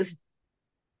badges.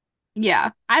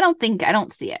 Yeah, I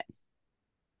don't see it.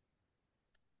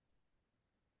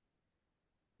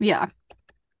 Yeah.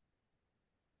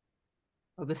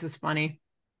 Oh, this is funny.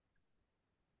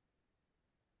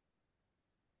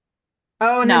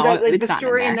 Oh, and No, then it's the not in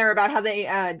story in there. there about how they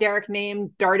Derek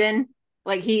named Darden.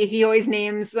 Like he always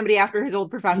names somebody after his old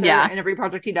professor Yeah. in every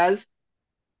project he does.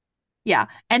 Yeah.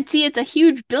 And see, it's a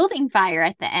huge building fire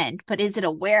at the end, but is it a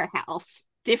warehouse?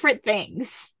 Different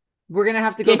things. We're gonna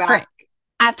have to go back.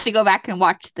 I have to go back and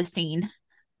watch the scene.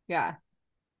 Yeah.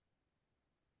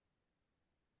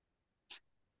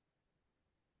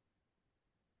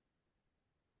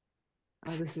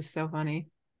 Oh, this is so funny.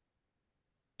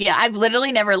 Yeah, I've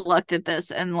literally never looked at this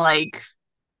and like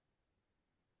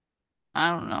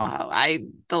I don't know how I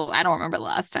don't remember the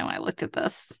last time I looked at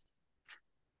this.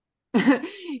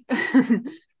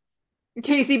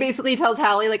 Casey basically tells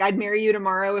Hallie, like, I'd marry you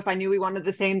tomorrow if I knew we wanted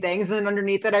the same things. And then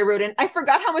underneath it, I wrote in, I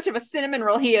forgot how much of a cinnamon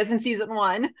roll he is in season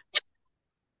 1.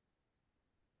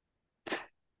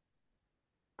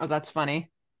 Oh, that's funny.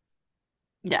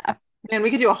 Yeah. Man,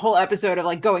 we could do a whole episode of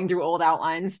like going through old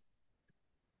outlines.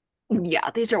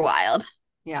 Yeah, these are wild.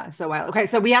 Yeah, so wild. Okay,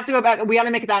 so we have to go back. We got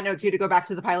to make that note too to go back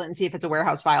to the pilot and see if it's a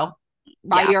warehouse file.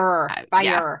 Fire.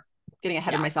 Getting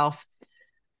ahead of myself.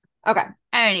 Okay.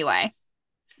 Anyway.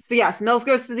 So yes, Mills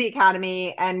goes to the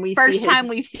academy and we First see time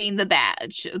we've seen the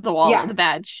badge. The wall of the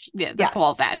badge. Yeah, the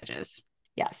wall of badges.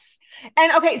 Yes.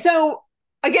 And okay, so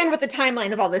again with the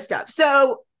timeline of all this stuff.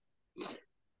 So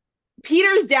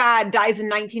Peter's dad dies in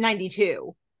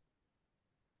 1992.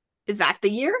 Is that the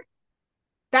year?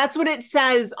 That's what it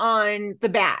says on the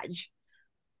badge.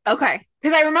 Okay.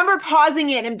 Because I remember pausing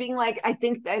it and being like, I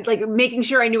think that, like making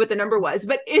sure I knew what the number was.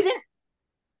 But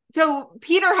so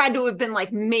Peter had to have been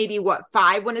like maybe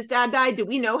 5 when his dad died. Do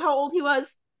we know how old he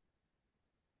was?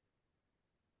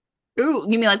 Ooh,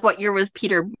 you mean like what year was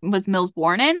Mills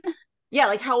born in? Yeah,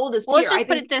 like how old is Peter? Well, let's just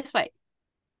put it this way.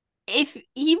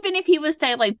 Even if he was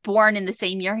say like born in the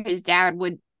same year his dad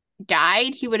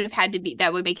died, he would have had to be,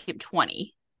 that would make him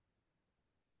 20.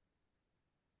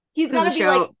 He's got to be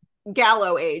like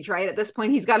Gallo age, right? At this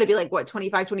point, he's got to be like,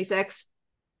 25, 26?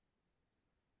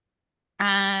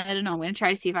 I don't know. I'm going to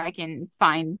try to see if I can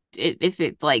find it, if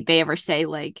it like they ever say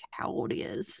like how old he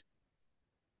is.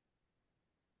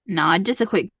 No, just a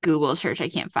quick Google search. I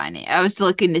can't find it. I was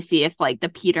looking to see if like the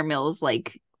Peter Mills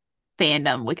like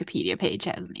fandom Wikipedia page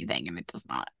has anything, and it does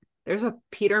not. There's a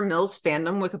Peter Mills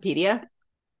fandom Wikipedia.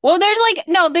 Well, there's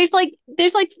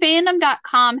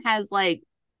fandom.com has like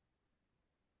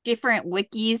different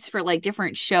wikis for like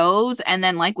different shows, and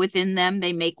then like within them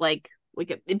they make like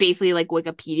basically like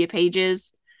Wikipedia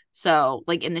pages. So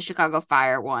like in the Chicago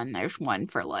Fire one, there's one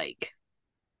for like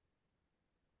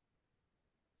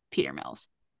Peter Mills.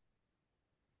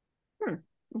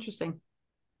 Interesting.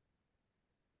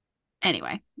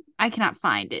 Anyway, I cannot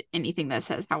find anything that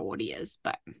says how old he is,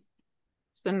 but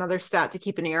just another stat to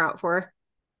keep an ear out for.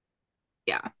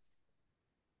 Yeah.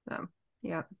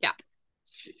 Yeah.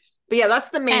 But yeah, that's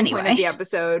the main point of the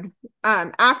episode.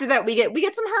 After that, we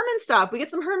get some Herman stuff. We get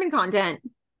some Herman content.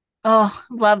 Oh,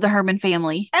 love the Herman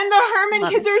family. And the Herman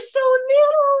kids are so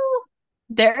new.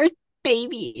 They're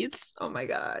babies. Oh my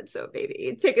god, so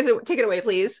baby. Take it away,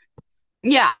 please.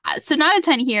 Yeah, so not a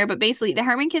ton here, but basically the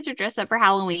Herman kids are dressed up for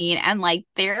Halloween, and like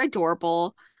they're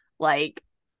adorable. Like,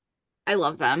 I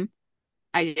love them.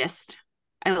 I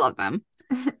love them.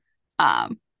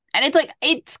 And it's like,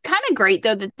 it's kind of great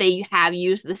though that they have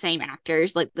used the same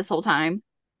actors like this whole time.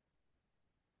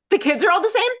 The kids are all the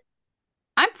same?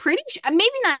 I'm pretty sure, maybe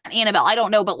not Annabelle, I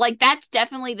don't know, but like that's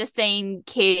definitely the same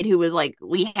kid who was like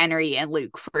Lee Henry and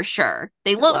Luke for sure.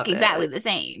 They look exactly the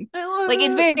same. Like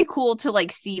it's very cool to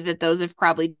like see that those have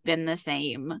probably been the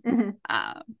same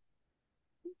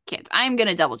kids. I'm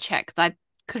gonna double check because I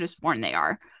could have sworn they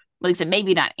are. Like I said,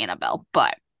 maybe not Annabelle,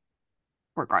 but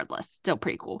regardless, still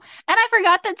pretty cool. And I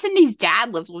forgot that Cindy's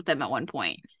dad lived with them at one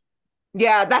point.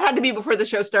 Yeah, that had to be before the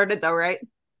show started though, right?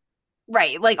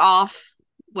 Right, like off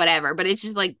whatever, but it's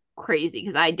just like crazy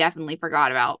because I definitely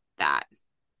forgot about that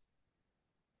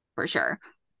for sure.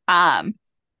 And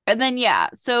then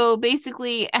yeah, so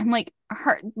basically, and like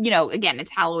her, again,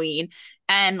 it's Halloween,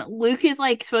 and Luke is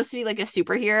like supposed to be like a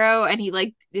superhero, and he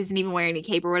like isn't even wearing a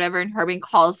cape or whatever, and Herman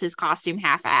calls his costume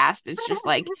half-assed. It's just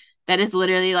like that is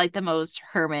literally like the most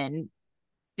Herman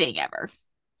thing ever,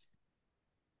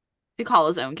 to call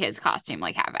his own kid's costume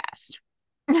like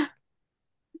half-assed.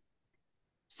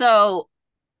 So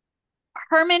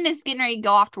Herman is getting ready to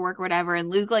go off to work or whatever, and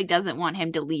Luke like doesn't want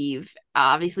him to leave,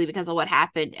 obviously because of what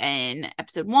happened in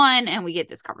episode 1, and we get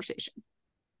this conversation.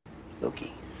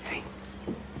 Loki, hey.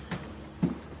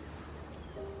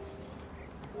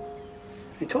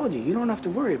 I told you don't have to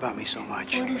worry about me so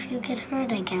much. What if you get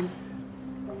hurt again?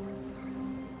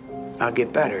 I'll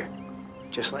get better,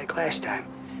 just like last time,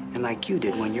 and like you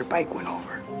did when your bike went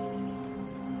over.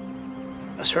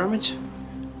 Us Hermans,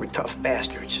 we're tough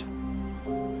bastards.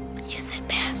 You said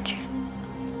bastard.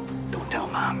 Don't tell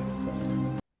Mom.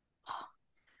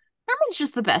 Herman's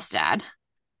just the best dad.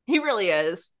 He really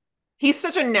is. He's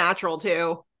such a natural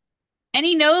too. And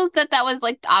he knows that was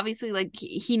like, obviously, like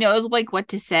he knows like what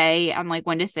to say and like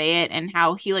when to say it, and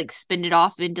how he like spinned it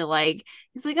off into like,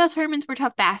 he's like, us Hermans were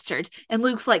tough bastards. And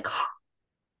Luke's like,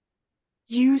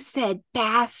 you said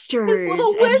bastards. His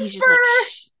little whisper. And he's just like,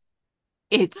 shh.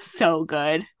 It's so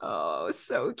good. Oh,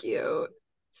 so cute.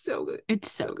 So good.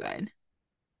 It's so good.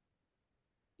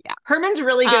 Yeah. Herman's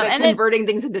really good at converting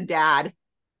things into dad.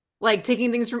 Like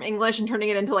taking things from English and turning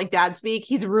it into like dad speak.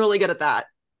 He's really good at that.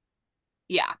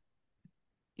 Yeah.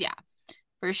 Yeah,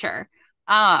 for sure.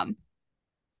 And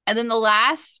then the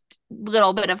last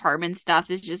little bit of Herman stuff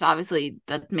is just obviously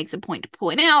that makes a point to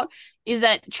point out is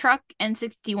that Truck and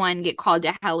 61 get called to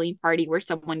a Halloween party where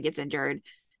someone gets injured.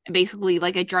 And basically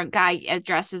like a drunk guy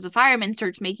dressed as a fireman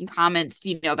starts making comments,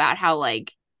 about how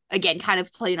like, again, kind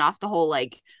of playing off the whole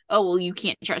like, oh, well, you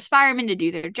can't trust firemen to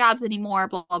do their jobs anymore,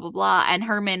 blah, blah, blah, blah. And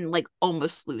Herman like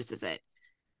almost loses it.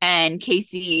 And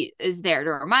Casey is there to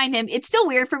remind him. It's still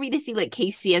weird for me to see like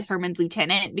Casey as Herman's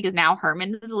lieutenant, because now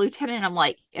Herman is a lieutenant. I'm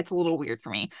like, it's a little weird for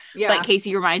me. Yeah. But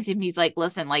Casey reminds him, he's like,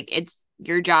 listen, like it's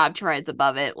your job to rise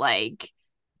above it. Like,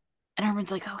 and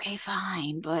Herman's like, okay,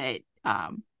 fine. But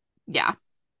yeah.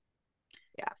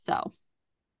 So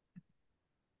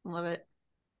love it.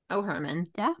 Oh, Herman.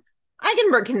 Yeah.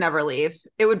 Eichenberg can never leave.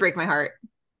 It would break my heart.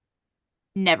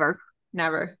 Never.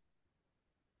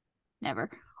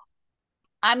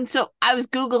 So I was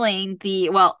Googling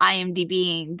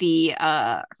IMDbing the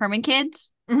Herman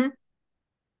kids. Mm-hmm.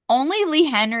 Only Lee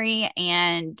Henry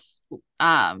and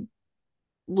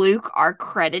Luke are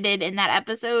credited in that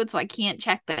episode, so I can't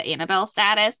check the Annabelle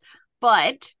status,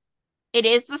 but it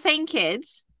is the same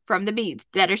kids from the Beats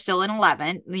that are still in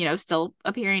 11, still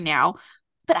appearing now.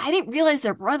 But I didn't realize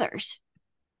they're brothers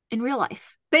in real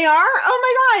life. They are?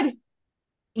 Oh my god.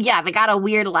 Yeah, they got a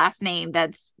weird last name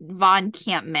that's Von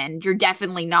Campman. You're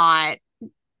definitely not.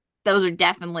 Those are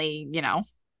definitely,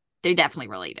 they're definitely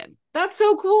related. That's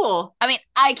so cool. I mean,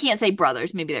 I can't say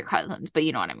brothers. Maybe they're cousins, but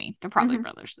you know what I mean. They're probably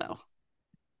brothers, though.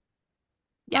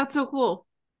 Yeah. That's so cool.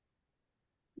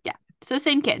 Yeah. So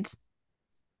same kids.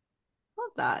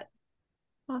 Love that.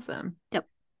 Awesome. Yep.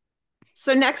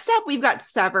 So next up, we've got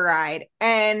Severide.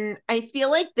 And I feel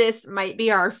like this might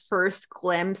be our first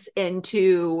glimpse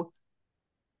into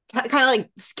kind of like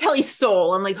Kelly's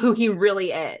soul and like who he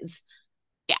really is.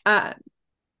 Yeah.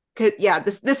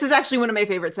 This is actually one of my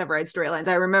favorite Severide storylines.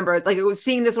 I remember like I was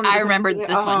seeing this one. I remember this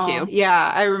one too.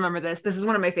 Yeah, I remember this. This is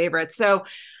one of my favorites. So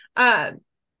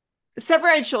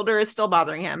Severide's shoulder is still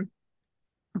bothering him.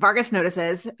 Vargas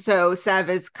notices, so Sev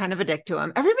is kind of a dick to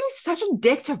him. Everybody's such a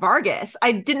dick to Vargas.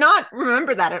 I did not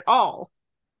remember that at all.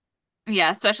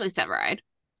 Yeah, especially Severide.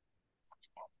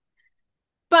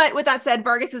 But with that said,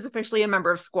 Vargas is officially a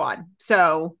member of Squad,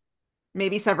 so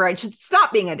maybe Severide should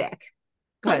stop being a dick.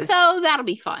 So that'll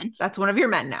be fun. That's one of your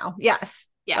men now. Yes.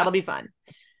 Yeah. That'll be fun.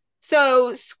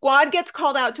 So Squad gets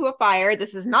called out to a fire.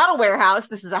 This is not a warehouse.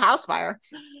 This is a house fire.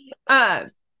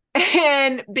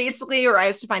 And basically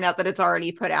arrives to find out that it's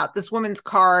already put out. This woman's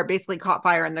car basically caught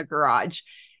fire in the garage.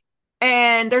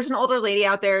 And there's an older lady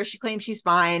out there. She claims she's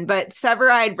fine, but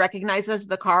Severide recognizes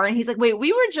the car and he's like, wait,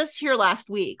 we were just here last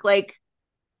week. Like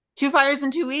 2 fires in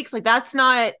 2 weeks. Like that's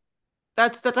a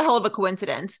hell of a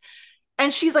coincidence.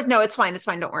 And she's like, no, it's fine. It's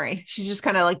fine. Don't worry. She's just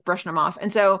kind of like brushing him off.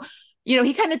 And so, you know,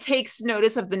 he kind of takes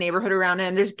notice of the neighborhood around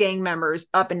him. There's gang members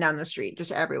up and down the street,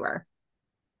 just everywhere.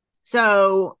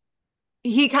 So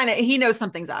he knows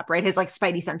something's up, right? His like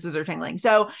spidey senses are tingling.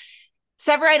 So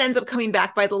Severide ends up coming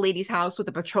back by the lady's house with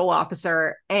a patrol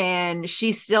officer, and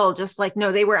she's still just like,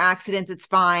 no, they were accidents. It's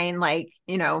fine. Like,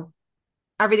 you know,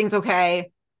 everything's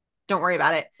okay. Don't worry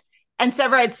about it. And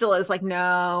Severide still is like,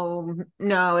 no,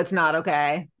 it's not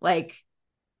okay. Like,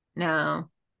 no.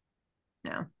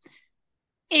 If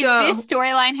this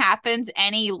storyline happens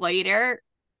any later,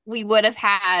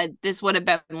 this would have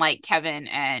been like Kevin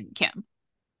and Kim.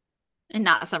 And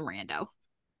not some rando.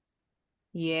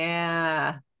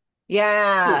 Yeah.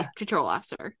 Police patrol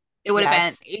officer. It would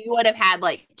have been, you would have had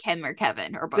like Kim or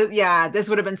Kevin or both. This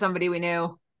would have been somebody we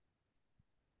knew.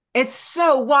 It's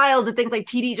so wild to think like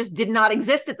PD just did not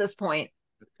exist at this point.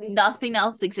 Nothing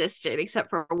else existed except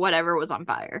for whatever was on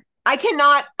fire. I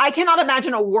cannot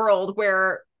imagine a world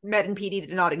where Med and PD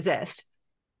did not exist.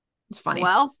 It's funny.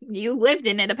 Well, you lived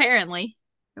in it apparently.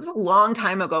 It was a long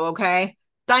time ago, okay?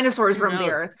 Dinosaurs roamed the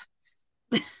earth.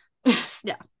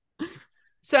 Yeah.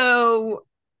 So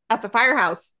at the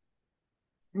firehouse,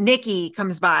 Nikki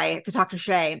comes by to talk to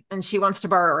Shay, and she wants to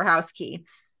borrow her house key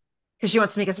because she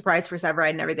wants to make a surprise for Severide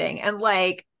and everything. And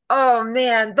like, oh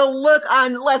man, the look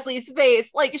on Leslie's face,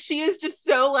 like she is just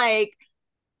so like,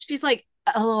 she's like,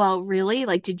 LOL, really?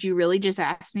 Like, did you really just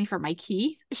ask me for my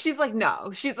key? She's like,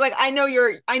 no. She's like, I know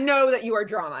that you are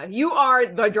drama. You are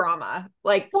the drama.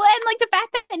 Like, well, and like the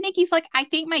fact that Nikki's like, I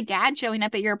think my dad showing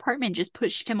up at your apartment just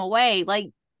pushed him away.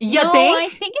 Like, I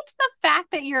think it's the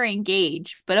fact that you're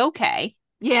engaged, but okay.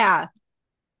 Yeah.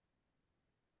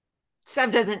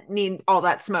 Sev doesn't need all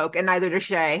that smoke, and neither does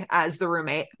Shay as the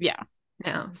roommate. Yeah.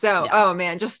 No. So, oh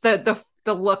man, just the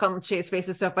look on Shay's face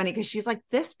is so funny because she's like,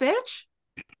 this bitch?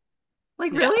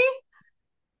 Like, really?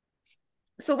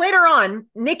 So later on,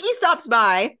 Nikki stops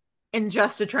by in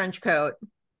just a trench coat.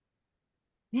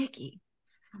 Nikki.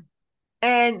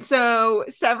 And so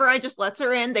Severide just lets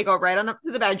her in. They go right on up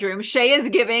to the bedroom. Shay is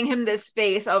giving him this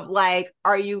face of like,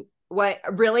 are you, what,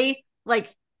 really?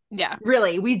 Like, yeah,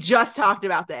 really? We just talked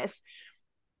about this.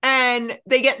 And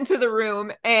they get into the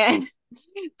room and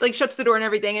like shuts the door and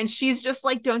everything. And she's just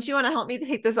like, don't you want to help me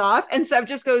take this off? And Sev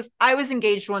just goes, I was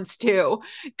engaged once too.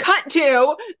 Cut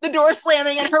to the door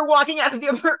slamming and her walking out of the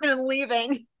apartment and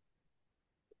leaving.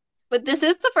 But this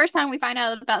is the first time we find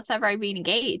out about Severide being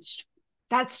engaged.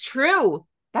 That's true.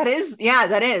 That is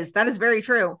very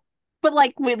true. But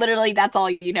like, we literally, that's all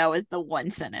you know is the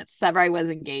one sentence. Severide was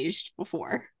engaged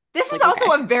before. This is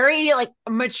also a very like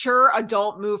mature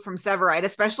adult move from Severide,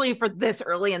 especially for this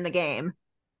early in the game.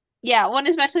 Yeah, one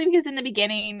especially because in the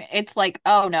beginning it's like,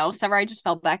 oh no, Severide just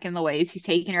fell back in the ways. He's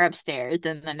taking her upstairs,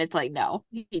 and then it's like, no,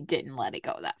 he didn't let it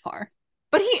go that far.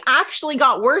 But he actually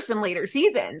got worse in later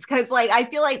seasons because, like, I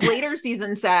feel like later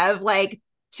season Sev, like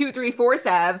 2, 3, 4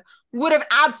 Sev, would have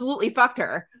absolutely fucked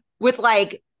her with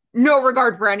like no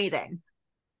regard for anything.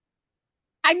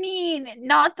 I mean,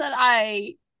 not that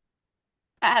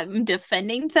I'm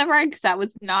defending Severide because that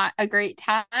was not a great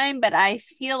time, but I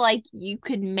feel like you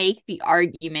could make the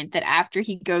argument that after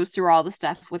he goes through all the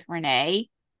stuff with Renee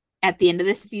at the end of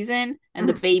this season and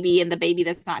the baby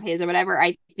that's not his or whatever,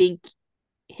 I think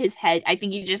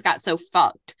he just got so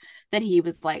fucked that he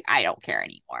was like, I don't care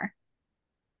anymore.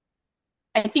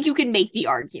 I think you can make the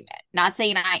argument. Not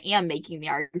saying I am making the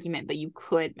argument, but you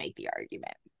could make the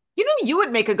argument. You know, you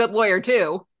would make a good lawyer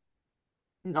too.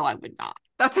 No, I would not.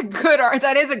 That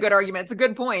is a good argument. It's a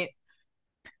good point.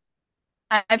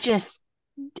 I've just,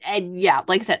 and yeah,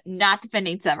 like I said, not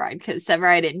defending Severide, because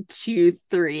Severide in 2,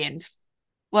 3, and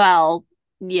well,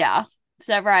 yeah,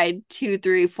 Severide 2,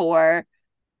 3, 4,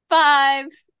 5,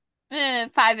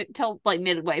 5 until like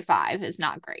midway 5 is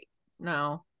not great.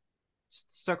 No,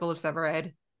 just Circle of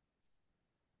Severide.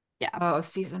 Yeah. Oh,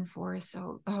 season 4 is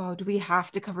so. Oh, do we have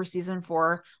to cover season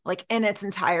 4 like in its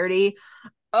entirety?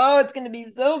 Oh, it's gonna be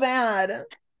so bad.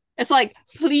 It's like,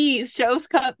 please, shows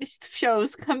come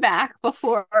back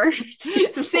before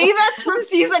save us from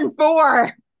season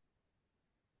 4.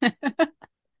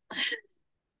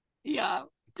 Yeah,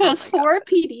 because 4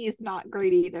 PD is not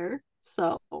great either.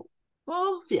 So,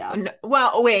 well, yeah.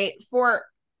 Well, wait, for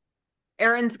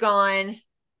Erin's gone.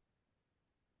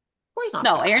 4's not.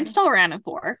 No, bad. Erin's still around in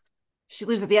 4. She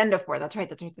leaves at the end of 4. That's right.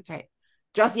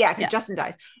 Just because Justin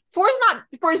dies. 4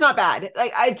 is not bad.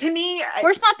 Like to me,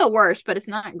 4's not the worst, but it's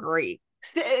not great.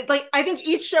 Like I think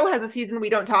each show has a season we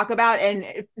don't talk about,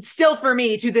 and still for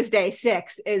me to this day,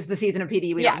 6 is the season of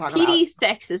PD we don't talk about. PD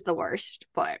 6 is the worst,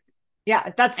 but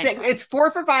yeah, that's 6. It's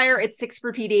 4 for Fire. It's 6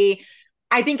 for PD.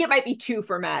 I think it might be 2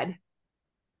 for Med.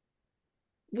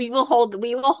 We will hold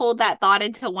that thought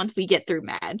until once we get through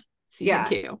Med season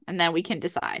 2, and then we can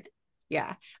decide.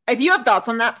 Yeah. If you have thoughts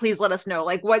on that, please let us know.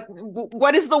 Like what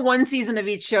is the one season of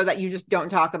each show that you just don't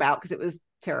talk about because it was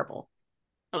terrible?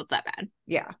 Oh, it's that bad.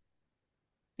 Yeah.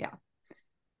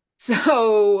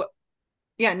 So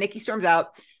yeah, Nikki storms out.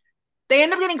 They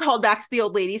end up getting called back to the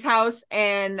old lady's house,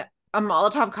 and a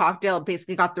Molotov cocktail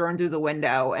basically got thrown through the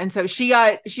window. And so she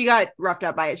got roughed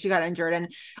up by it. She got injured.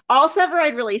 And all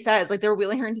Severide really says, like, they're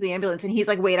wheeling her into the ambulance, and he's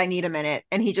like, wait, I need a minute.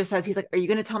 And he just says, he's like, are you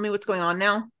going to tell me what's going on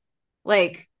now?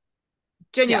 Like,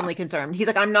 genuinely concerned. He's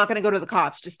like, I'm not going to go to the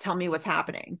cops. Just tell me what's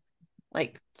happening.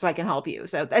 Like, so I can help you.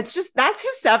 So that's who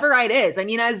Severide is. I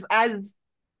mean, as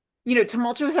you know,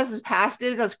 tumultuous as his past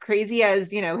is, as crazy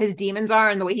as, you know, his demons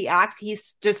are and the way he acts,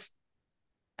 he's just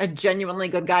a genuinely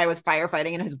good guy with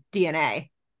firefighting in his DNA.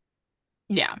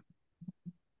 Yeah.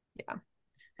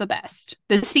 The best.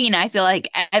 The scene, I feel like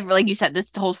you said,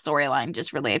 this whole storyline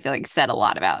just really, I feel like, said a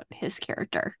lot about his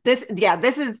character. This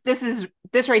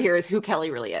right here is who Kelly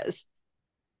really is.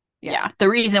 Yeah. The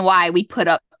reason why we put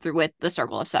up with the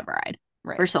Circle of Severide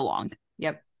for so long.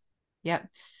 Yep.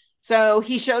 So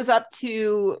he shows up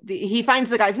he finds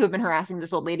the guys who have been harassing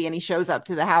this old lady, and he shows up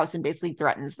to the house and basically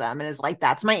threatens them and is like,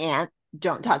 that's my aunt.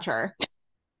 Don't touch her.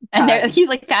 And he's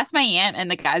like, that's my aunt. And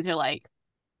the guys are like,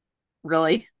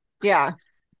 really? Yeah.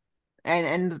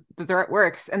 And the threat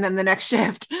works. And then the next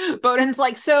shift, Bowden's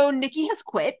like, so Nikki has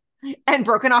quit and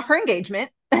broken off her engagement,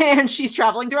 and she's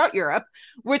traveling throughout Europe,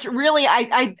 which really,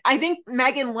 I think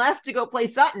Megan left to go play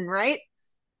Sutton, right?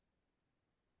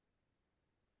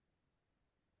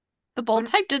 The Bold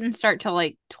Type didn't start till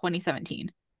like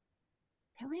 2017.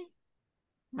 Really?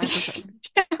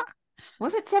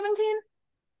 Was it 17?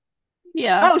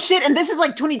 Yeah. Oh shit! And this is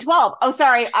like 2012. Oh,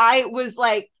 sorry. I was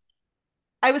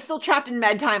still trapped in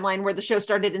Med timeline where the show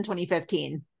started in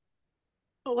 2015.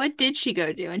 What did she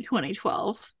go do in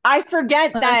 2012? I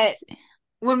forget that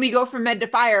when we go from Med to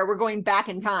Fire, we're going back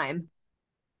in time.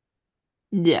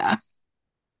 Yeah.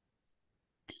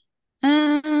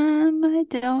 I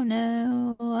don't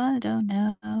know.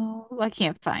 I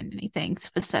can't find anything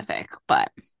specific,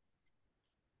 but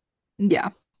yeah.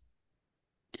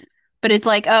 But it's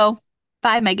like, oh,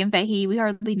 bye, Megan Fahey. We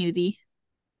hardly knew thee.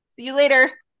 See you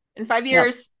later in 5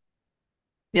 years.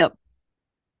 Yep.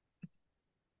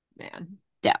 Man.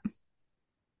 Yeah.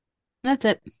 That's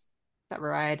it.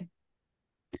 Severide.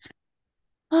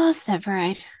 Oh,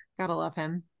 Severide. Gotta love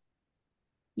him.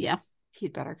 Yeah.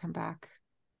 He'd better come back.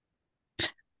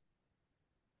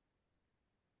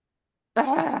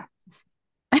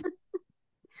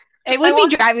 It would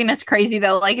be driving us crazy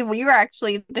though. Like if we were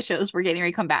actually, the shows were getting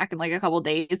ready to come back in like a couple of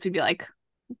days, we'd be like,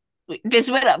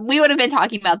 we would have been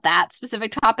talking about that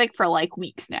specific topic for like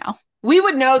weeks now. We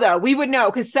would know though. We would know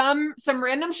because some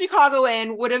random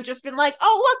Chicagoan would have just been like,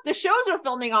 oh look, the shows are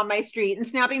filming on my street and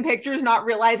snapping pictures, not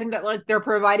realizing that like they're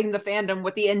providing the fandom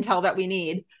with the intel that we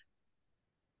need.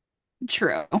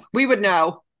 True. We would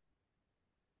know.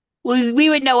 We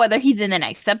would know whether he's in the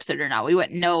next episode or not. We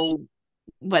wouldn't know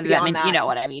whether Beyond that means, you know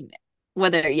what I mean?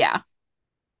 Whether, yeah.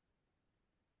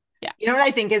 You know what I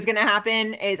think is going to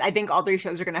happen is I think all 3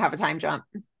 shows are going to have a time jump.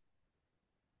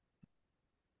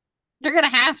 They're going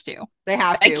to have to. They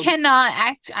have to. I cannot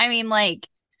act. I mean, like,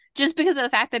 just because of the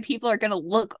fact that people are going to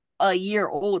look a year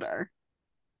older.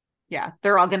 Yeah,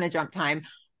 they're all going to jump time.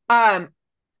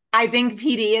 I think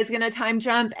PD is going to time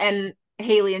jump and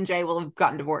Haley and Jay will have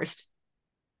gotten divorced.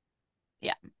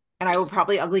 Yeah. And I will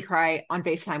probably ugly cry on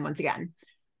FaceTime once again.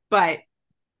 But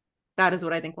that is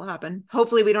what I think will happen.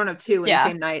 Hopefully we don't have two in the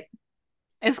same night.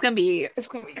 It's gonna be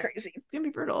crazy. It's gonna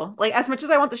be brutal. Like, as much as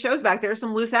I want the shows back, there are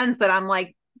some loose ends that I'm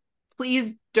like,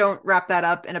 please don't wrap that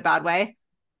up in a bad way.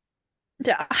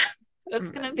 Yeah.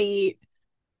 It's gonna be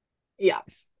I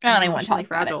don't even want to talk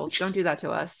about it. Don't do that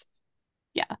to us.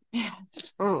 Yeah.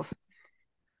 Oof.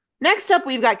 Next up,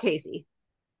 we've got Casey.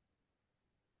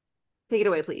 Take it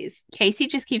away, please. Casey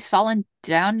just keeps falling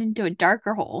down into a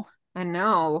darker hole. I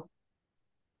know.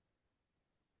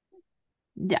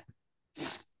 Yeah. All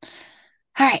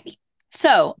right.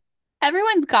 So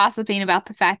everyone's gossiping about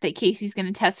the fact that Casey's going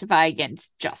to testify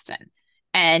against Justin.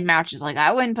 And Mouch is like,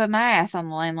 I wouldn't put my ass on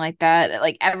the line like that.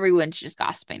 Like, everyone's just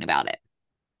gossiping about it.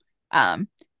 And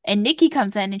Nikki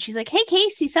comes in and she's like, hey,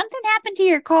 Casey, something happened to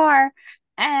your car.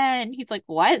 And he's like,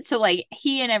 what? So, like,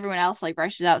 he and everyone else, like,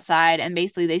 rushes outside. And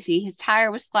basically they see his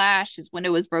tire was slashed. His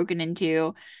window was broken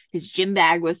into. His gym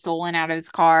bag was stolen out of his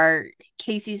car.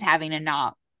 Casey's having a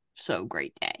not so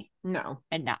great day. No.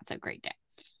 And not so great day.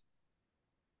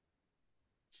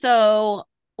 So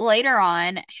later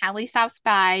on, Hallie stops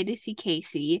by to see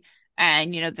Casey.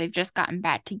 And, you know, they've just gotten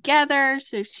back together.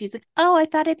 So she's like, oh, I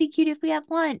thought it'd be cute if we had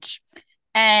lunch.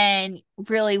 And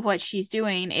really what she's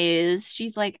doing is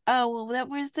she's like, oh, well,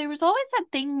 there was always that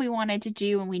thing we wanted to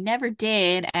do and we never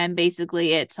did. And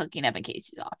basically it's hooking up in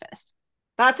Casey's office.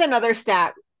 That's another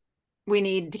stat we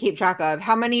need to keep track of.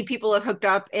 How many people have hooked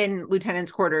up in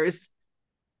Lieutenant's quarters?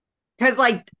 Because,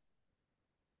 like...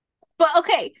 But,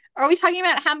 okay, are we talking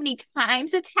about how many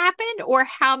times it's happened or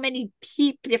how many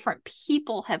different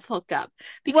people have hooked up?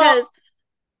 Because...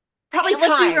 Probably let's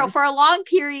times. be real, for a long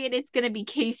period, it's going to be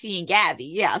Casey and Gabby.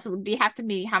 Yeah, so it would have to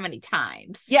be how many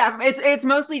times? Yeah, it's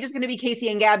mostly just going to be Casey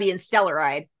and Gabby and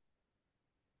Stellaride.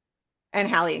 And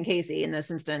Hallie and Casey in this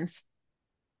instance.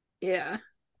 Yeah.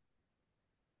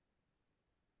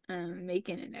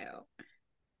 Making a note.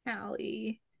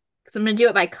 Hallie. Because I'm going to do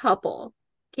it by couple.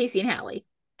 Casey and Hallie.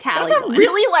 That's a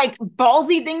really, like,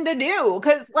 ballsy thing to do.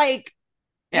 Because, like,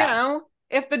 you know...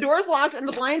 If the door's locked and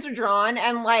the blinds are drawn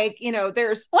and, like, you know,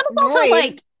 there's noise. Also,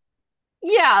 like,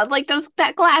 yeah, like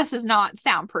that glass is not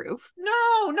soundproof.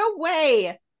 No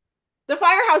way. The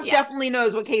firehouse definitely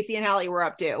knows what Casey and Hallie were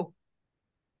up to.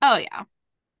 Oh, yeah.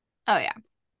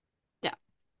 Yeah.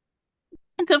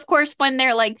 And so, of course, when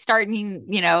they're, like, starting,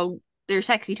 you know, their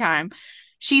sexy time,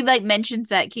 she, like, mentions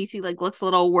that Casey, like, looks a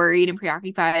little worried and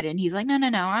preoccupied, and he's like, no,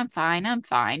 I'm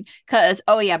fine. Because,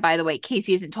 oh, yeah, by the way,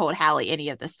 Casey hasn't told Hallie any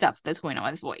of the stuff that's going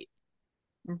on with Voight.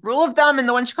 Rule of thumb in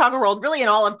the One Chicago world, really in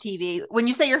all of TV, when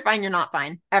you say you're fine, you're not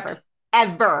fine.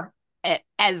 Ever.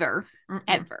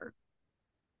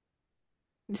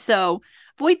 So,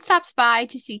 Voight stops by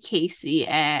to see Casey,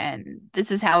 and this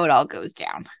is how it all goes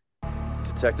down.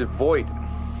 Detective Voight.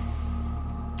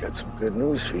 Got some good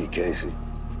news for you, Casey.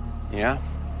 Yeah?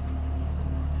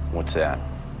 What's that?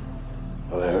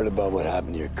 Well, I heard about what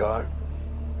happened to your car.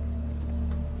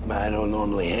 I don't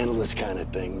normally handle this kind of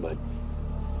thing, but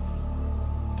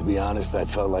to be honest, I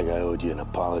felt like I owed you an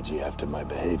apology after my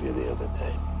behavior the other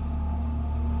day.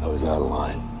 I was out of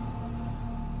line.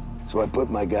 So I put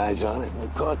my guys on it and we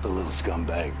caught the little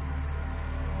scumbag.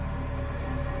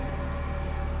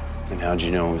 Then how'd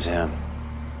you know it was him?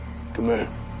 Come here.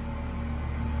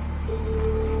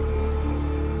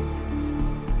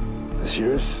 This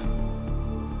yours?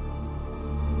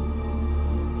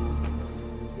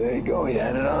 There you go, he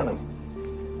had it on him.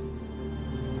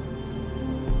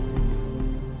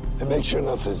 And make sure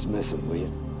nothing's missing, will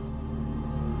you?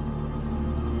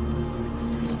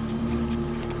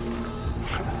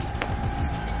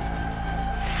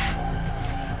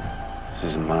 This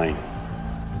isn't mine.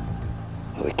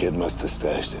 Well, the kid must have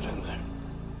stashed it in there.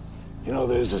 You know,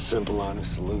 there's a simple,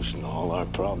 honest solution to all our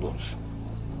problems.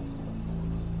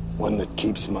 One that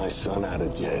keeps my son out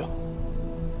of jail.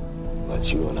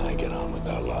 Lets you and I get on with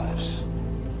our lives.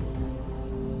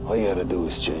 All you gotta do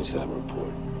is change that report.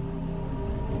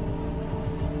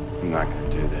 I'm not gonna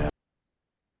do that.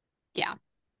 Yeah.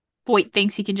 Voight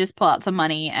thinks he can just pull out some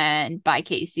money and buy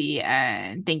Casey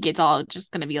and think it's all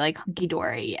just gonna be like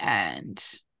hunky-dory, and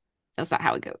that's not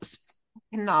how it goes. I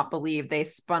cannot believe they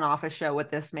spun off a show with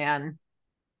this man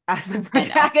as the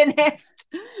protagonist.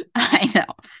 I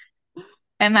know.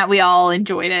 And that we all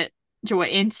enjoyed it.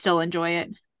 Still enjoy it.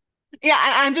 Yeah,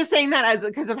 I'm just saying that as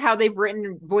because of how they've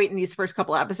written Voight in these first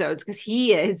couple episodes, because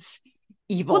he is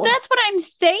evil. Well, that's what I'm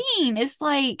saying. It's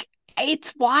like,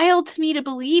 it's wild to me to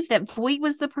believe that Voight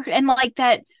was and like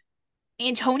that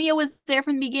Antonio was there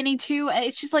from the beginning too.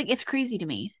 It's just like, it's crazy to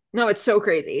me. No, it's so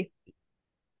crazy.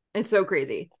 It's so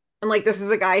crazy. And like, this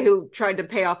is a guy who tried to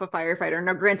pay off a firefighter.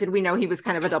 Now, granted, we know he was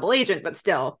kind of a double agent, but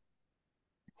still.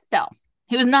 Still,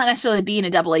 he was not necessarily being a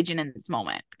double agent in this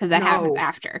moment because that happens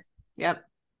after. Yep.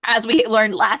 As we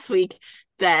learned last week,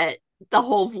 that the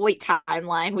whole Voight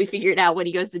timeline, we figured out when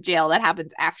he goes to jail, that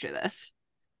happens after this.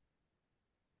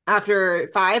 After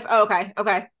 5? Oh, okay.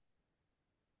 Okay.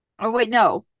 Or wait,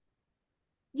 no.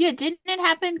 Yeah, didn't it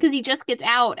happen? Because he just gets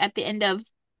out at the end of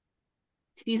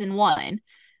season 1.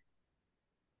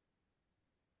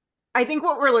 I think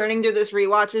what we're learning through this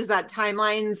rewatch is that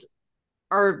timelines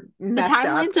are messed up. The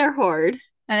timelines are hard,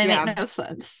 and they Yeah. make no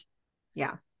sense.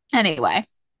 Yeah. Anyway.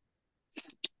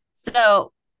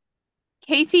 So,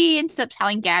 Casey ends up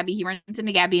telling Gabby, he runs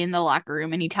into Gabby in the locker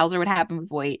room, and he tells her what happened with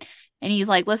Voight. And he's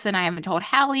like, listen, I haven't told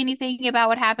Hallie anything about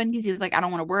what happened, because he's like, I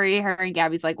don't want to worry her. And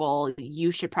Gabby's like, well,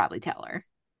 you should probably tell her.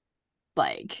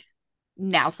 Like,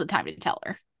 now's the time to tell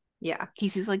her. Yeah.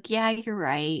 Casey's like, yeah, you're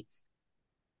right.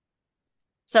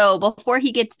 So before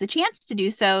he gets the chance to do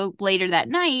so later that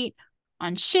night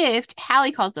on shift,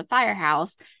 Hallie calls the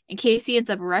firehouse, and Casey ends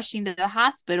up rushing to the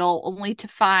hospital only to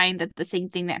find that the same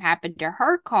thing that happened to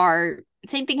her car,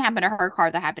 same thing happened to her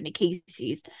car that happened to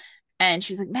Casey's. And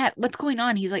she's like, Matt, what's going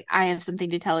on? He's like, I have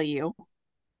something to tell you.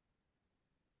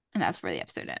 And that's where the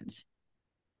episode ends.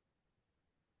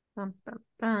 Bum, bum,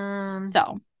 bum.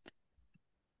 So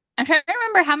I'm trying to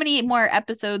remember how many more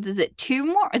episodes. Is it 2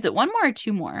 more? Is it 1 more or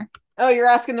 2 more? Oh, you're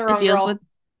asking the wrong girl. With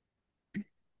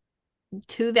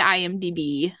to the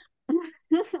IMDb.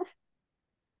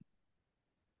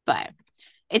 But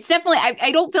it's definitely,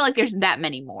 I don't feel like there's that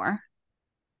many more.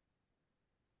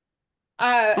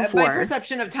 My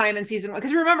perception of time in season 1,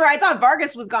 because remember, I thought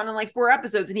Vargas was gone in like 4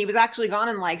 episodes, and he was actually gone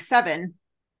in like 7.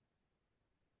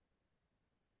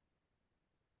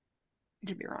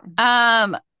 Could be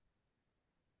wrong.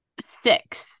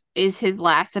 6 is his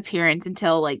last appearance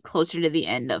until like closer to the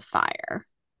end of Fire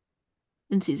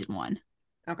in season 1.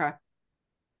 Okay.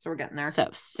 So we're getting there. So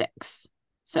 6.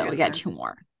 So we got 2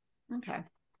 more. Okay.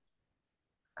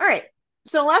 All right.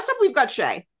 So last up, we've got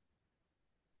Shay.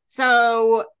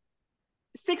 So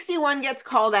 61 gets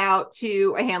called out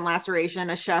to a hand laceration.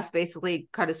 A chef basically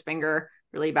cut his finger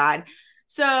really bad.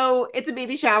 So it's a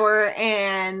baby shower,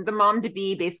 and the mom to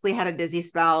be basically had a dizzy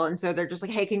spell. And so they're just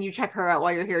like, hey, can you check her out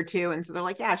while you're here too? And so they're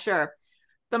like, yeah, sure.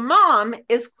 The mom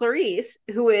is Clarice,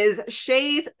 who is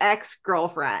Shay's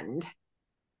ex-girlfriend.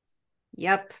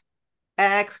 Yep.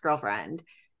 Ex-girlfriend.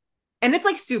 And it's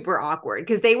like super awkward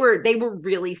because they were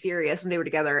really serious when they were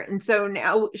together. And so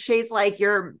now Shay's like,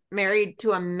 you're married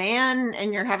to a man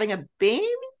and you're having a baby?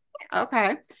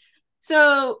 Okay.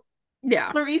 So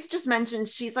yeah, Clarice just mentioned,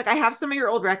 she's like, I have some of your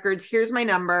old records. Here's my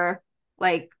number.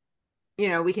 Like, you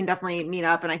know, we can definitely meet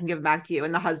up and I can give it back to you.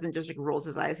 And the husband just like rolls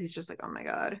his eyes. He's just like, oh my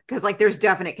God. Because like there's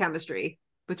definite chemistry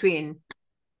between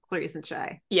Clarice and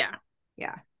Shay. Yeah.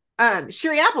 Yeah.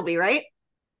 Shiri Appleby, right?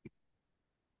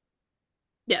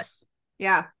 Yes.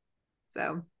 Yeah.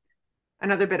 So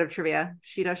another bit of trivia.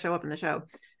 She does show up in the show.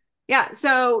 Yeah.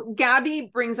 So Gabby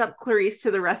brings up Clarice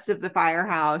to the rest of the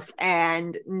firehouse,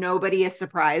 and nobody is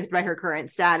surprised by her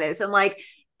current status. And like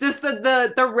just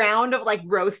the round of like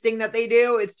roasting that they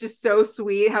do, it's just so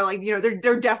sweet how like, you know,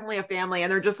 they're definitely a family,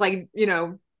 and they're just like, you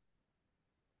know,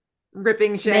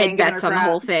 ripping Shay and bets on the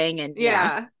whole thing. And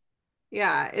yeah,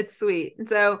 it's sweet. And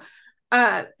so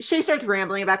Shay starts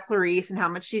rambling about Clarice and how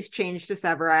much she's changed to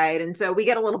Severide. And so we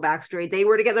get a little backstory. They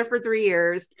were together for 3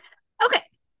 years. Okay.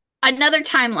 Another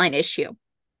timeline issue.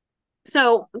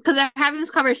 So, because they're having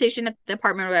this conversation at the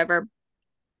apartment or whatever,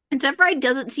 and Severide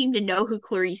doesn't seem to know who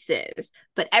Clarice is,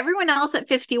 but everyone else at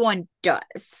 51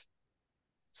 does.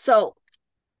 So,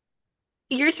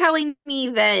 you're telling me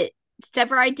that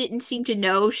Severide didn't seem to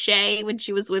know Shay when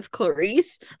she was with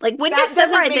Clarice? Like, when that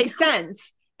doesn't make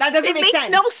sense. That doesn't make sense.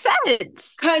 It makes no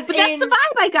sense. Because that's the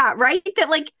vibe I got, right? That,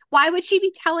 like, why would she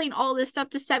be telling all this stuff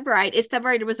to Severide if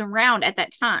Severide was around at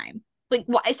that time? Like,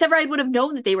 Severide would have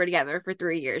known that they were together for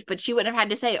 3 years, but she wouldn't have had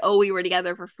to say, oh, we were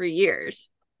together for 3 years.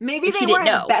 Maybe they weren't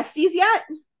besties yet?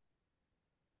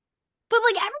 But,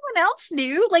 like, everyone else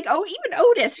knew. Like, oh, even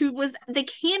Otis, who was the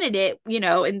candidate, you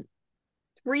know, in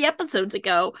 3 episodes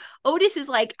ago, Otis is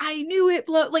like, I knew it.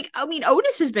 Like, I mean,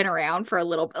 Otis has been around for a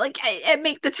little bit. Like,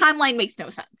 the timeline makes no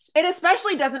sense. It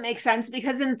especially doesn't make sense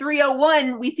because in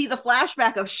 301 we see the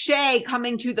flashback of Shay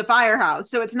coming to the firehouse,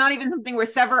 so it's not even something where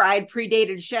Severide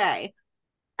predated Shay.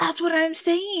 That's what I'm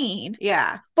saying.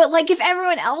 Yeah, but like, if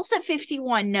everyone else at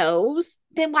 51 knows,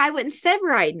 then why wouldn't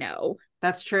Severide know?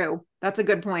 That's true. That's a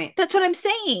good point. That's what I'm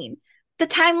saying. The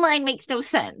timeline makes no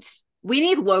sense. We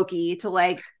need Loki to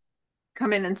like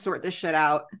come in and sort this shit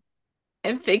out.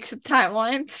 and fix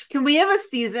timelines. Can we have a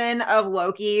season of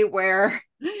Loki where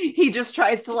he just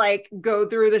tries to like go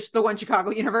through the One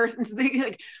Chicago universe, and so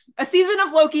like a season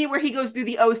of Loki where he goes through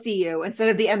the OCU instead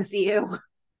of the MCU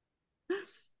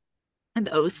and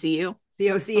the OCU. The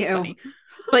OCU.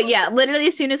 But yeah, literally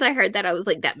as soon as I heard that, I was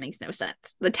like, that makes no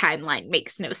sense. The timeline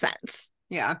makes no sense.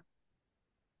 Yeah.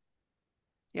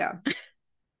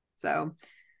 So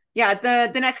yeah,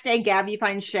 the next day Gabby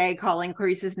finds Shay calling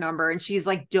Clarice's number, and she's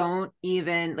like, don't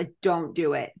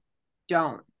do it.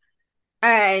 Don't.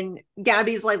 And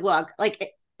Gabby's like, look,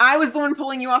 like I was the one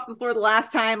pulling you off the floor the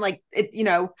last time, like it,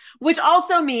 which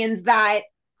also means that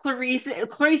Clarice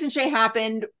and Shay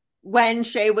happened when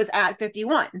Shay was at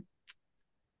 51.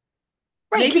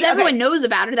 Right, because everyone knows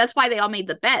about her. That's why they all made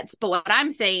the bets. But what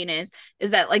I'm saying is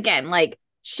that, again, like,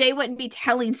 Shay wouldn't be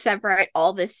telling Severide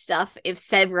all this stuff if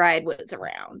Severide was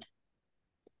around.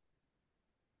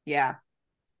 Yeah.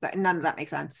 None of that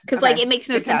makes sense. Because, like, it makes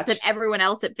no sense that everyone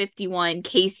else at 51,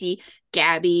 Casey,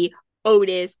 Gabby,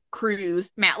 Otis,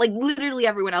 Cruz, Matt, like, literally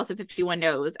everyone else at 51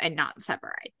 knows and not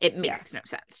Severide. It makes no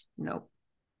sense. Nope.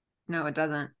 No, it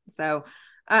doesn't. So...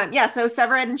 so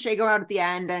Severide and Shay go out at the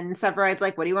end, and Severide's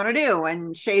like, what do you want to do?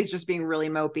 And Shay's just being really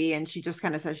mopey, and she just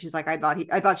kind of says, she's like, I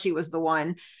thought she was the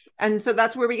one. And so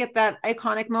that's where we get that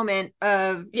iconic moment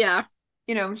of,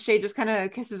 Shay just kind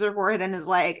of kisses her forehead and is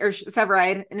like, or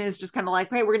Severide, and is just kind of like,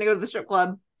 hey, we're going to go to the strip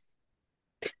club.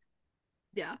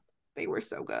 Yeah. They were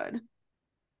so good.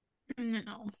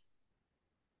 No.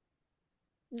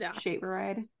 Yeah.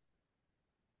 Shaveride.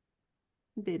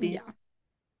 Bibbies. Yeah.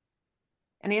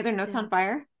 Any other notes on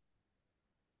Fire?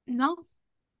 No.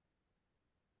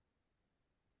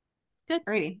 Good.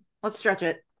 Alrighty, let's stretch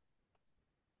it.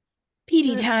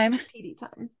 PD time. PD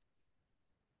time.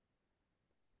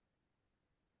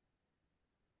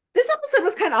 This episode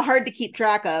was kind of hard to keep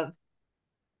track of.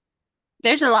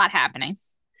 There's a lot happening.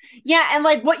 Yeah, and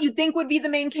like what you think would be the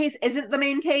main case isn't the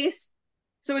main case.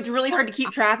 So it's really hard to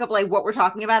keep track of like what we're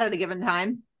talking about at a given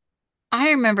time.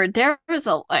 I remember there's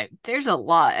a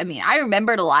lot. I mean, I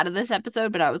remembered a lot of this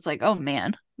episode, but I was like, oh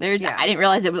man, I didn't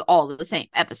realize it was all the same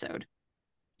episode.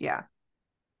 Yeah.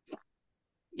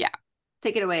 Yeah.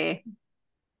 Take it away.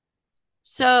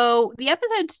 So the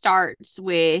episode starts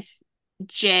with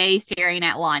Jay staring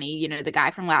at Lonnie, the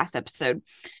guy from last episode,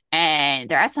 and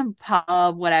they're at some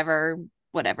pub, whatever.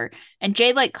 And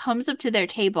Jay like comes up to their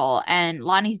table, and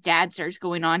Lonnie's dad starts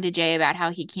going on to Jay about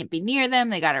how he can't be near them.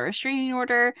 They got a restraining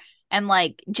order. And,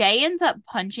 like, Jay ends up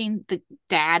punching the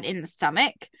dad in the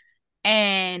stomach.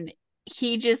 And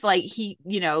he just, like,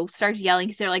 starts yelling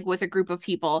because they're, like, with a group of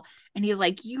people. And he's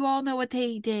like, you all know what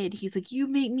they did. He's like, you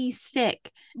make me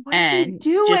sick. What is he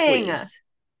doing?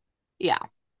 Yeah.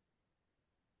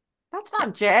 That's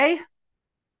not Jay.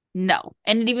 No.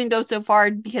 And it even goes so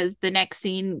far because the next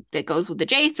scene that goes with the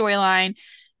Jay storyline,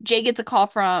 Voight gets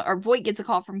a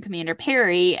call from Commander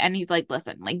Perry, and he's like,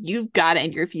 listen, like, you've got to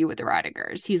interview with the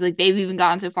Rodrigers. He's like, they've even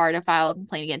gone so far to file a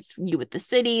complaint against you with the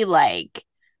city, like,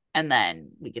 and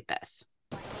then we get this.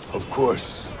 Of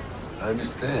course. I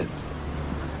understand.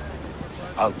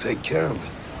 I'll take care of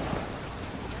it.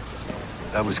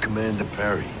 That was Commander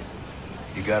Perry.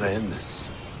 You gotta end this.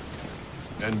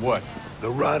 And what? The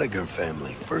Rodiger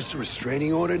family. First a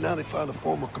restraining order, now they filed a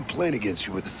formal complaint against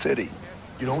you with the city.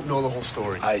 You don't know the whole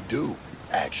story. I do,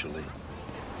 actually.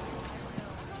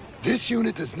 This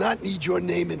unit does not need your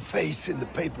name and face in the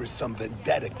paper as some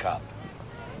vendetta cop.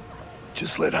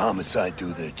 Just let homicide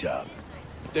do their job.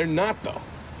 They're not, though.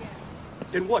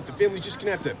 Then what? The family's just gonna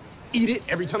have to eat it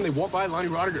every time they walk by Lonnie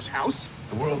Rodiger's house?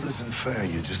 The world isn't fair.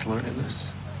 You're just learning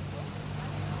this.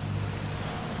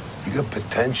 You got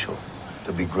potential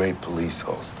to be great police,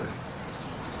 Halston.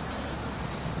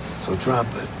 So drop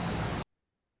it.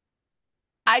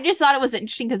 I just thought it was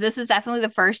interesting because this is definitely the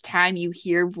first time you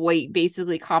hear Voight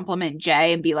basically compliment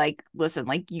Jay and be like, listen,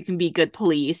 like, you can be good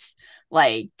police,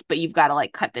 like, but you've got to,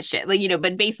 like, cut the shit. Like,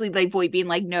 but basically, like, Voight being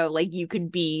like, no, like, you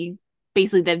could be,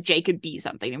 basically, that Jay could be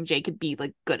something, and Jay could be,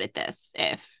 like, good at this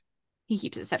if he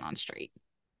keeps his head on straight.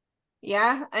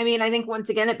 Yeah, I mean, I think once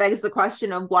again it begs the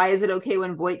question of why is it okay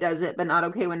when Voight does it, but not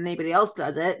okay when anybody else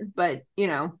does it? But,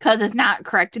 because it's not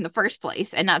correct in the first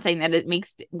place, and not saying that it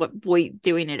makes what Voight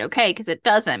doing it okay, because it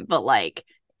doesn't, but, like,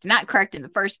 it's not correct in the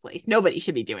first place. Nobody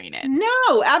should be doing it.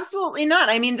 No, absolutely not.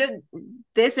 I mean,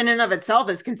 this in and of itself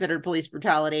is considered police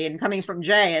brutality, and coming from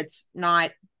Jay, it's not.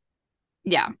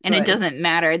 Yeah, and it doesn't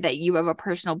matter that you have a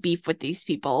personal beef with these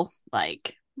people.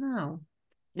 Like, no,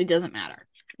 it doesn't matter.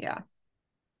 Yeah.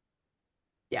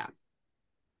 Yeah.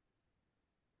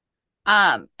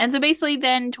 And so basically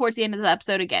then towards the end of the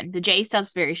episode, again, the Jay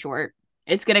stuff's very short.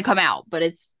 It's going to come out, but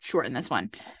it's short in this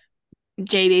one.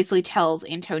 Jay basically tells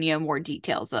Antonio more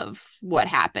details of what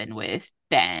happened with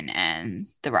Ben and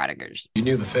the Rodriguers. You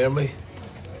knew the family?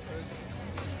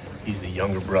 He's the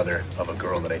younger brother of a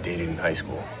girl that I dated in high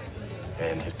school.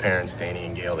 And his parents, Danny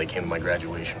and Gail, they came to my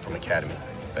graduation from academy.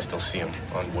 I still see him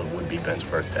on what would be Ben's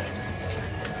birthday.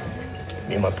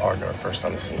 Me and my partner are first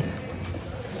on the scene.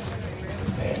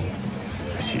 And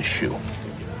I see a shoe.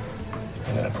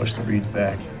 And then I push the wreath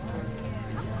back.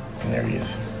 And there he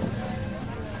is.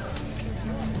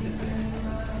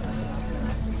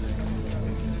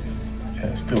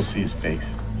 And I still see his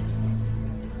face.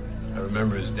 I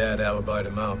remember his dad alibied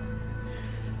him out.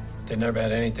 But they never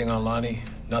had anything on Lonnie?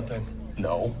 Nothing?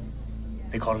 No.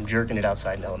 They caught him jerking it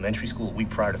outside in elementary school a week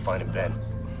prior to finding Ben.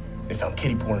 They found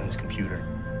kiddie porn in his computer.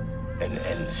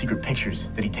 And secret pictures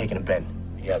that he'd taken of Ben.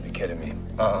 You gotta be kidding me.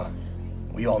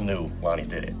 We all knew Lonnie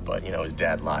did it, but, you know, his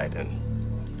dad lied, and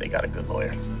they got a good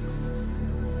lawyer.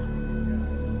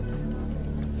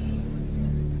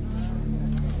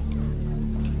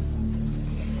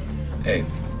 Hey,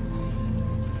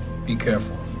 be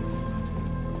careful.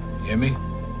 You hear me?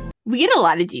 We get a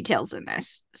lot of details in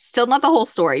this. Still not the whole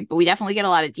story, but we definitely get a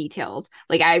lot of details.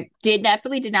 Like, I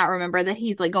definitely did not remember that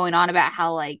he's, like, going on about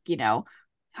how, like, you know,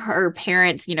 her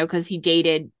parents, you know, because he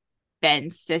dated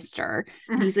Ben's sister.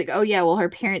 And he's like, oh, yeah, well, her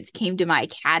parents came to my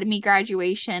academy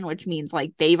graduation, which means,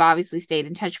 like, they've obviously stayed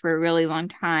in touch for a really long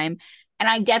time. And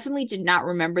I definitely did not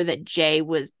remember that Jay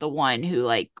was the one who,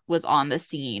 like, was on the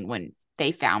scene when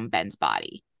they found Ben's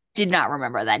body. Did not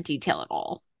remember that detail at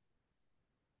all.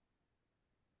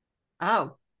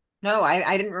 Oh, no,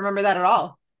 I didn't remember that at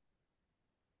all.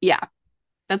 Yeah,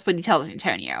 that's what he tells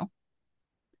Antonio.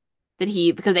 That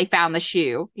because they found the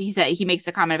shoe. He said, he makes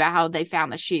the comment about how they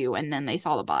found the shoe and then they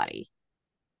saw the body.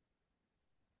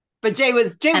 But Jay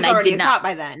was already a cop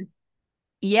by then.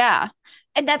 Yeah.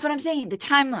 And that's what I'm saying. The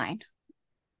timeline.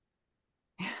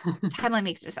 Timeline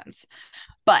makes no sense.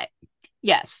 But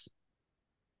yes.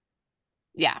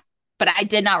 Yeah. But I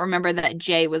did not remember that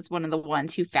Jay was one of the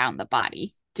ones who found the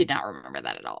body. Did not remember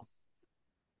that at all.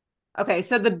 Okay,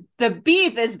 so the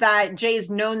beef is that Jay's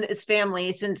known his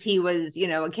family since he was, you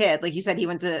know, a kid. Like you said, he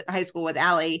went to high school with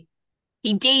Allie.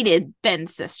 He dated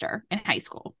Ben's sister in high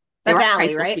school. That's were Allie, high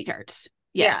school right? Sweethearts.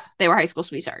 Yes, Yeah. They were high school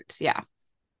sweethearts. Yeah.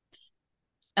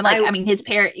 And like, I mean, his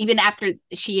parent, even after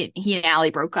he and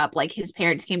Allie broke up, like his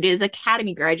parents came to his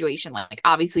academy graduation. Like,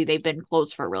 obviously they've been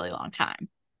close for a really long time.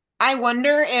 I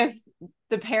wonder if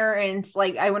the parents,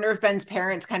 like, I wonder if Ben's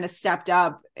parents kind of stepped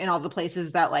up in all the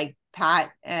places that, like,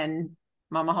 Pat and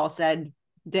Mama Halstead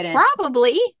didn't.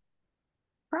 Probably.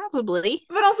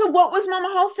 But also, what was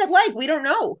Mama Halstead like? We don't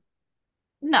know.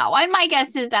 No, and my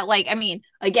guess is that, like, I mean,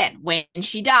 again, when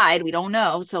she died, we don't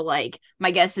know. So, like,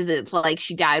 my guess is that, like,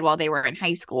 she died while they were in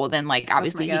high school. Then, like,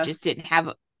 obviously he just didn't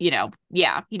have, you know,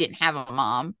 yeah, he didn't have a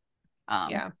mom.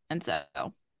 Yeah. And so,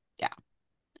 yeah.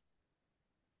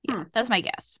 Yeah, that's my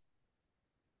guess.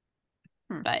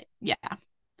 But, yeah.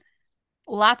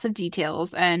 Lots of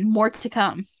details and more to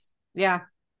come. Yeah.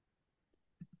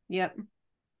 Yep.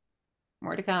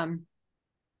 More to come.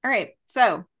 All right.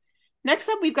 So next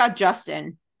up, we've got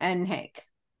Justin and Hank.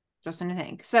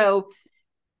 So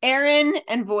Aaron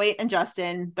and Voight and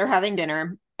Justin, they're having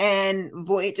dinner. And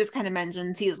Voight just kind of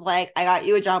mentions, he's like, I got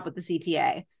you a job with the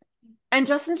CTA. And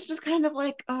Justin's just kind of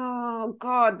like, oh,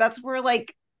 God, that's where,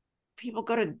 like, people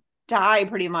go to die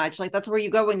pretty much. Like, that's where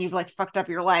you go when you've, like, fucked up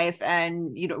your life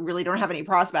and you don't have any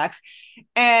prospects.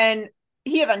 And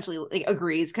he eventually, like,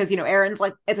 agrees because, you know, Aaron's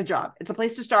like, it's a job. It's a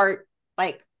place to start.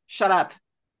 Like, shut up.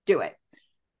 Do it.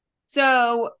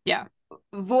 So yeah,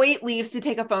 Voight leaves to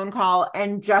take a phone call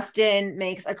and Justin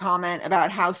makes a comment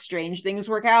about how strange things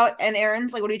work out. And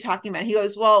Aaron's like, what are you talking about? He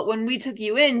goes, well, when we took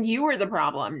you in, you were the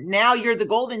problem. Now you're the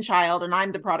golden child and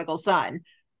I'm the prodigal son.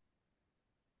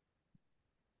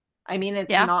 I mean,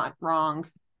 it's not wrong.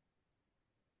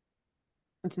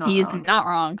 It's not. He's wrong. not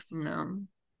wrong.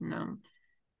 No.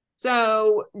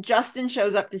 So Justin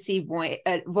shows up to see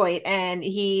Voight, and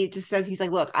he just says, he's like,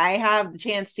 look, I have the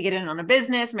chance to get in on a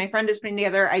business. My friend is putting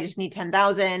together. I just need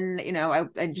 10,000. You know,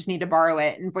 I just need to borrow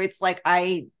it. And Voight's like,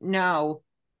 no.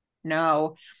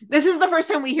 This is the first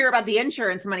time we hear about the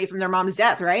insurance money from their mom's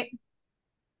death, right?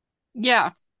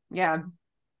 Yeah. Yeah.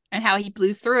 And how he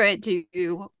blew through it to,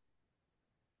 you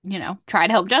know, try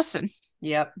to help Justin.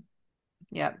 Yep.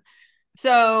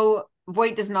 So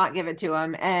Voight does not give it to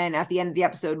him. And at the end of the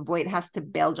episode, Voight has to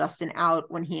bail Justin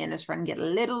out when he and his friend get a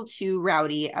little too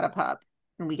rowdy at a pub.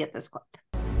 And we get this clip.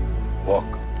 Walk.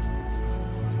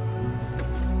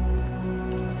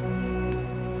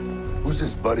 Who's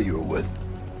this buddy you were with?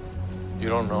 You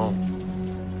don't know.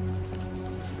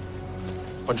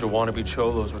 Bunch of wannabe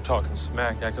cholos were talking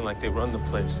smack, acting like they run the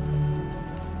place.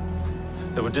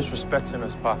 They were disrespecting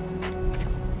us, Pa.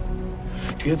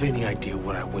 Do you have any idea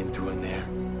what I went through in there?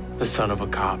 The son of a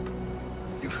cop.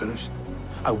 You finished?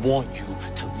 I want you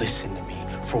to listen to me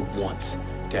for once,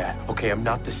 Dad. Okay, I'm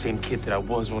not the same kid that I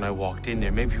was when I walked in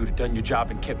there. Maybe you would have done your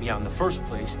job and kept me out in the first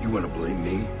place. You want to blame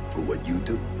me for what you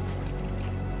do?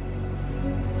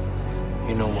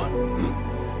 You know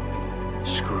what?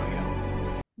 Screw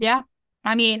you. Yeah.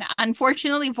 I mean,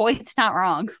 unfortunately, Voight's not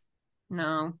wrong.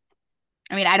 No.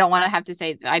 I mean, I don't want to have to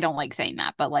say, I don't like saying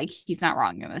that, but like, he's not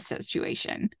wrong in this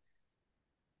situation.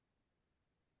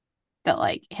 That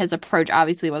like his approach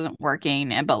obviously wasn't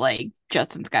working, but like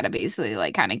Justin's got to basically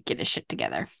like kind of get his shit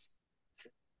together.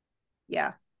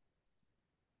 Yeah.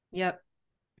 Yep.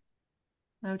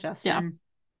 No, Justin. Yeah.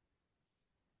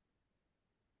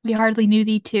 We hardly knew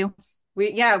thee too.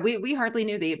 We hardly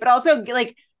knew thee, but also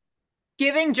like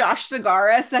giving Josh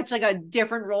Segarra such like a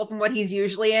different role from what he's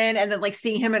usually in, and then like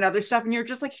seeing him in other stuff, and you're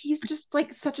just like, he's just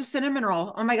like such a cinnamon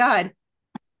roll. Oh my God.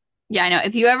 Yeah, I know.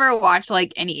 If you ever watch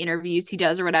like any interviews he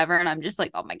does or whatever, and I'm just like,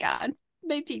 oh my God,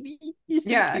 my TV. He's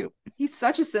so cute. He's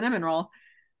such a cinnamon roll.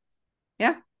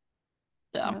 Yeah.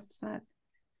 So that's that.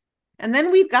 And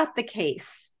then we've got the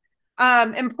case.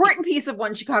 Important piece of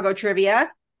One Chicago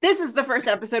trivia. This is the first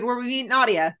episode where we meet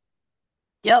Nadia.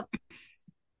 Yep.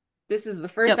 This is the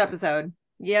first episode.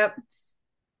 Yep.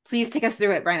 Please take us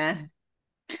through it, Brenna.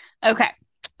 Okay.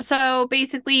 So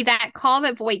basically that call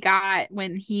that Voight got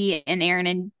when he and Aaron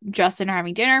and Justin are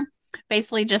having dinner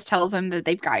basically just tells him that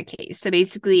they've got a case. So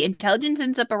basically intelligence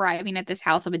ends up arriving at this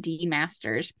house of a Dean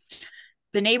Masters.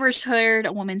 The neighbors heard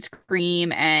a woman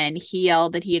scream and he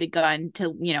yelled that he had a gun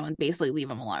to, and basically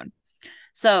leave him alone.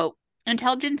 So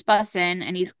intelligence busts in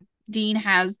and Dean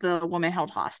has the woman held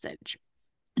hostage.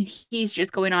 And he's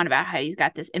just going on about how he's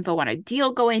got this info on a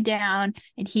deal going down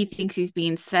and he thinks he's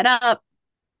being set up.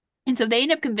 And so they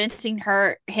end up convincing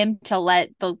him to let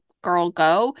the girl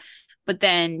go, but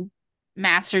then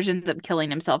Masters ends up killing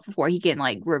himself before he can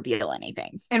like reveal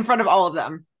anything. In front of all of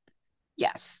them.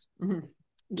 Yes. Mm-hmm.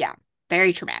 Yeah.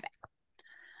 Very traumatic.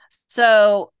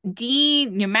 So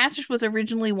Dean, Masters was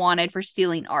originally wanted for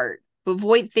stealing art, but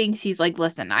Voight thinks he's like,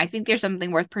 listen, I think there's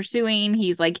something worth pursuing.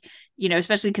 He's like,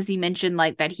 especially because he mentioned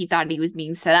like that he thought he was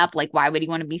being set up. Like, why would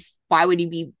he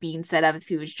be being set up if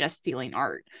he was just stealing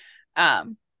art?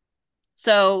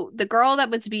 So the girl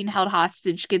that was being held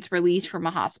hostage gets released from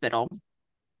a hospital.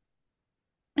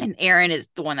 And Aaron is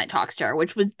the one that talks to her,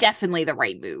 which was definitely the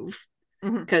right move.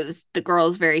 Because the girl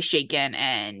is very shaken,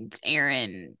 and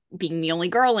Aaron, being the only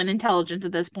girl in intelligence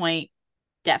at this point,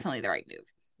 definitely the right move.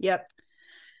 Yep.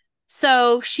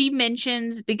 So she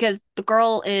mentions, because the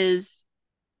girl is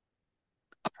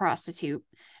a prostitute,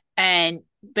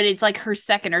 but it's like her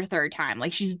second or third time.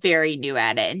 Like, she's very new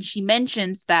at it. And she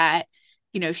mentions that,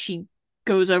 she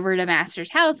goes over to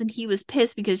Master's house and he was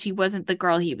pissed because she wasn't the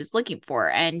girl he was looking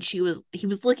for. And he was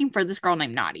looking for this girl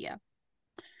named Nadia.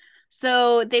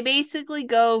 So they basically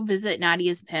go visit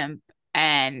Nadia's pimp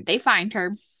and they find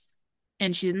her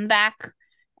and she's in the back.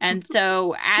 And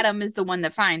so Adam is the one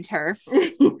that finds her.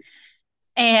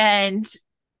 And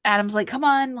Adam's like, come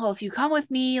on, well, if you come with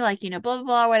me, like, blah, blah,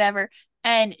 blah, whatever.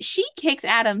 And she kicks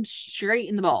Adam straight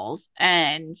in the balls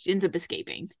and ends up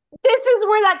escaping. This is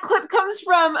where that clip comes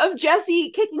from of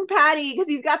Jesse kicking Patty because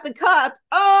he's got the cup.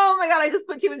 Oh my God, I just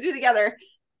put two and two together.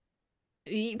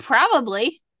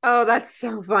 Probably. Oh, that's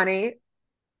so funny.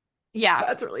 Yeah.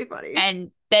 That's really funny.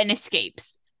 And then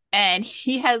escapes. And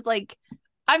he has like,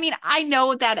 I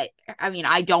know that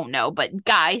I don't know, but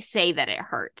guys say that it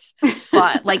hurts.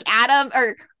 But like Adam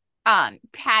or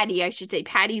Patty, I should say,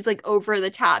 Patty's like over the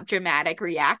top dramatic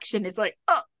reaction. It's like,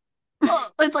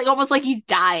 it's like almost like he's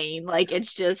dying. Like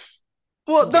it's just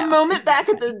the moment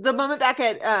back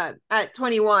at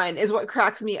 21 is what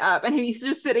cracks me up. And he's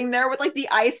just sitting there with like the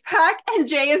ice pack, and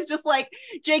Jay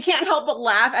can't help but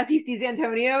laugh as he sees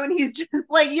Antonio, and he's just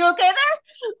like, you okay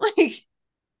there? Like,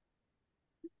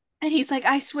 and he's like,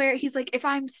 I swear, he's like, if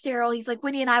I'm sterile, he's like,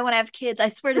 Winnie and I want to have kids, I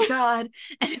swear to God.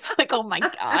 And it's like, oh my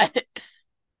God.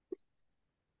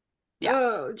 Yeah.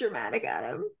 Oh, dramatic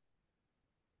Adam.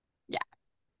 Yeah.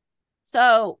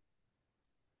 So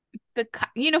the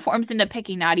uniforms end up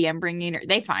picking Nadia and bringing her.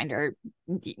 They find her.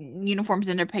 Uniforms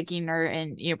end up picking her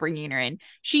and bringing her in.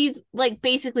 She's like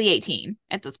basically 18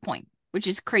 at this point, which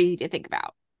is crazy to think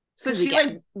about. So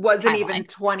she wasn't even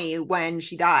 20 when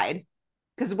she died,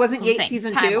 because wasn't Yates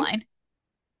season 2?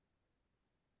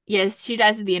 Yes, she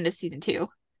dies at the end of season 2.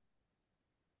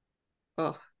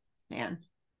 Oh man,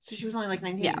 so she was only like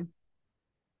 19.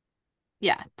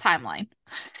 Yeah, timeline.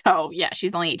 So yeah,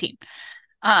 she's only 18.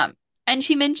 And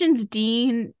she mentions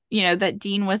Dean, that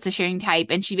Dean was the sharing type,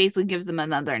 and she basically gives them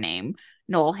another name,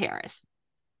 Noel Harris.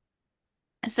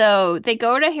 So they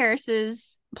go to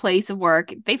Harris's place of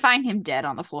work. They find him dead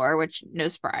on the floor, which no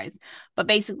surprise. But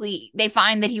basically, they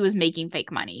find that he was making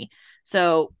fake money.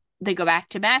 So they go back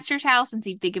to Master's house and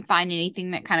see if they can find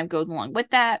anything that kind of goes along with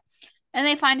that. And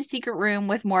they find a secret room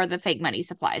with more of the fake money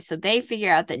supplies. So they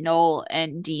figure out that Noel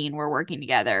and Dean were working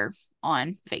together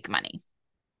on fake money.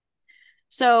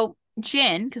 So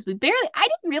Jin, because I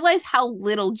didn't realize how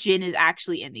little Jin is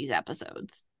actually in these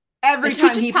episodes. Every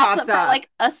time he pops up.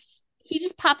 He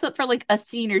just pops up for like a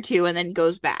scene or two and then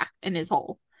goes back in his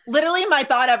hole. Literally, my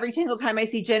thought every single time I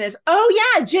see Jin is,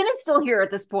 oh yeah, Jin is still here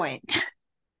at this point.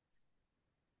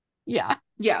 Yeah.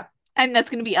 Yeah. And that's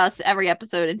going to be us every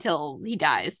episode until he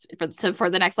dies for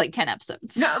the next like 10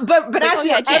 episodes. No, but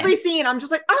actually, every scene, I'm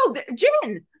just like, oh,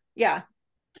 Jin. Yeah.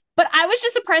 But I was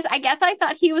just surprised. I guess I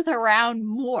thought he was around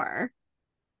more.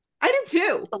 I did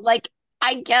too. But like,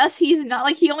 I guess he's not,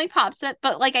 like, he only pops it,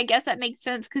 but like, I guess that makes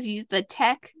sense because he's the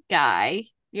tech guy.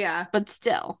 Yeah. But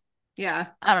still. Yeah.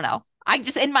 I don't know. I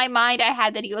just, in my mind, I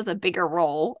had that he was a bigger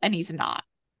role and he's not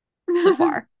so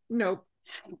far. Nope.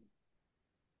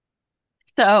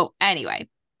 So anyway,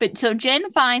 so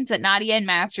Jin finds that Nadia and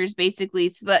Masters basically,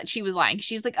 so that she was lying.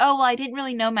 She was like, oh, well, I didn't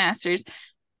really know Masters.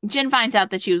 Jin finds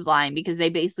out that she was lying because they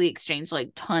basically exchanged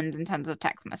like tons and tons of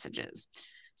text messages.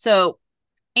 So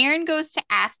Aaron goes to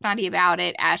ask Nadia about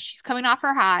it as she's coming off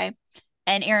her high.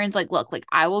 And Aaron's like, look, like,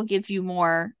 I will give you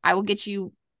more. I will get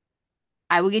you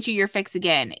your fix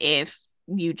again if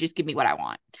you just give me what I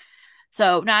want.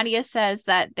 So Nadia says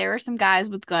that there are some guys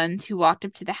with guns who walked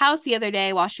up to the house the other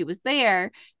day while she was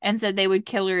there and said they would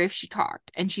kill her if she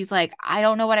talked. And she's like, I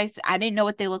don't know I didn't know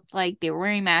what they looked like. They were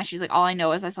wearing masks. She's like, all I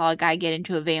know is I saw a guy get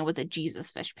into a van with a Jesus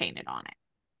fish painted on it.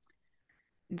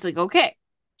 It's like, okay.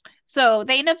 So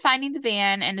they end up finding the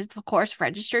van and it's, of course,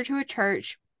 registered to a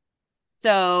church.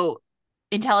 So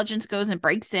intelligence goes and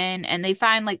breaks in and they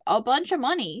find like a bunch of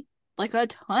money, like a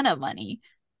ton of money.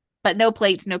 But no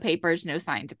plates, no papers, no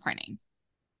signs of printing.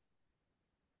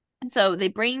 So they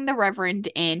bring the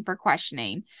Reverend in for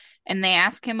questioning and they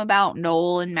ask him about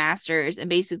Noel and Masters. And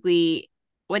basically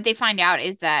what they find out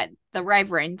is that the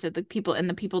Reverend, so the people at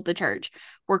the church,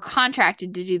 were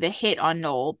contracted to do the hit on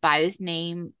Noel by this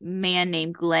man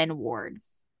named Glenn Ward.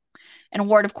 And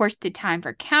Ward, of course, did time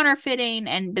for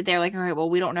counterfeiting. But they're like, all right,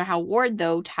 well, we don't know how Ward,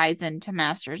 though, ties into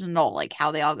Masters and Noel, like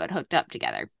how they all got hooked up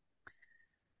together.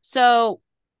 So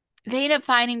they end up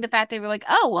finding the fact they were like,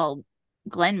 oh, well,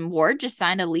 Glenn Ward just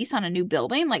signed a lease on a new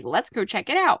building. Like, let's go check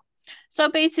it out. So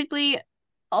basically,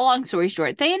 a long story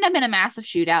short, they end up in a massive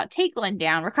shootout, take Glenn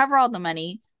down, recover all the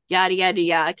money, yada, yada,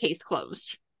 yada, case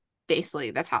closed. Basically,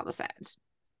 that's how this ends.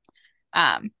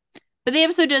 But the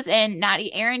episode does end.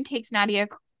 Aaron takes Nadia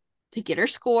to get her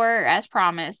score as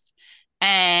promised.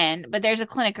 But there's a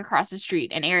clinic across the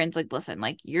street. And Aaron's like, listen,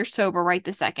 like, you're sober right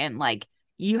this second. Like,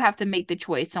 you have to make the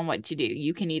choice on what to do.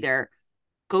 You can either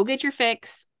go get your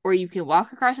fix or you can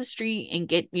walk across the street and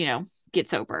get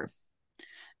sober.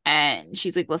 And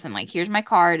she's like, listen, like, here's my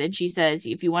card. And she says,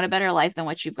 if you want a better life than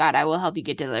what you've got, I will help you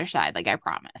get to the other side. Like, I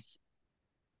promise.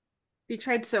 We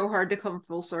tried so hard to come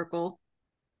full circle.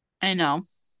 I know.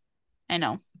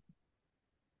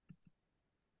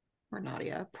 Poor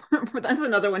Nadia. That's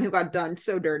another one who got done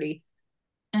so dirty.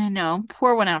 I know.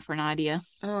 Pour one out for Nadia.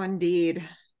 Oh, indeed.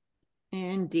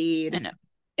 I know.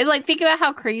 It's like, think about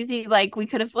how crazy, like, we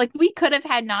could have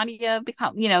had Nadia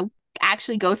become,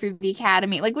 actually go through the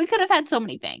academy. Like, we could have had so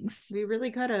many things. We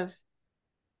really could have.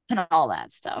 And all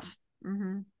that stuff.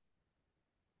 Mm-hmm.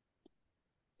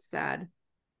 Sad.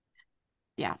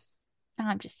 Yeah.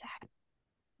 I'm just sad.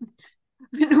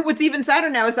 What's even sadder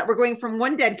now is that we're going from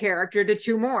one dead character to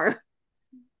two more.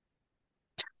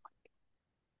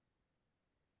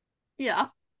 Yeah.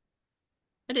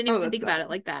 I didn't even think about it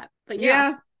like that. But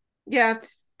yeah.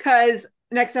 Because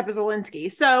next up is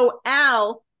Alinsky. So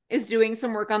Al is doing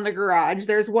some work on the garage.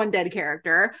 There's one dead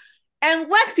character.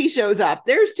 And Lexi shows up.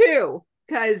 There's two.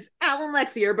 Because Al and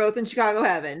Lexi are both in Chicago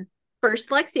Heaven. First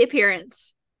Lexi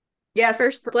appearance. Yes.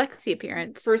 First Lexi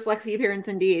appearance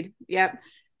indeed. Yep.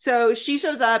 So she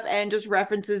shows up and just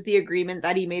references the agreement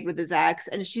that he made with his ex.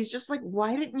 And she's just like,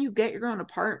 why didn't you get your own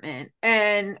apartment?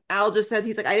 And Al just says,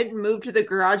 he's like, I didn't move to the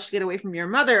garage to get away from your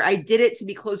mother. I did it to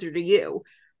be closer to you.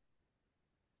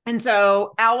 And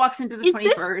so Al walks into the 21st. Is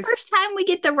this the first time we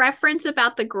get the reference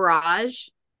about the garage?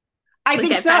 I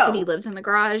think so. Fact that he lives in the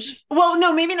garage? Well,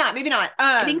 no, maybe not.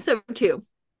 I think so too.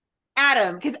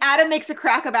 Because Adam makes a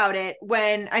crack about it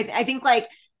when I think like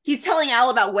he's telling Al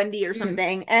about Wendy or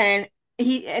something. And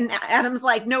Adam's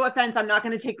like, no offense, I'm not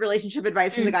going to take relationship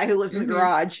advice from the guy who lives in the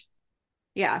garage.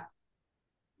 Yeah.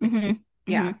 Mm-hmm.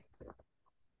 Yeah.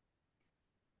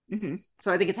 Mm-hmm.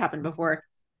 So I think it's happened before.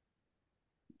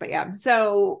 But yeah.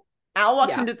 So Al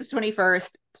walks into this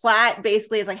 21st. Platt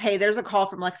basically is like, hey, there's a call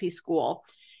from Lexi's school.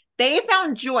 They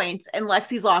found joints in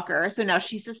Lexi's locker. So now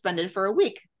she's suspended for a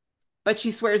week. But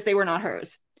she swears they were not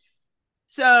hers.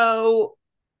 So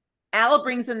Al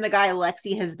brings in the guy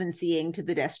Lexi has been seeing to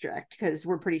the district because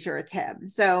we're pretty sure it's him.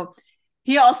 So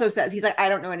he also says, he's like, I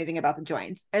don't know anything about the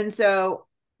joints. And so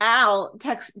Al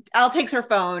takes her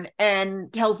phone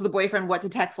and tells the boyfriend what to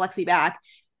text Lexi back.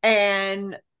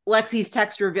 And Lexi's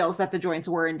text reveals that the joints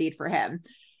were indeed for him.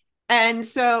 And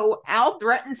so Al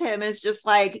threatens him, is just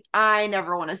like, I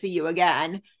never want to see you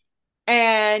again.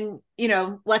 And, you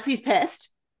know, Lexi's pissed.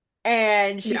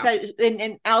 And she said,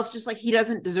 and Al's just like, he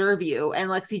doesn't deserve you.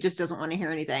 And Lexi just doesn't want to hear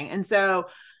anything. And so,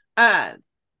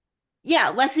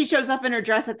 Lexi shows up in her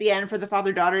dress at the end for the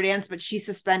father-daughter dance, but she's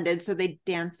suspended. So they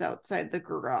dance outside the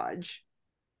garage.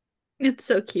 It's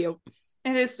so cute.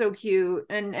 It is so cute.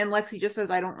 And Lexi just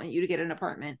says, I don't want you to get an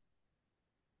apartment.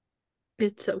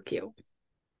 It's so cute.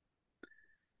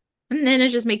 And then it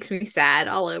just makes me sad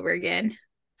all over again.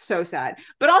 So sad.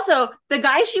 But also, the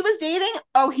guy she was dating,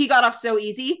 he got off so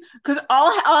easy because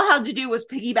all Al had to do was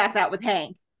piggyback that with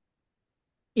Hank.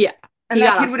 Yeah. And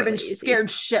that kid would have been scared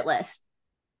shitless.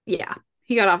 Yeah.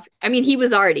 He got off. I mean, he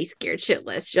was already scared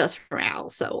shitless just from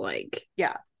Al. So, like.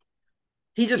 Yeah.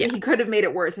 He could have made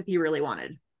it worse if he really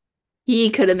wanted. He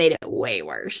could have made it way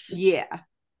worse. Yeah.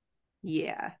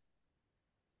 Yeah.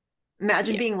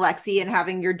 Imagine being Lexi and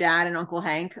having your dad and Uncle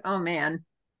Hank. Oh, man.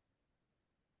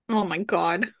 Oh my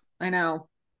God. I know.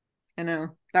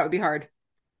 That would be hard.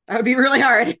 That would be really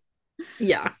hard.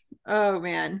 Yeah. Oh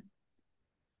man.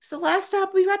 So last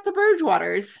stop, we got the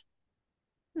Bridgewaters.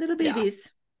 Little babies.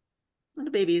 Yeah.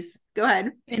 Little babies. Go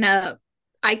ahead. In a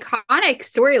iconic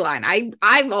storyline.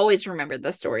 I've always remembered the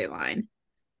storyline.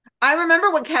 I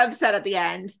remember what Kev said at the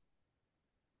end.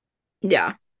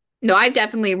 Yeah. No, I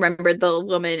definitely remembered the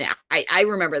woman. I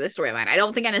remember the storyline. I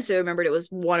don't think I necessarily remembered it was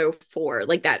 104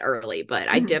 like that early, but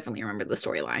I definitely remember the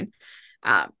storyline.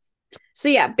 So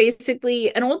yeah,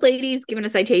 basically an old lady's given a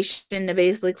citation to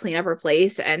basically clean up her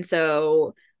place. And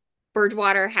so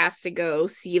Bridgewater has to go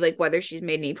see like whether she's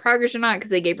made any progress or not, because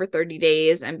they gave her 30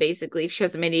 days. And basically if she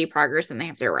hasn't made any progress, then they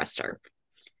have to arrest her.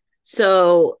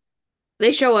 So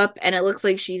they show up and it looks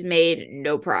like she's made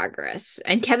no progress.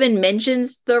 And Kevin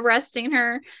mentions the arresting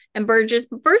her, and Burgess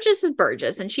is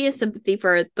Burgess, and she has sympathy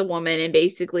for the woman and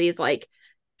basically is like,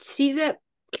 see that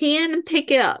can and pick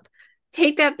it up.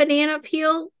 Take that banana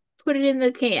peel, put it in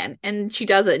the can. And she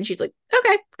does it. And she's like,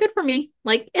 okay, good for me.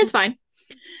 Like, it's fine.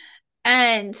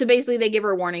 And so basically they give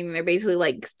her a warning, and they're basically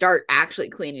like, start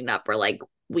actually cleaning up, or like,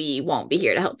 we won't be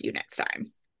here to help you next time.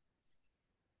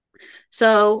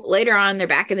 So later on, they're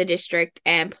back in the district,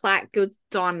 and Platt goes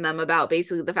on them about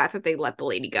basically the fact that they let the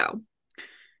lady go.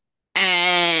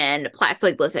 And Platt's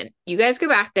like, listen, you guys go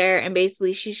back there, and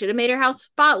basically she should have made her house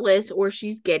spotless or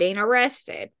she's getting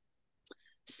arrested.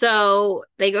 So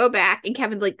they go back, and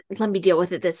Kevin's like, let me deal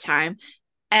with it this time.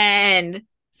 And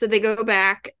so they go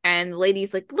back, and the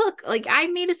lady's like, look, like I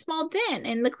made a small dent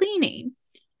in the cleaning.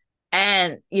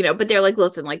 And, you know, but they're like,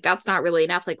 listen, like that's not really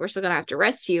enough. Like we're still going to have to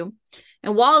arrest you.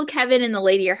 And while Kevin and the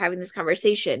lady are having this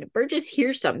conversation, Burgess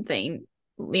hears something,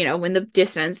 you know, in the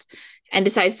distance and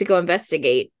decides to go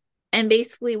investigate. And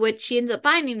basically what she ends up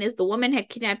finding is the woman had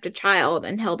kidnapped a child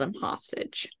and held him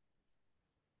hostage.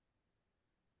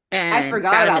 And I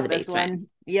forgot about this one.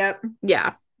 Yep.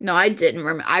 Yeah. No, I didn't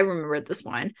remember. I remembered this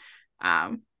one.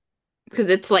 Because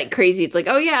it's like crazy. It's like,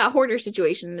 oh yeah, a hoarder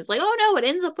situation. And it's like, oh no, it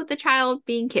ends up with the child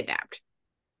being kidnapped.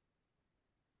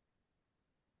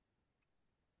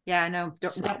 Yeah, no,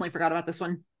 definitely forgot about this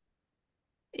one.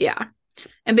 Yeah.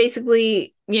 And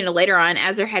basically, you know, later on,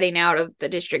 as they're heading out of the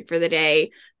district for the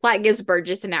day, Platt gives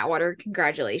Burgess and Atwater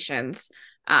congratulations.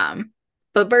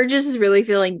 But Burgess is really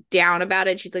feeling down about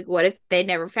it. She's like, what if they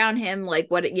never found him? Like,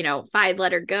 what, you know, if I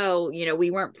let her go, you know,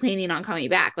 we weren't planning on coming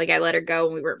back. Like, I let her go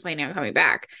and we weren't planning on coming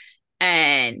back.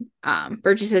 And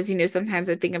Burgess says, you know, sometimes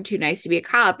I think I'm too nice to be a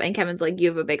cop. And Kevin's like, you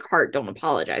have a big heart. Don't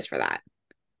apologize for that.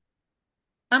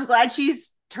 I'm glad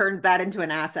she's turned that into an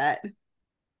asset.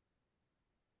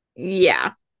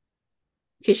 Yeah.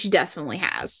 Because she definitely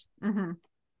has. Mm-hmm.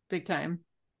 Big time.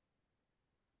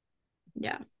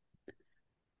 Yeah.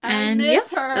 I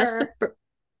miss her.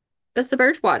 That's the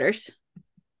Bridgewaters.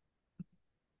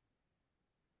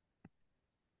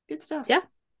 Good stuff. Yeah.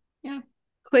 Yeah.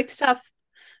 Quick stuff.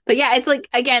 But yeah, it's like,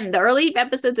 again, the early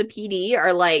episodes of PD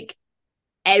are like,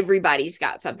 everybody's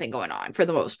got something going on for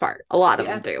the most part. A lot of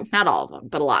them do. Not all of them,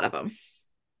 but a lot of them.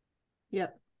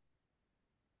 Yep.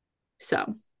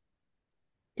 So.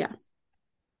 Yeah.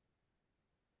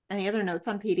 Any other notes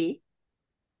on PD?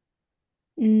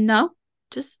 No,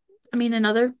 just, I mean,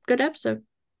 another good episode.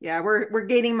 Yeah, we're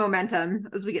gaining momentum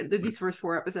as we get through these first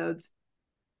 4 episodes.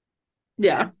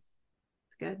 Yeah.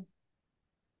 It's good.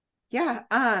 Yeah,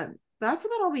 that's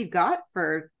about all we've got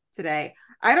for today.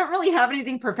 I don't really have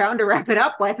anything profound to wrap it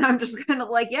up with. I'm just kind of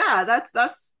like, yeah, that's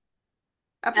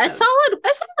episodes. A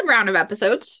solid round of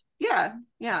episodes. Yeah,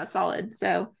 solid.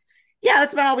 So yeah,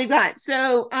 that's about all we've got.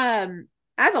 So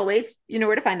as always, you know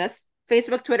where to find us: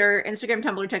 Facebook, Twitter, Instagram,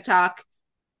 Tumblr, TikTok.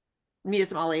 Meet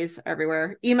us Molly's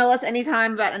everywhere. Email us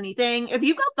anytime about anything. If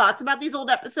you've got thoughts about these old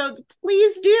episodes,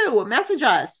 please do message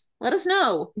us. Let us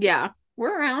know. Yeah,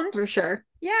 we're around for sure.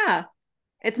 Yeah,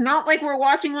 it's not like we're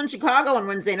watching on Chicago on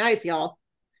Wednesday nights, y'all.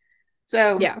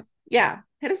 So yeah,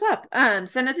 hit us up.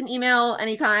 Send us an email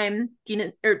anytime.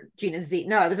 Gina Z.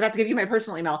 No, I was about to give you my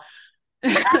personal email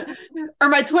or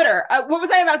my Twitter. What was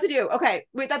I about to do? Okay,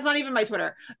 wait, that's not even my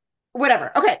Twitter.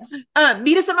 Whatever. Okay,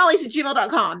 meet us at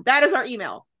mollys@gmail.com. That is our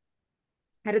email.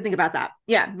 I didn't think about that.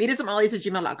 Yeah, meet us at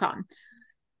mollys@gmail.com.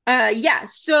 Yeah,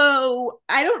 so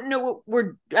I don't know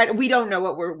what we don't know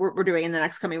what we're doing in the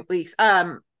next coming weeks.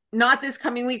 Not this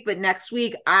coming week, but next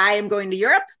week I am going to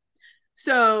Europe,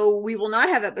 so we will not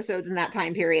have episodes in that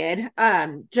time period.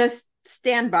 Just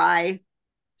stand by,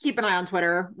 keep an eye on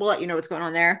Twitter. We'll let you know what's going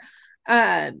on there.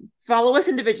 Follow us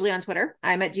individually on Twitter.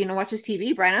 I'm at Gina Watches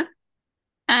TV. Bryna?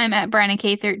 I'm at Bryna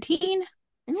K13.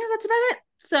 And yeah, that's about it.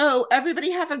 So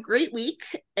everybody have a great week,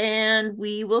 and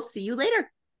we will see you later.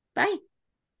 Bye.